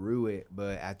through it,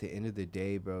 but at the end of the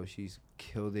day, bro, she's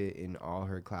killed it in all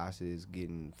her classes,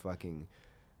 getting fucking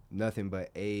nothing but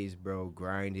A's, bro,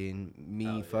 grinding. Me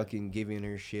Oh, yeah. fucking giving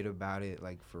her shit about it,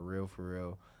 like for real, for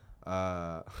real.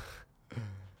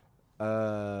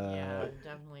 Yeah,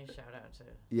 definitely shout out to.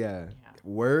 Yeah. Yeah.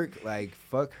 Work, like,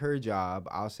 fuck her job.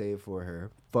 I'll say it for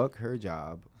her. Fuck her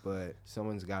job, but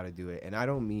someone's got to do it. And I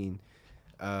don't mean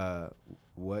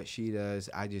what she does.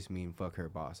 I just mean fuck her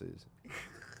bosses.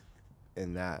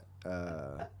 And that,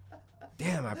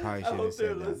 damn, I probably I shouldn't have hope they're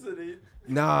said that. listening.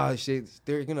 Nah, shit,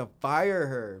 they're going to fire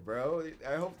her, bro.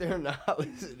 I hope they're not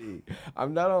listening.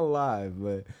 I'm not on live,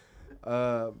 but,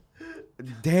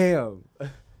 damn.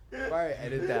 Probably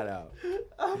edit that out.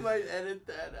 I might edit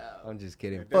that out. I'm just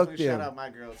kidding. Yeah, Fuck definitely shout them. out my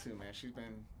girl too, man. She's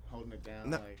been holding it down.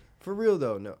 No, like For real,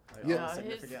 though, no. all Yeah. the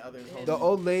significant others. his- holding The it.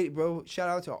 old lady, bro. Shout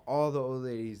out to all the old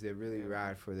ladies that really Yeah.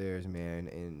 ride for theirs, man,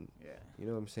 and Yeah, you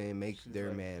know what I'm saying, make She's their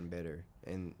like- man better.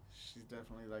 And she's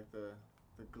definitely like the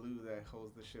glue that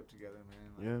holds the ship together, man.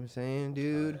 you know what I'm saying,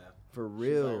 dude? Oh, yeah. For She's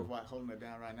real. always holding it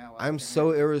down right now. I'm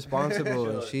so irresponsible. irresponsible,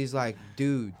 and Sure. she's like,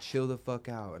 "Dude, chill the fuck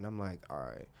out." And I'm like, "All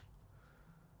right."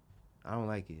 I don't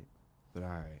like it, but all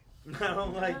right. I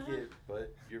don't like it,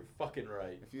 but you're fucking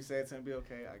right. If you say it's gonna be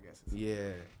okay, I guess it's.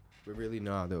 Yeah, but really,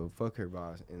 nah, though. Fuck her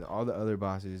boss and all the other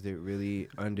bosses that really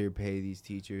underpay these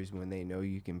teachers when they know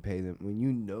you can pay them. When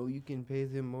you know you can pay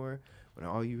them more, when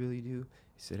all you really do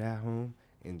is sit at home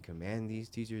and command these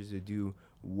teachers to do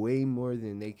way more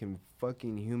than they can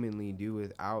fucking humanly do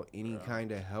without any Yeah.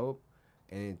 kind of help,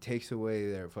 and it takes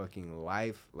away their fucking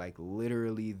life, like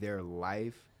literally their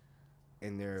life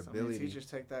and their So many ability. teachers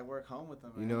take that work home with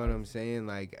them. You man. know what I'm saying?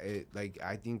 Like,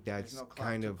 I think There's that's no clock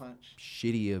kind to of punch.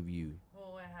 shitty of you.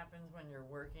 Well, what happens when you're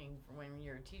working, when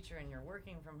you're a teacher and you're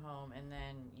working from home, and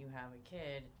then you have a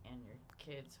kid and your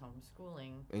kid's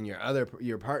homeschooling? And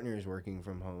your partner is working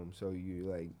from home, so you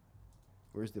like,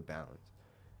 where's the balance?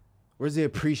 Where's the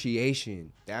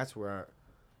appreciation? That's where.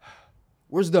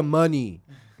 Where's the money?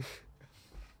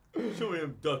 Show me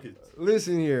them ducats.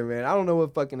 Listen here, man. I don't know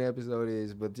what fucking episode it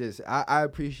is, but just I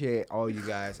appreciate all you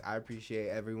guys. I appreciate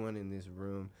everyone in this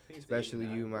room, especially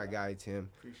you, my guy Tim.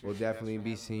 Appreciate We'll you guys definitely for be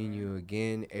having me, seeing man. you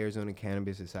again. Arizona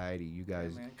Cannabis Society. You Yeah,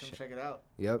 guys. man, come check it out.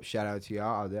 Yep. Shout out to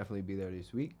y'all. I'll definitely be there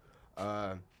this week.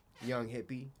 Young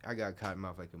Hippy. I got caught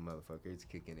mouth like a motherfucker. It's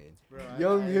kicking in. Bro,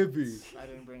 Young hippie. I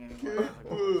didn't bring any more.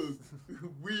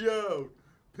 We out.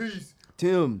 Peace.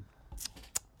 Tim.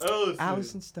 Allison.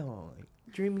 Allison Stone.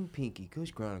 Dreaming Pinky.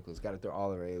 Coach Chronicles. Got to throw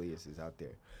all our aliases out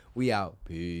there. We out.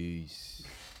 Peace.